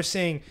convincing that, and they're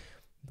saying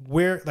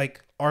where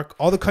like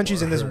all the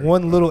countries in this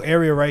one little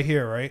area right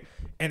here, right?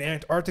 And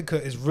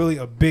Antarctica is really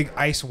a big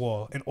ice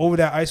wall, and over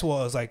that ice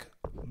wall is like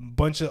a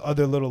bunch of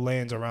other little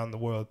lands around the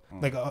world,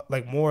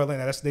 like more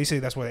land. They say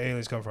that's where the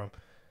aliens come from.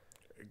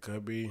 It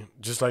could be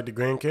just like the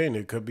Grand Canyon.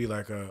 It could be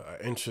like a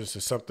entrance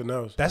to something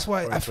else. That's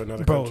why,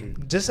 country.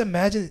 Just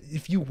imagine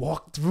if you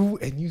walk through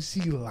and you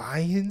see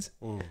lions.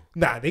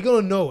 Nah, they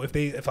gonna know if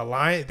they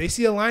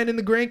see a lion in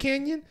the Grand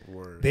Canyon.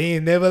 They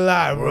ain't never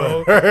lie,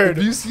 bro.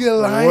 If you see a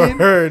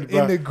lion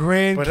in the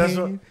Grand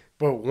Canyon.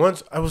 But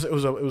once it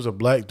was a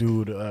black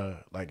dude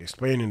like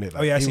explaining it.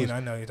 Like, oh yeah, I seen. I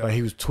know you're talking. Like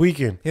he was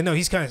tweaking. You know,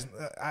 he's kind of.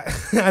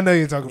 I know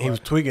you're talking about. He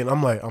was tweaking.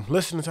 I'm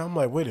listening to. I'm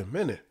like, wait a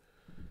minute.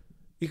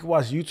 You can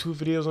watch YouTube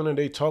videos on it.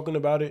 They talking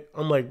about it.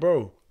 I'm like,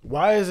 bro,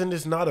 why isn't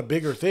this not a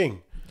bigger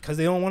thing? Because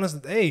they don't want us.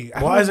 Hey,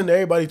 why isn't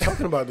everybody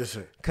talking about this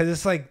shit? Because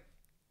it's like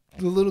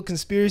the little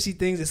conspiracy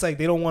things. It's like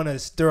they don't want to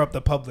stir up the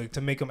public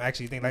to make them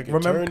actually think. Like,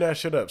 remember, turn that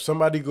shit up.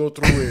 Somebody go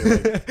through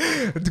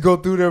it. Like, to go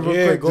through there real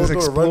quick. Go just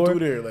through it. Run through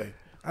there.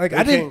 Like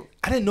I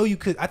didn't know you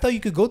could. I thought you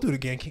could go through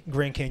the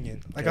Grand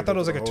Canyon. Like I thought it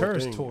was like a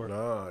tourist tour.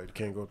 Nah, you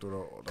can't go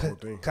through the whole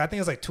thing. I think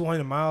it's like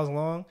 200 miles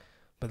long,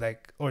 but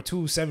like or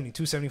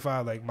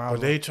 275 like miles.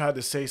 But they tried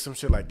to say some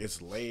shit like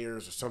it's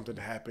layers or something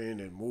happened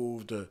and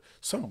moved to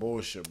some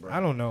bullshit, bro. I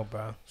don't know,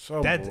 bro.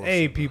 That's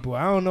people.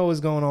 I don't know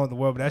what's going on with the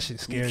world, but that shit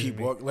scares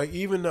me. Like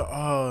even the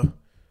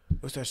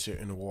what's that shit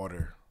in the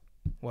water?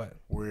 What?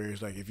 Where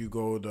it's like if you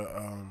go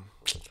to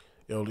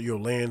you'll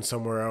land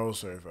somewhere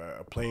else, or if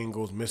a plane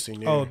goes missing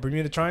there. Oh,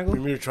 Bermuda Triangle?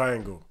 Bermuda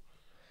Triangle.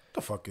 What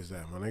the fuck is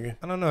that, my nigga?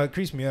 I don't know. It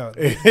creeps me out.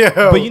 Yeah.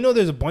 But you know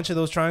there's a bunch of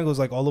those triangles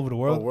like all over the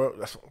world?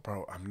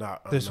 Bro, I'm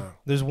not.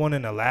 There's one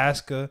in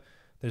Alaska.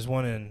 There's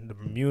one in the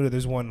Bermuda.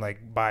 There's one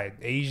like by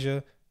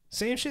Asia.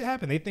 Same shit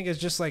happened. They think it's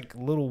just like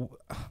little...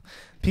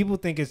 People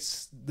think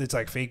it's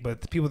like fake,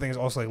 but people think it's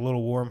also like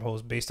little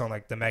wormholes based on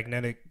like the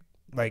magnetic...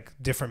 Like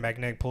different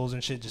magnetic poles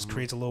and shit just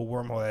creates a little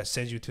wormhole that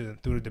sends you through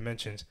the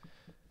dimensions.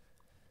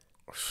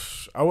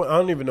 I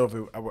don't even know if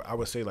I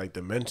would say like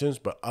dimensions,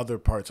 but other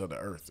parts of the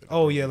earth.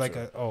 Oh yeah,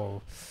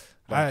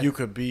 you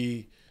could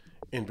be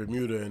in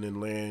Bermuda and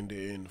then land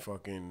in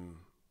fucking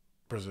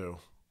Brazil,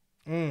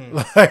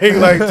 like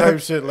type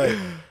shit. Like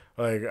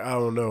I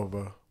don't know,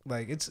 bro.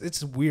 Like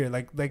it's weird.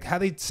 Like how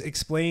they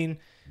explain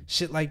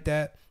shit like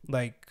that.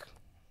 Like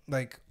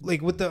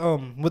with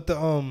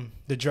the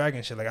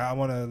dragon shit. Like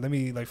let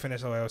me like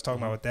finish what I was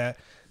talking about with that.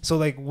 So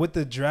like with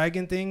the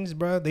dragon things,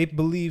 bro, they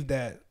believe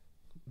that.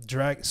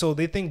 So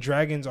they think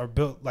dragons are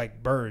built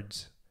like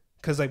birds,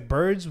 because like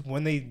birds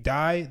when they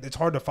die, it's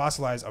hard to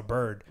fossilize a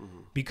bird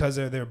because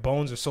their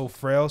bones are so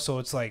frail. So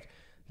it's like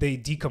they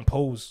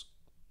decompose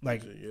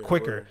like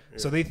quicker. Yeah.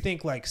 So they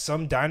think like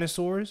some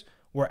dinosaurs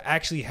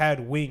actually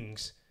had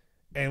wings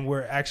and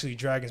were actually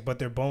dragons, but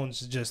their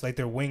bones just like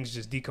their wings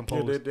just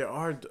decomposed. Yeah, there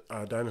are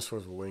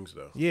dinosaurs with wings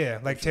though. Yeah,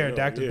 like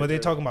pterodactyls, but they're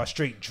talking about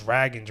straight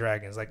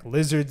dragons, like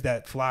lizards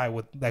that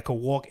could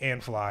walk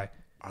and fly.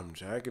 I'm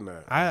jacking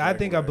that. I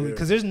think I believe,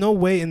 because there's no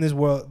way in this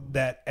world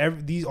that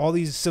all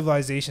these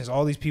civilizations,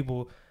 all these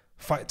people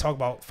talk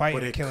about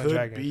fighting and killing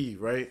dragons. But it could be,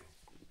 right?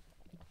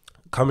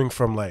 Coming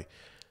from like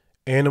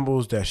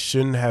animals that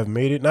shouldn't have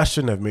made it,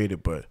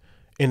 but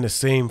in the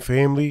same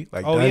family,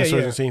 like dinosaurs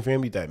in the same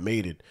family that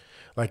made it.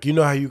 Like, you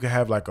know how you can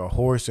have like a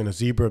horse and a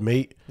zebra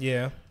mate?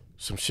 Yeah.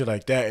 Some shit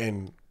like that.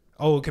 And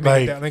it could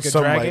make that like a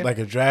dragon? Like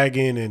a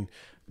dragon, and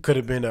could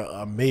have been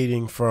a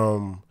mating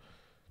from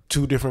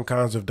two different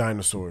kinds of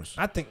dinosaurs.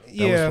 I think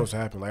that was supposed to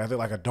happen. Like I think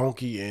like a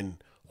donkey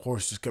and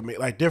horses could make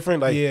like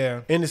different, like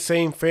in the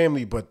same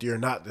family, but they're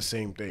not the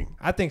same thing.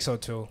 I think so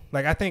too.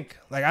 I think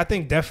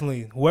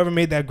definitely whoever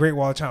made that Great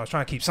Wall of China was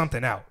trying to keep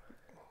something out.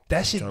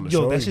 That shit,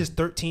 that's just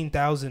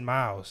 13,000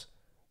 miles.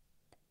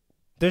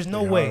 There's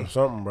no way.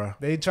 Something, bro.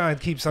 They trying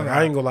to keep something out.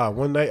 I ain't gonna lie.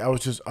 One night I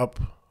was just up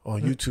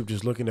on YouTube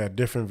just looking at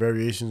different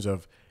variations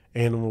of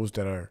animals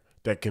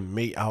that can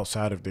mate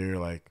outside of their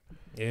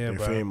their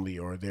family,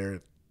 or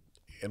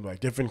and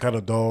like different kind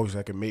of dogs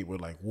that can mate with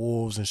like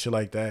wolves and shit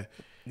like that.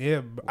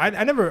 Yeah,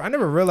 I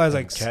never realized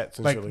like cats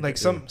and like shit like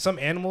some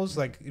animals,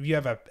 like if you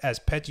have as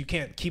pets, you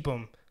can't keep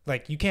them.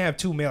 Like you can't have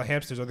two male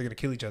hamsters or they're gonna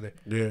kill each other.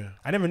 Yeah,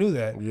 I never knew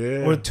that.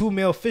 Yeah, or two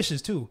male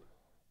fishes too.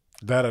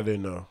 That I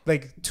didn't know.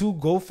 Like two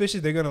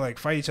goldfishes, they're gonna like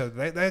fight each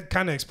other. That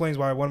kind of explains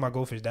why one of my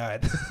goldfish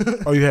died.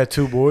 Oh, you had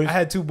two boys? I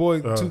had two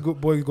boy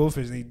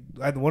goldfish.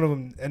 One of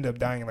them ended up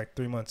dying in like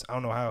 3 months. I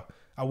don't know how.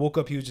 I woke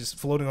up, he was just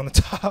floating on the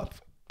top.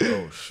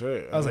 Oh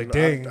shit! I was like,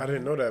 dang! I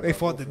didn't know that. They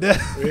fought to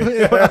death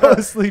when I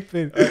was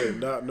sleeping. I did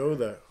not know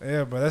that.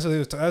 Yeah, bro. That's what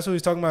he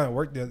was talking about at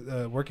work.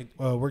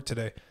 Work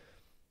today.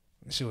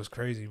 That shit was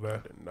crazy, bro. I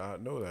did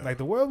not know that. Like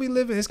the world we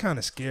live in is kind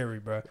of scary,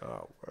 bro.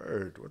 Oh,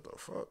 word! What the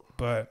fuck?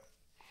 But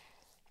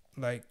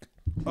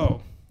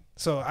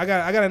so I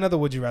got another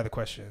would you rather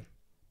question.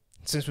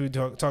 Since we were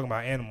talking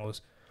about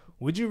animals,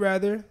 would you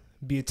rather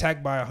be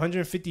attacked by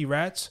 150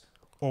 rats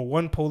or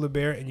one polar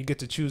bear, and you get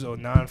to choose a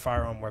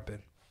non-firearm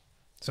weapon?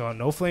 So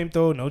no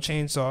flamethrower, no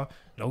chainsaw,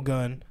 no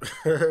gun.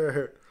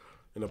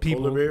 And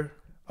polar bear?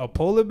 A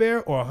polar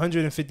bear or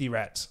 150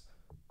 rats?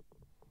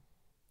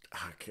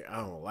 I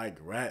don't like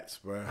rats,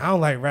 bro. I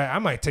don't like rats. I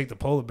might take the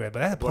polar bear, but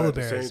that polar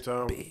bear is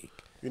big.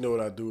 You know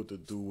what I do with the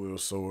dual-wield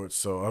sword,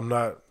 so I'm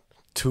not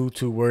too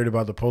worried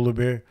about the polar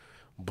bear.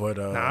 But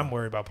I'm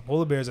worried about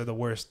polar bears. Are the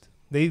worst.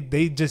 They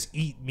just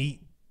eat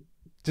meat.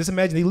 Just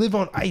imagine they live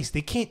on ice.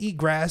 They can't eat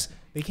grass.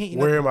 They can't eat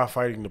Where am I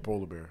fighting the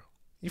polar bear?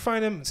 You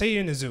find him. Say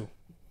you're in the zoo.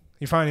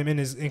 You find him in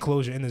his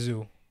enclosure in the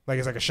zoo, like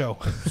it's like a show.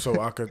 So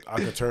I could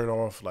turn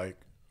off like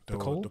the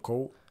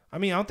cold. I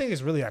mean, I don't think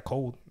it's really that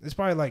cold. It's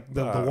probably like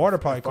the water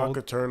probably cold. I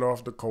could turn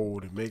off the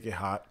cold and make it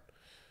hot.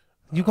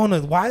 You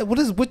gonna why? What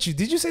is with you?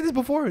 Did you say this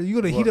before?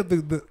 You gonna heat up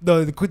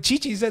the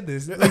Chichi said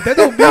this. Like that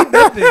don't mean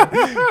nothing.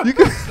 You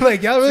can,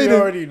 like y'all really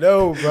already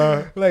know,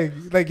 bro.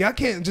 Like y'all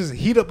can't just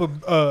heat up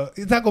a.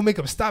 It's not gonna make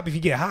them stop if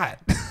you get hot.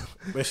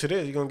 But shit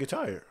is, you're gonna get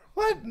tired.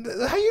 What?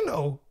 How you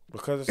know?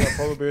 Because it's how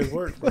polar bears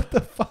work, bro. What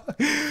the fuck?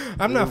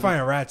 I'm not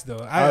fighting rats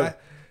though.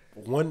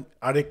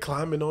 Are they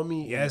climbing on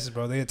me? Yes,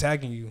 bro. They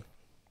attacking you.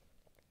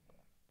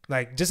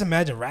 Like, just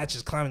imagine rats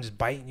just climbing, just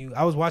biting you.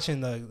 I was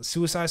watching the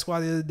Suicide Squad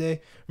the other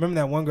day. Remember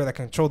that one girl that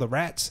controlled the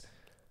rats?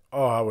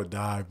 Oh, I would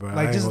die, bro.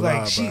 Like, just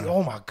like lie,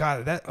 oh my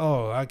god,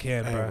 I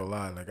can't, bro. I ain't gonna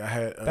lie. Like I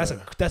had that's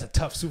a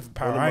tough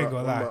superpower. I ain't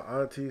gonna lie.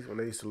 My aunties, when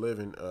they used to live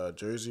in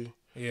Jersey,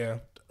 yeah.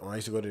 When I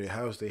used to go to their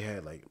house, they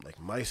had like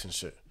mice and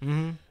shit.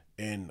 Mm-hmm.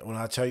 And when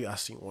I tell you, I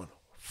seen one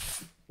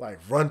like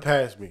run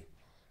past me.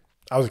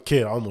 I was a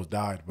kid. I almost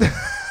died, bro.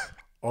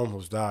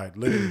 Almost died,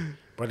 literally.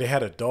 But they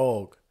had a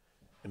dog,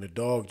 and the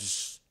dog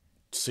just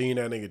seen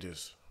that nigga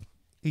just.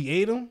 He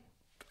ate him.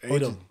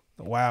 Ate him.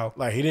 Wow.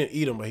 Like he didn't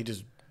eat him, but he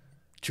just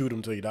chewed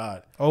him till he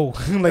died. Oh,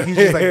 like he's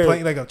just like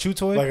playing like a chew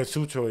toy. Like a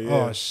chew toy.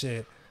 Yeah. Oh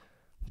shit.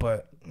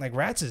 But like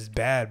rats is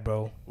bad,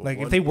 bro. Like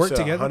if they work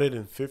together.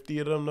 150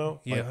 of them though.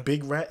 Yeah. Like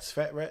big rats,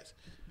 fat rats.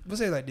 Let's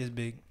say like this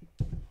big.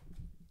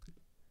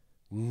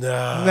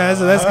 Nah.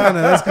 That's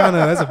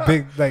a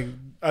big like.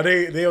 Are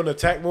they on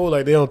attack mode?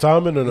 Like they on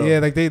timing or no? Yeah,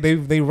 like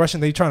they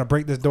rushing. They trying to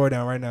break this door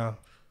down right now.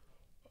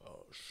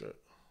 Oh shit.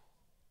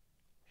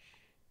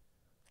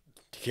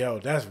 Yo,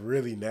 that's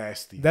really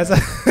nasty. That's I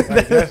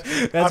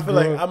feel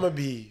like I'm gonna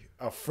be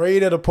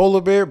afraid of the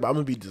polar bear, but I'm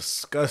gonna be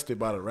disgusted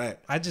by the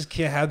rat. I just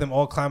can't have them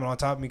all climbing on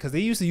top of me because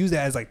they used to use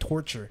that as like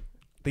torture.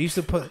 They used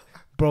to put,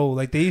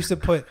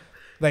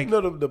 like you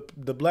know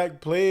the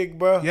Black Plague,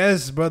 bro.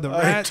 Yes, bro. The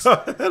rats,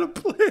 the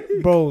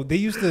plague. bro. They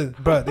used to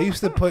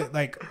put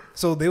like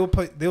so they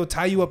would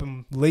tie you up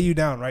and lay you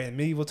down right in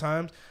medieval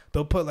times.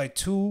 They'll put like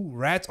 2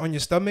 rats on your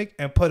stomach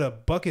and put a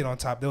bucket on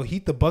top. They'll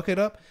heat the bucket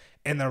up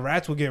and the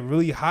rats will get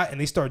really hot and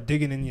they start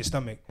digging in your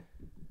stomach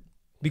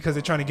because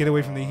they're trying to get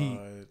away from the heat.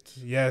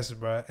 Yes,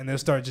 bro. And they'll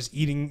start just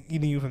eating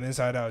you from the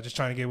inside out, just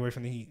trying to get away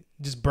from the heat,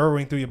 just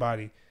burrowing through your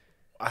body.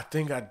 I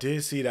think I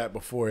did see that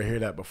before or hear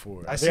that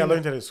before. I think I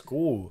learned that in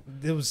school.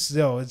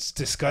 It's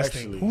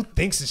disgusting. Actually, who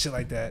thinks of shit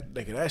like that?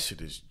 Nigga, that shit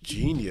is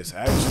genius,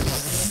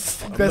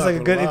 actually. That's like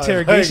a good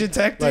interrogation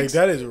tactic. Like,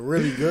 that is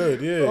really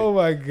good, yeah. Oh,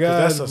 my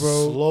God, that's a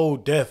bro. slow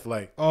death.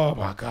 Like, oh,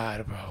 my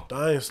God, bro.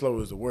 Dying slow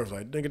is the worst.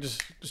 Like, nigga,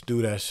 just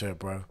do that shit,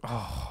 bro.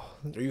 Oh.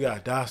 You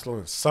gotta die slow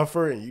and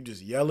suffer and you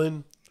just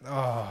yelling.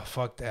 Oh,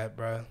 fuck that,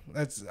 bro.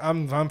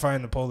 I'm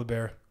fighting the polar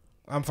bear.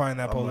 I'm fighting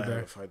that polar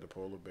bear. Fight the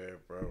polar bear,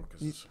 bro.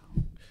 Cause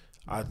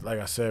like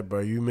I said, bro,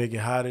 you make it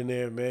hot in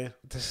there, man.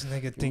 This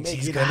nigga thinks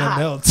he's gonna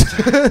melt.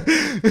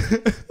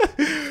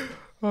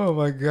 Oh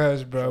my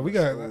gosh, bro.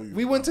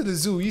 We went to the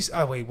zoo.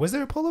 Wait, was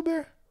there a polar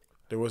bear?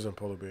 There wasn't a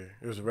polar bear.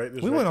 It was right.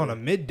 We went on a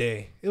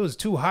midday. It was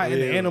too hot,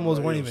 and the animals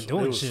weren't even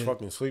doing shit.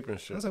 Fucking sleeping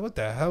shit. I was like, what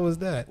the hell was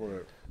that?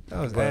 That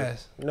was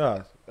ass.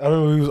 Nah, I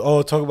remember we was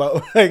all talking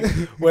about like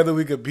whether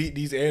we could beat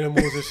these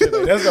animals and shit.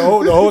 Like, that's the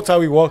whole time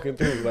we walking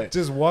through, like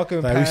just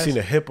walking. Like past. We seen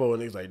a hippo,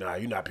 and he's like, "Nah,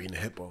 you're not beating the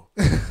hippo."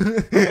 I'm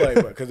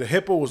like, because the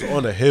hippo was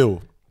on a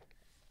hill.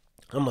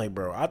 I'm like,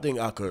 bro, I think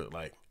I could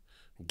like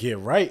get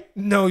right.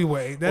 No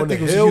way, that on the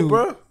thing was hill, huge.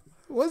 bro.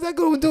 What's that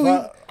going to do? You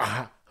know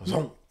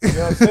what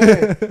I'm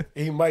saying?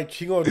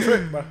 He gonna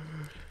trip, bro.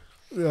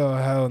 Oh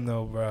hell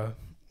no, bro.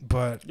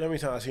 But you know how many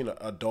times I seen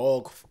a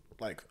dog.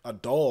 Like a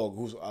dog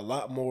who's a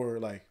lot more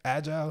like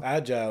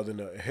agile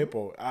than a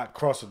hippo. I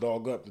cross the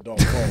dog up, the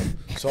dog falls.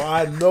 So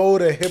I know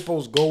the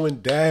hippo's going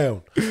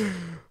down.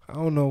 I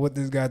don't know what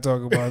this guy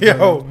talking about.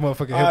 Yo,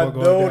 motherfucking hippo I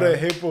going know down. the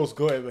hippo's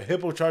going. If a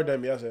hippo charged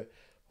at me, I said,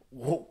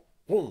 "Whoa,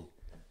 whoa."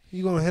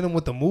 You gonna hit him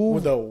with the move?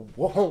 With the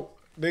whoa,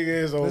 nigga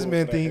is over. This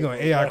man think he gonna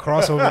AI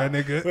crossover that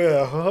nigga.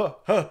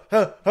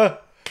 Yeah,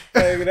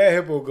 Hey, that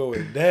hippo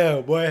going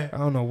down, boy. I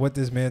don't know what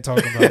this man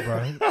talking about,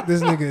 bro.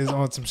 This nigga is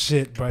on some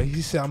shit, bro.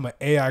 He said I'm an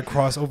AI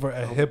cross over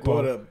a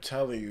hippo. I'm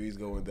telling you, he's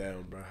going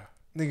down, bro.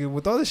 Nigga,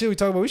 with all the shit we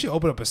talking about, we should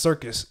open up a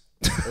circus.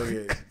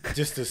 Okay,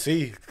 just to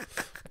see.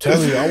 I'm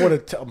telling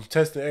you, I'm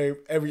testing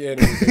every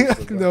animal.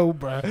 No,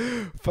 bro.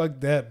 Fuck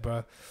that,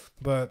 bro.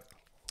 But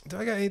do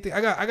I got anything?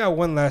 I got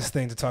one last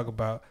thing to talk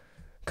about,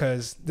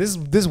 cause this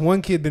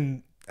one kid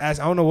been asked.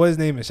 I don't know what his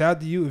name is. Shout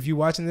out to you if you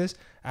watching this.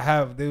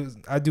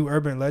 I do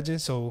urban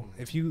legends, so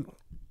if you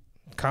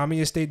comment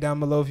your state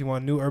down below if you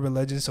want new urban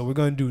legends. So we're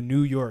gonna do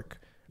New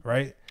York,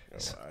 right? All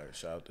right,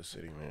 shout out the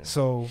city, man.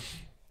 So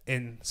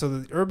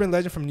the urban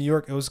legend from New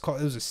York, it was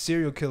a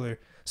serial killer.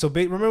 So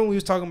remember we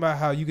was talking about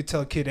how you could tell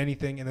a kid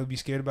anything and they'll be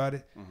scared about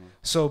it. Mm-hmm.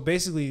 So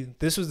basically,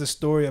 this was the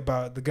story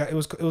about the guy. It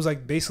was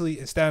like basically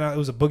in Staten Island, it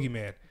was a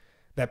boogeyman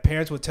that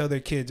parents would tell their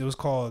kids.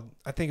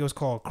 I think it was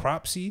called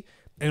Cropsey,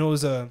 and it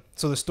was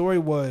so the story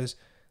was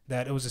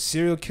that it was a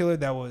serial killer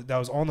that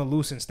was on the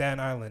loose in Staten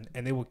Island,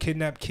 and they would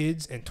kidnap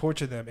kids and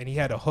torture them, and he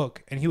had a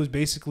hook, and he was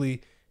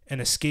basically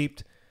an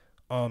escaped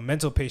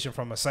mental patient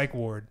from a psych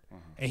ward,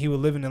 and he would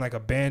live in like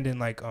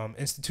abandoned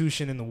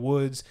institution in the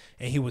woods,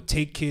 and he would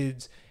take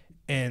kids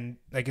and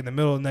like in the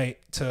middle of the night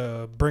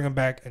to bring them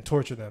back and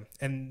torture them.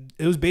 And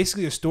it was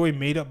basically a story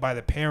made up by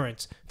the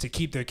parents to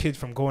keep their kids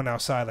from going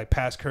outside like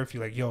past curfew.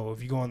 Like, yo,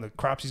 if you go on the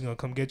crops, he's gonna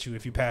come get you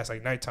if you pass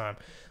like nighttime.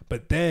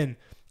 But then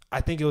I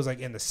think it was like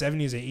in the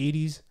 70s and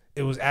 80s,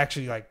 it was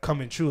actually like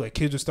coming true. Like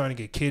kids were starting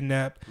to get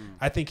kidnapped.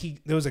 I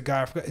think there was a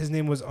guy, I forgot his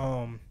name was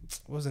what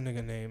was the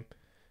nigga name?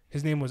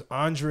 His name was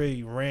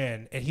Andre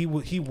Rand, and he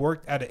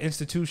worked at an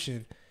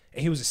institution,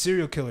 and he was a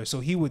serial killer. So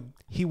he would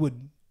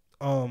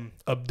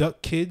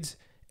abduct kids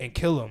and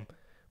kill them.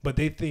 But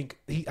they think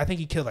I think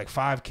he killed like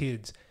 5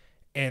 kids,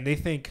 and they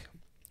think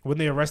when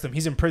they arrest him,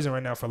 he's in prison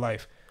right now for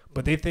life.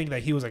 But they think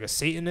that he was like a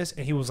Satanist,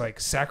 and he was like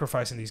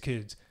sacrificing these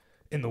kids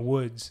in the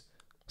woods.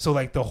 So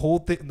like the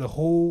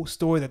whole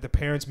story that the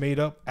parents made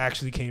up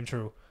actually came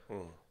true.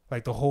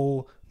 Like the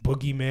whole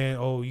boogeyman,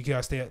 oh, you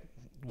gotta stay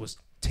was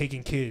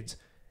taking kids.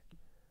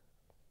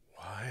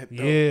 What?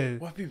 Yeah.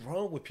 What be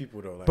wrong with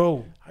people though? Like,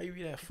 bro, how you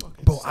be that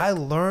fucking? Bro, I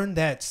learned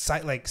that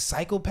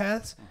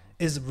psychopaths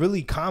is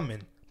really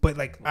common. But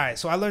like, all right,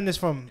 so I learned this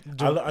from.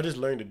 I just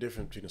learned the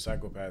difference between a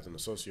psychopath and a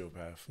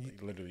sociopath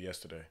like, literally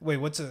yesterday. Wait,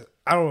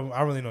 I don't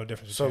really know the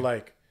difference. So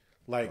like,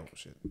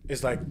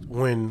 it's like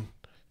when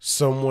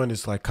someone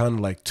is like kind of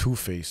like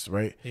two-faced,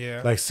 right?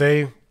 Yeah. Like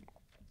say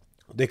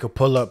they could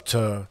pull up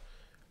to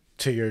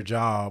your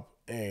job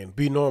and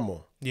be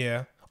normal.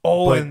 Yeah.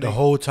 Oh, but and the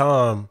whole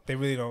time they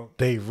really don't.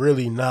 They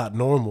really not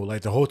normal.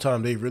 Like the whole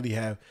time they really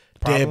have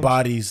problems? Dead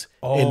bodies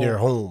in their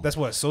home. That's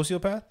what,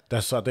 sociopath?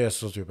 That's what they're a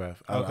sociopath.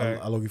 Okay.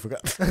 I look, you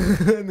forgot.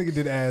 Nigga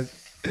did ask.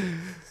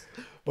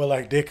 But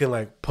like they can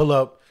like pull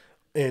up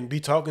and be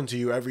talking to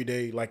you every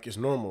day like it's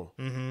normal.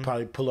 Mm-hmm.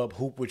 Probably pull up,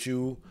 hoop with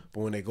you,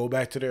 but when they go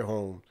back to their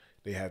home,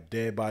 they have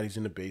dead bodies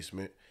in the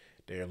basement.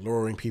 They're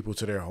luring people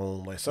to their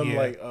home, like something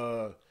like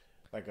a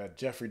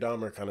Jeffrey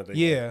Dahmer kind of thing.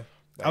 Yeah.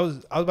 Like, I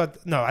was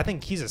about to, no, I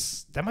think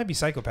that might be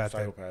psychopath.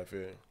 Psychopath,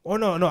 yeah. Or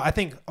no, I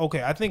think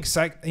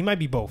he might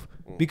be both.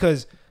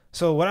 Because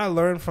so what I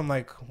learned from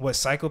like what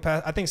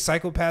psychopath, I think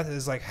psychopath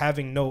is like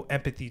having no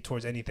empathy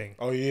towards anything.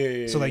 Oh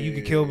yeah. So like you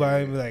could kill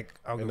by him, like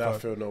I don't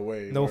not feel no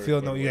way. No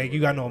feel no, like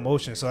you got no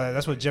emotion. So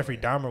that's what Jeffrey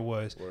Dahmer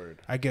was.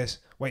 Word. I guess.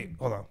 Wait,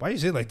 hold on. Why you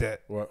say it like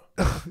that? What?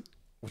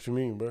 What you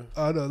mean, bro?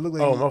 Oh no, look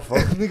like my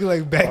fault. Look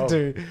like back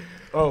turn.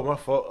 Oh my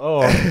fault.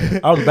 Oh,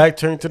 I'm back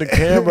turned to the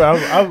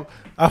camera.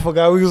 I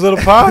forgot we was on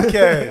a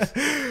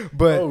podcast.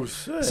 But oh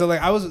shit. So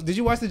like did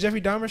you watch the Jeffrey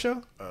Dahmer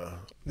show?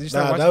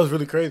 That was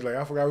really crazy. Like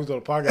I forgot we was on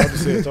a podcast. I was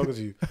just sitting talking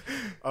to you.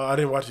 I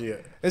didn't watch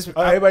it yet.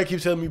 Everybody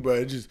keeps telling me, bro,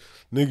 it's just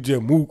nigga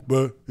just mook,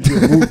 bro. You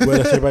just mook, bro.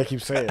 That's what everybody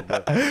keeps saying.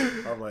 But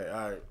I'm like,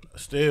 all right.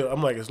 Still,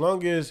 I'm like, as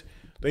long as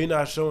they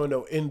not showing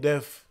no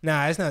in-depth.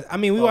 Nah, it's not. I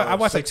mean, I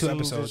watched like 2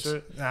 episodes.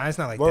 Nah, it's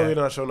not like that. As long as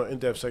they not showing no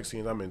in-depth sex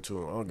scenes, I'm into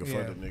them. I don't give a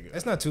fuck the nigga.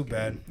 It's not too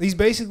bad. He's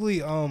basically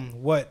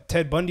what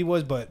Ted Bundy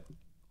was, but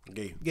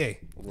gay.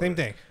 Same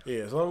thing. Yeah,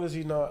 as long as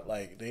he's not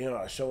like they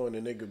not showing the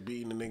nigga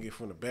beating the nigga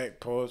from the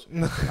back. Pause.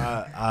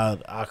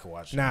 I can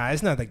watch it. Nah,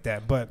 it's not like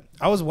that. But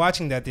I was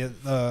watching that.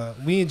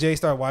 We and Jay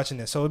started watching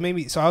this, so it made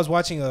me. So I was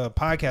watching a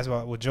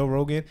podcast with Joe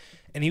Rogan,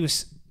 and he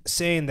was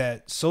saying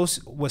that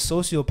with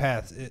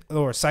sociopaths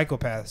or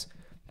psychopaths,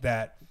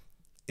 that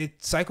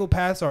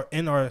psychopaths are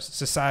in our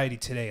society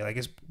today. Like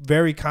it's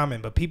very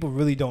common, but people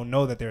really don't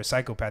know that they're a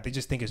psychopath. They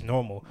just think it's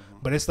normal. Mm-hmm.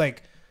 But it's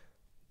like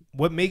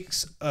what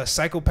makes a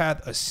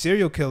psychopath a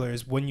serial killer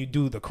is when you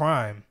do the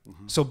crime.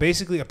 Mm-hmm. So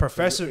basically a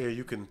professor... Yeah,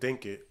 you can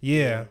think it.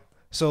 Yeah.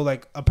 So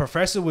like a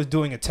professor was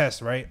doing a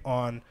test, right?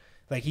 On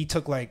like he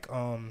took like...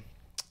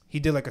 he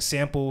did like a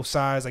sample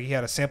size, like he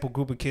had a sample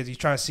group of kids. He's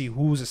trying to see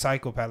who's a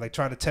psychopath, like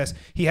trying to test.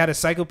 He had a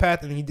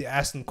psychopath and he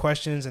asked them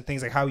questions and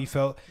things like how he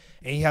felt.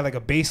 And he had like a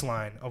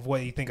baseline of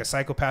what you think a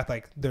psychopath,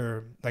 like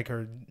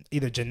her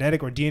either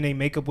genetic or DNA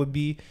makeup would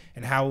be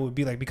and how it would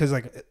be like, because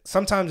like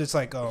sometimes it's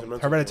like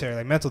hereditary,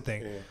 like mental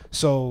thing. Yeah.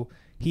 So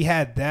he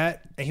had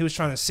that and he was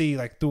trying to see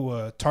like through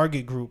a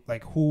target group,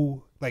 like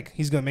who, like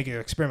he's going to make an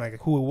experiment,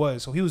 like who it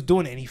was. So he was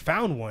doing it and he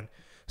found one.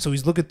 So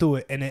he's looking through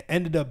it and it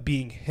ended up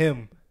being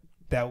him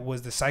that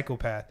was the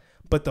psychopath.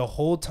 But the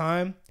whole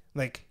time,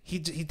 like he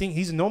think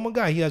he's a normal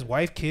guy. He has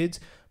wife, kids.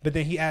 But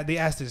then they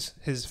asked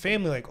his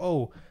family, like,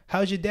 oh,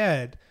 how's your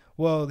dad?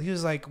 Well, he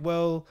was like,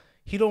 well,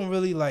 he don't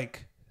really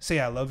like say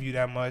I love you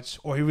that much,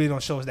 or he really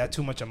don't show us that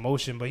too much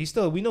emotion. But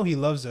we know he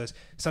loves us.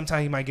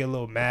 Sometimes he might get a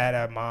little mad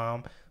at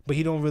mom, but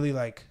he don't really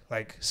like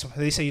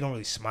they say he don't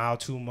really smile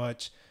too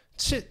much,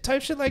 shit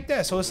like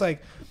that. So it's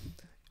like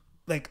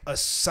a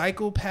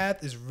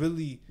psychopath is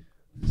really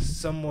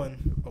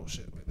someone. Oh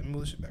shit! Wait, let me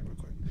move this shit back real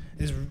quick.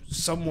 Is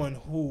someone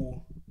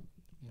who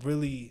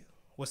really,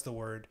 what's the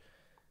word?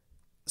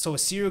 So a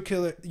serial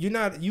killer,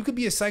 you could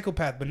be a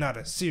psychopath, but not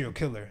a serial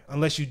killer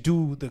unless you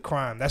do the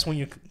crime. That's when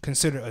you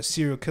consider a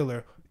serial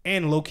killer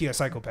and low-key a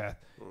psychopath.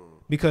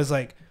 Because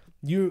like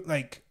you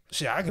like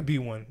shit, I could be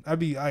one. I'd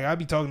be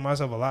talking to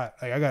myself a lot.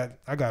 Like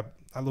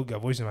I look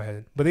got voice in my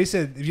head. But they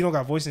said if you don't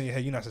got voice in your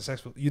head, you're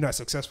not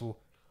successful,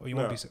 or you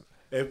won't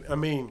be. I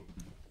mean,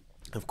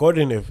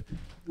 according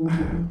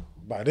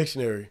by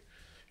dictionary,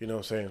 you know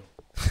what I'm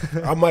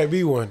saying. I might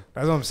be one.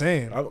 That's what I'm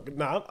saying. I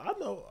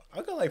know.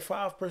 I got like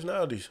 5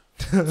 personalities,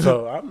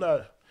 so I'm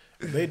not.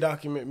 If they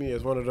document me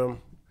as one of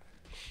them,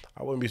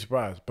 I wouldn't be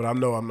surprised. But I'm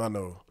not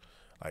no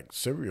like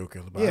serial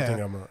killer. But I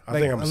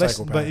think I'm a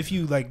psychopath. But if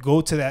you like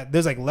go to that,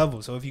 there's like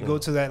levels. So if you go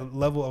to that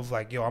level of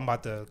like, yo, I'm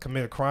about to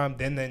commit a crime,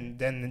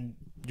 then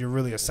you're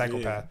really a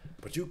psychopath. Yeah,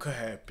 but you could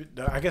have,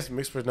 I guess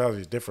mixed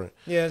personality is different.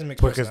 Yeah, it's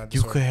mixed personality.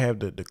 Because you could have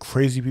the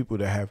crazy people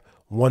that have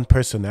one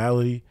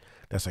personality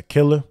that's a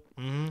killer,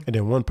 and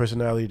then one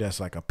personality that's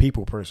like a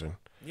people person.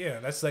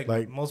 Yeah, that's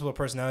like multiple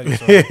personalities.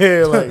 So.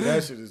 Yeah, like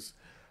that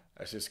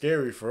shit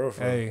scary for real.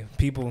 Hey,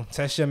 people,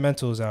 test your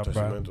mentals out, test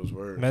bro. Your mentals,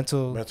 word.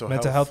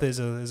 Mental health is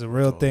a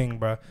real thing,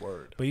 bro.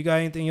 Word. But you got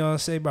anything you want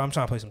to say, bro? I'm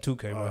trying to play some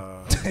 2K,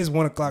 bro. It's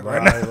 1 o'clock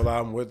right now.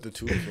 now. I'm with the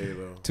 2K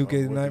though.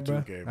 2K tonight, bro.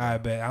 All right,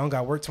 bet. I don't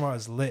got work tomorrow.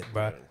 It's lit,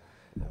 bro.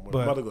 I'm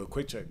about to go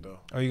quick check though.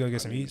 Oh, you gonna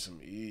get some eats? Some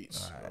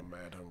eats. Right. I'm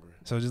mad hungry.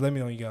 So just let me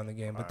know when you get on the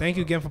game. But thank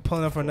you again for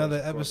pulling up for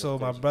another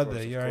episode, my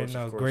brother. You already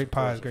know, great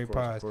pods.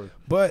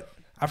 But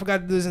I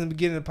forgot to do this in the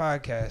beginning of the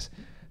podcast.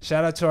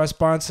 Shout out to our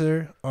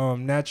sponsor,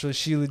 Natural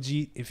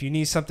Shilajit. If you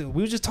need something,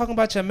 we were just talking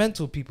about your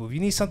mental, people. If you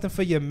need something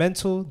for your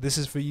mental, this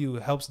is for you.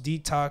 It helps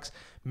detox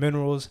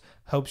minerals,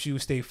 helps you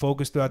stay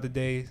focused throughout the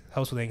day,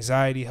 helps with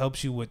anxiety,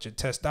 helps you with your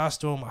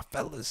testosterone, my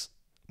fellas.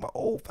 My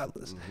old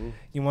fellas.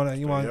 You want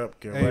hey,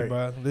 right.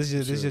 Bro, this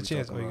is your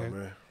chance.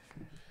 Man.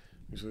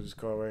 You see this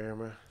car right here,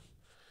 man?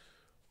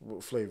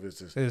 What flavor is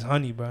this? It's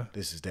honey, bro.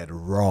 This is that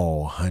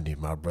raw honey,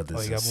 my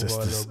brothers and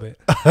sisters. You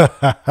gotta move on a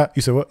little bit.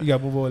 You said what? You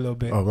gotta move on a little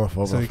bit. Oh, my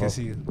fault. So you can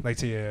see, like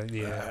to your,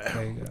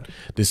 there you go.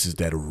 This is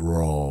that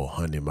raw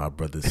honey, my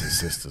brothers and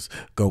sisters.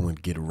 Go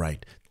and get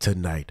right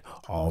tonight,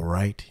 all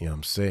right? You know what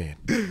I'm saying?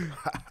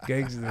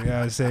 Gangster, you know what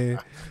I'm saying?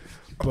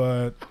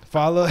 But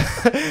follow,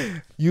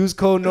 use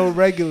code no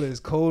regulars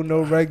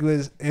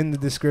in the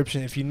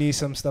description if you need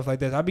some stuff like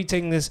that. I'll be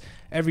taking this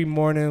every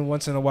morning,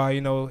 once in a while.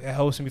 You know, it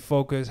helps me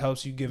focus,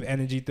 helps you give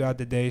energy throughout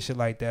the day, shit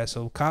like that.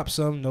 So cop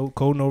some.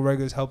 Code no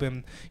regulars,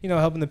 helping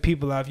the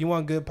people out. If you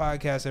want good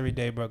podcasts every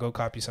day, bro, go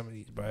copy some of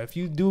these, bro. If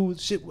you do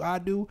shit I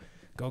do,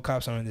 go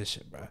cop some of this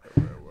shit, bro.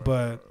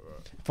 But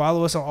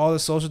follow us on all the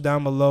social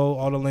down below.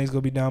 All the links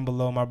gonna be down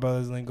below. My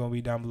brother's link gonna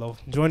be down below.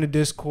 Join the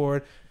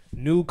Discord.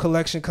 New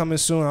collection coming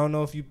soon. I don't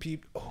know if you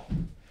peeped.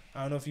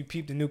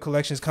 The new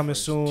collection's coming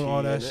soon.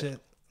 All that shit.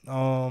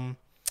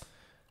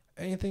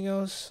 Anything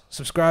else?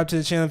 Subscribe to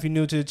the channel if you're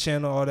new to the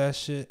channel. All that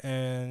shit.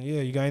 And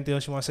yeah, you got anything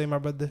else you want to say, my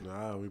brother?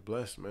 Nah, we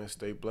blessed, man.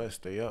 Stay blessed.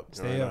 Stay up.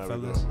 Stay up,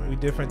 fellas. We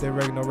different than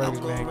regular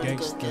man.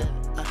 Gangster.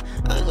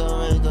 I ain't gonna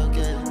really go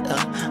get it.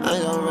 I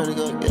ain't gonna really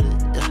go get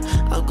it.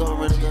 I'm gonna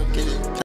really go get it.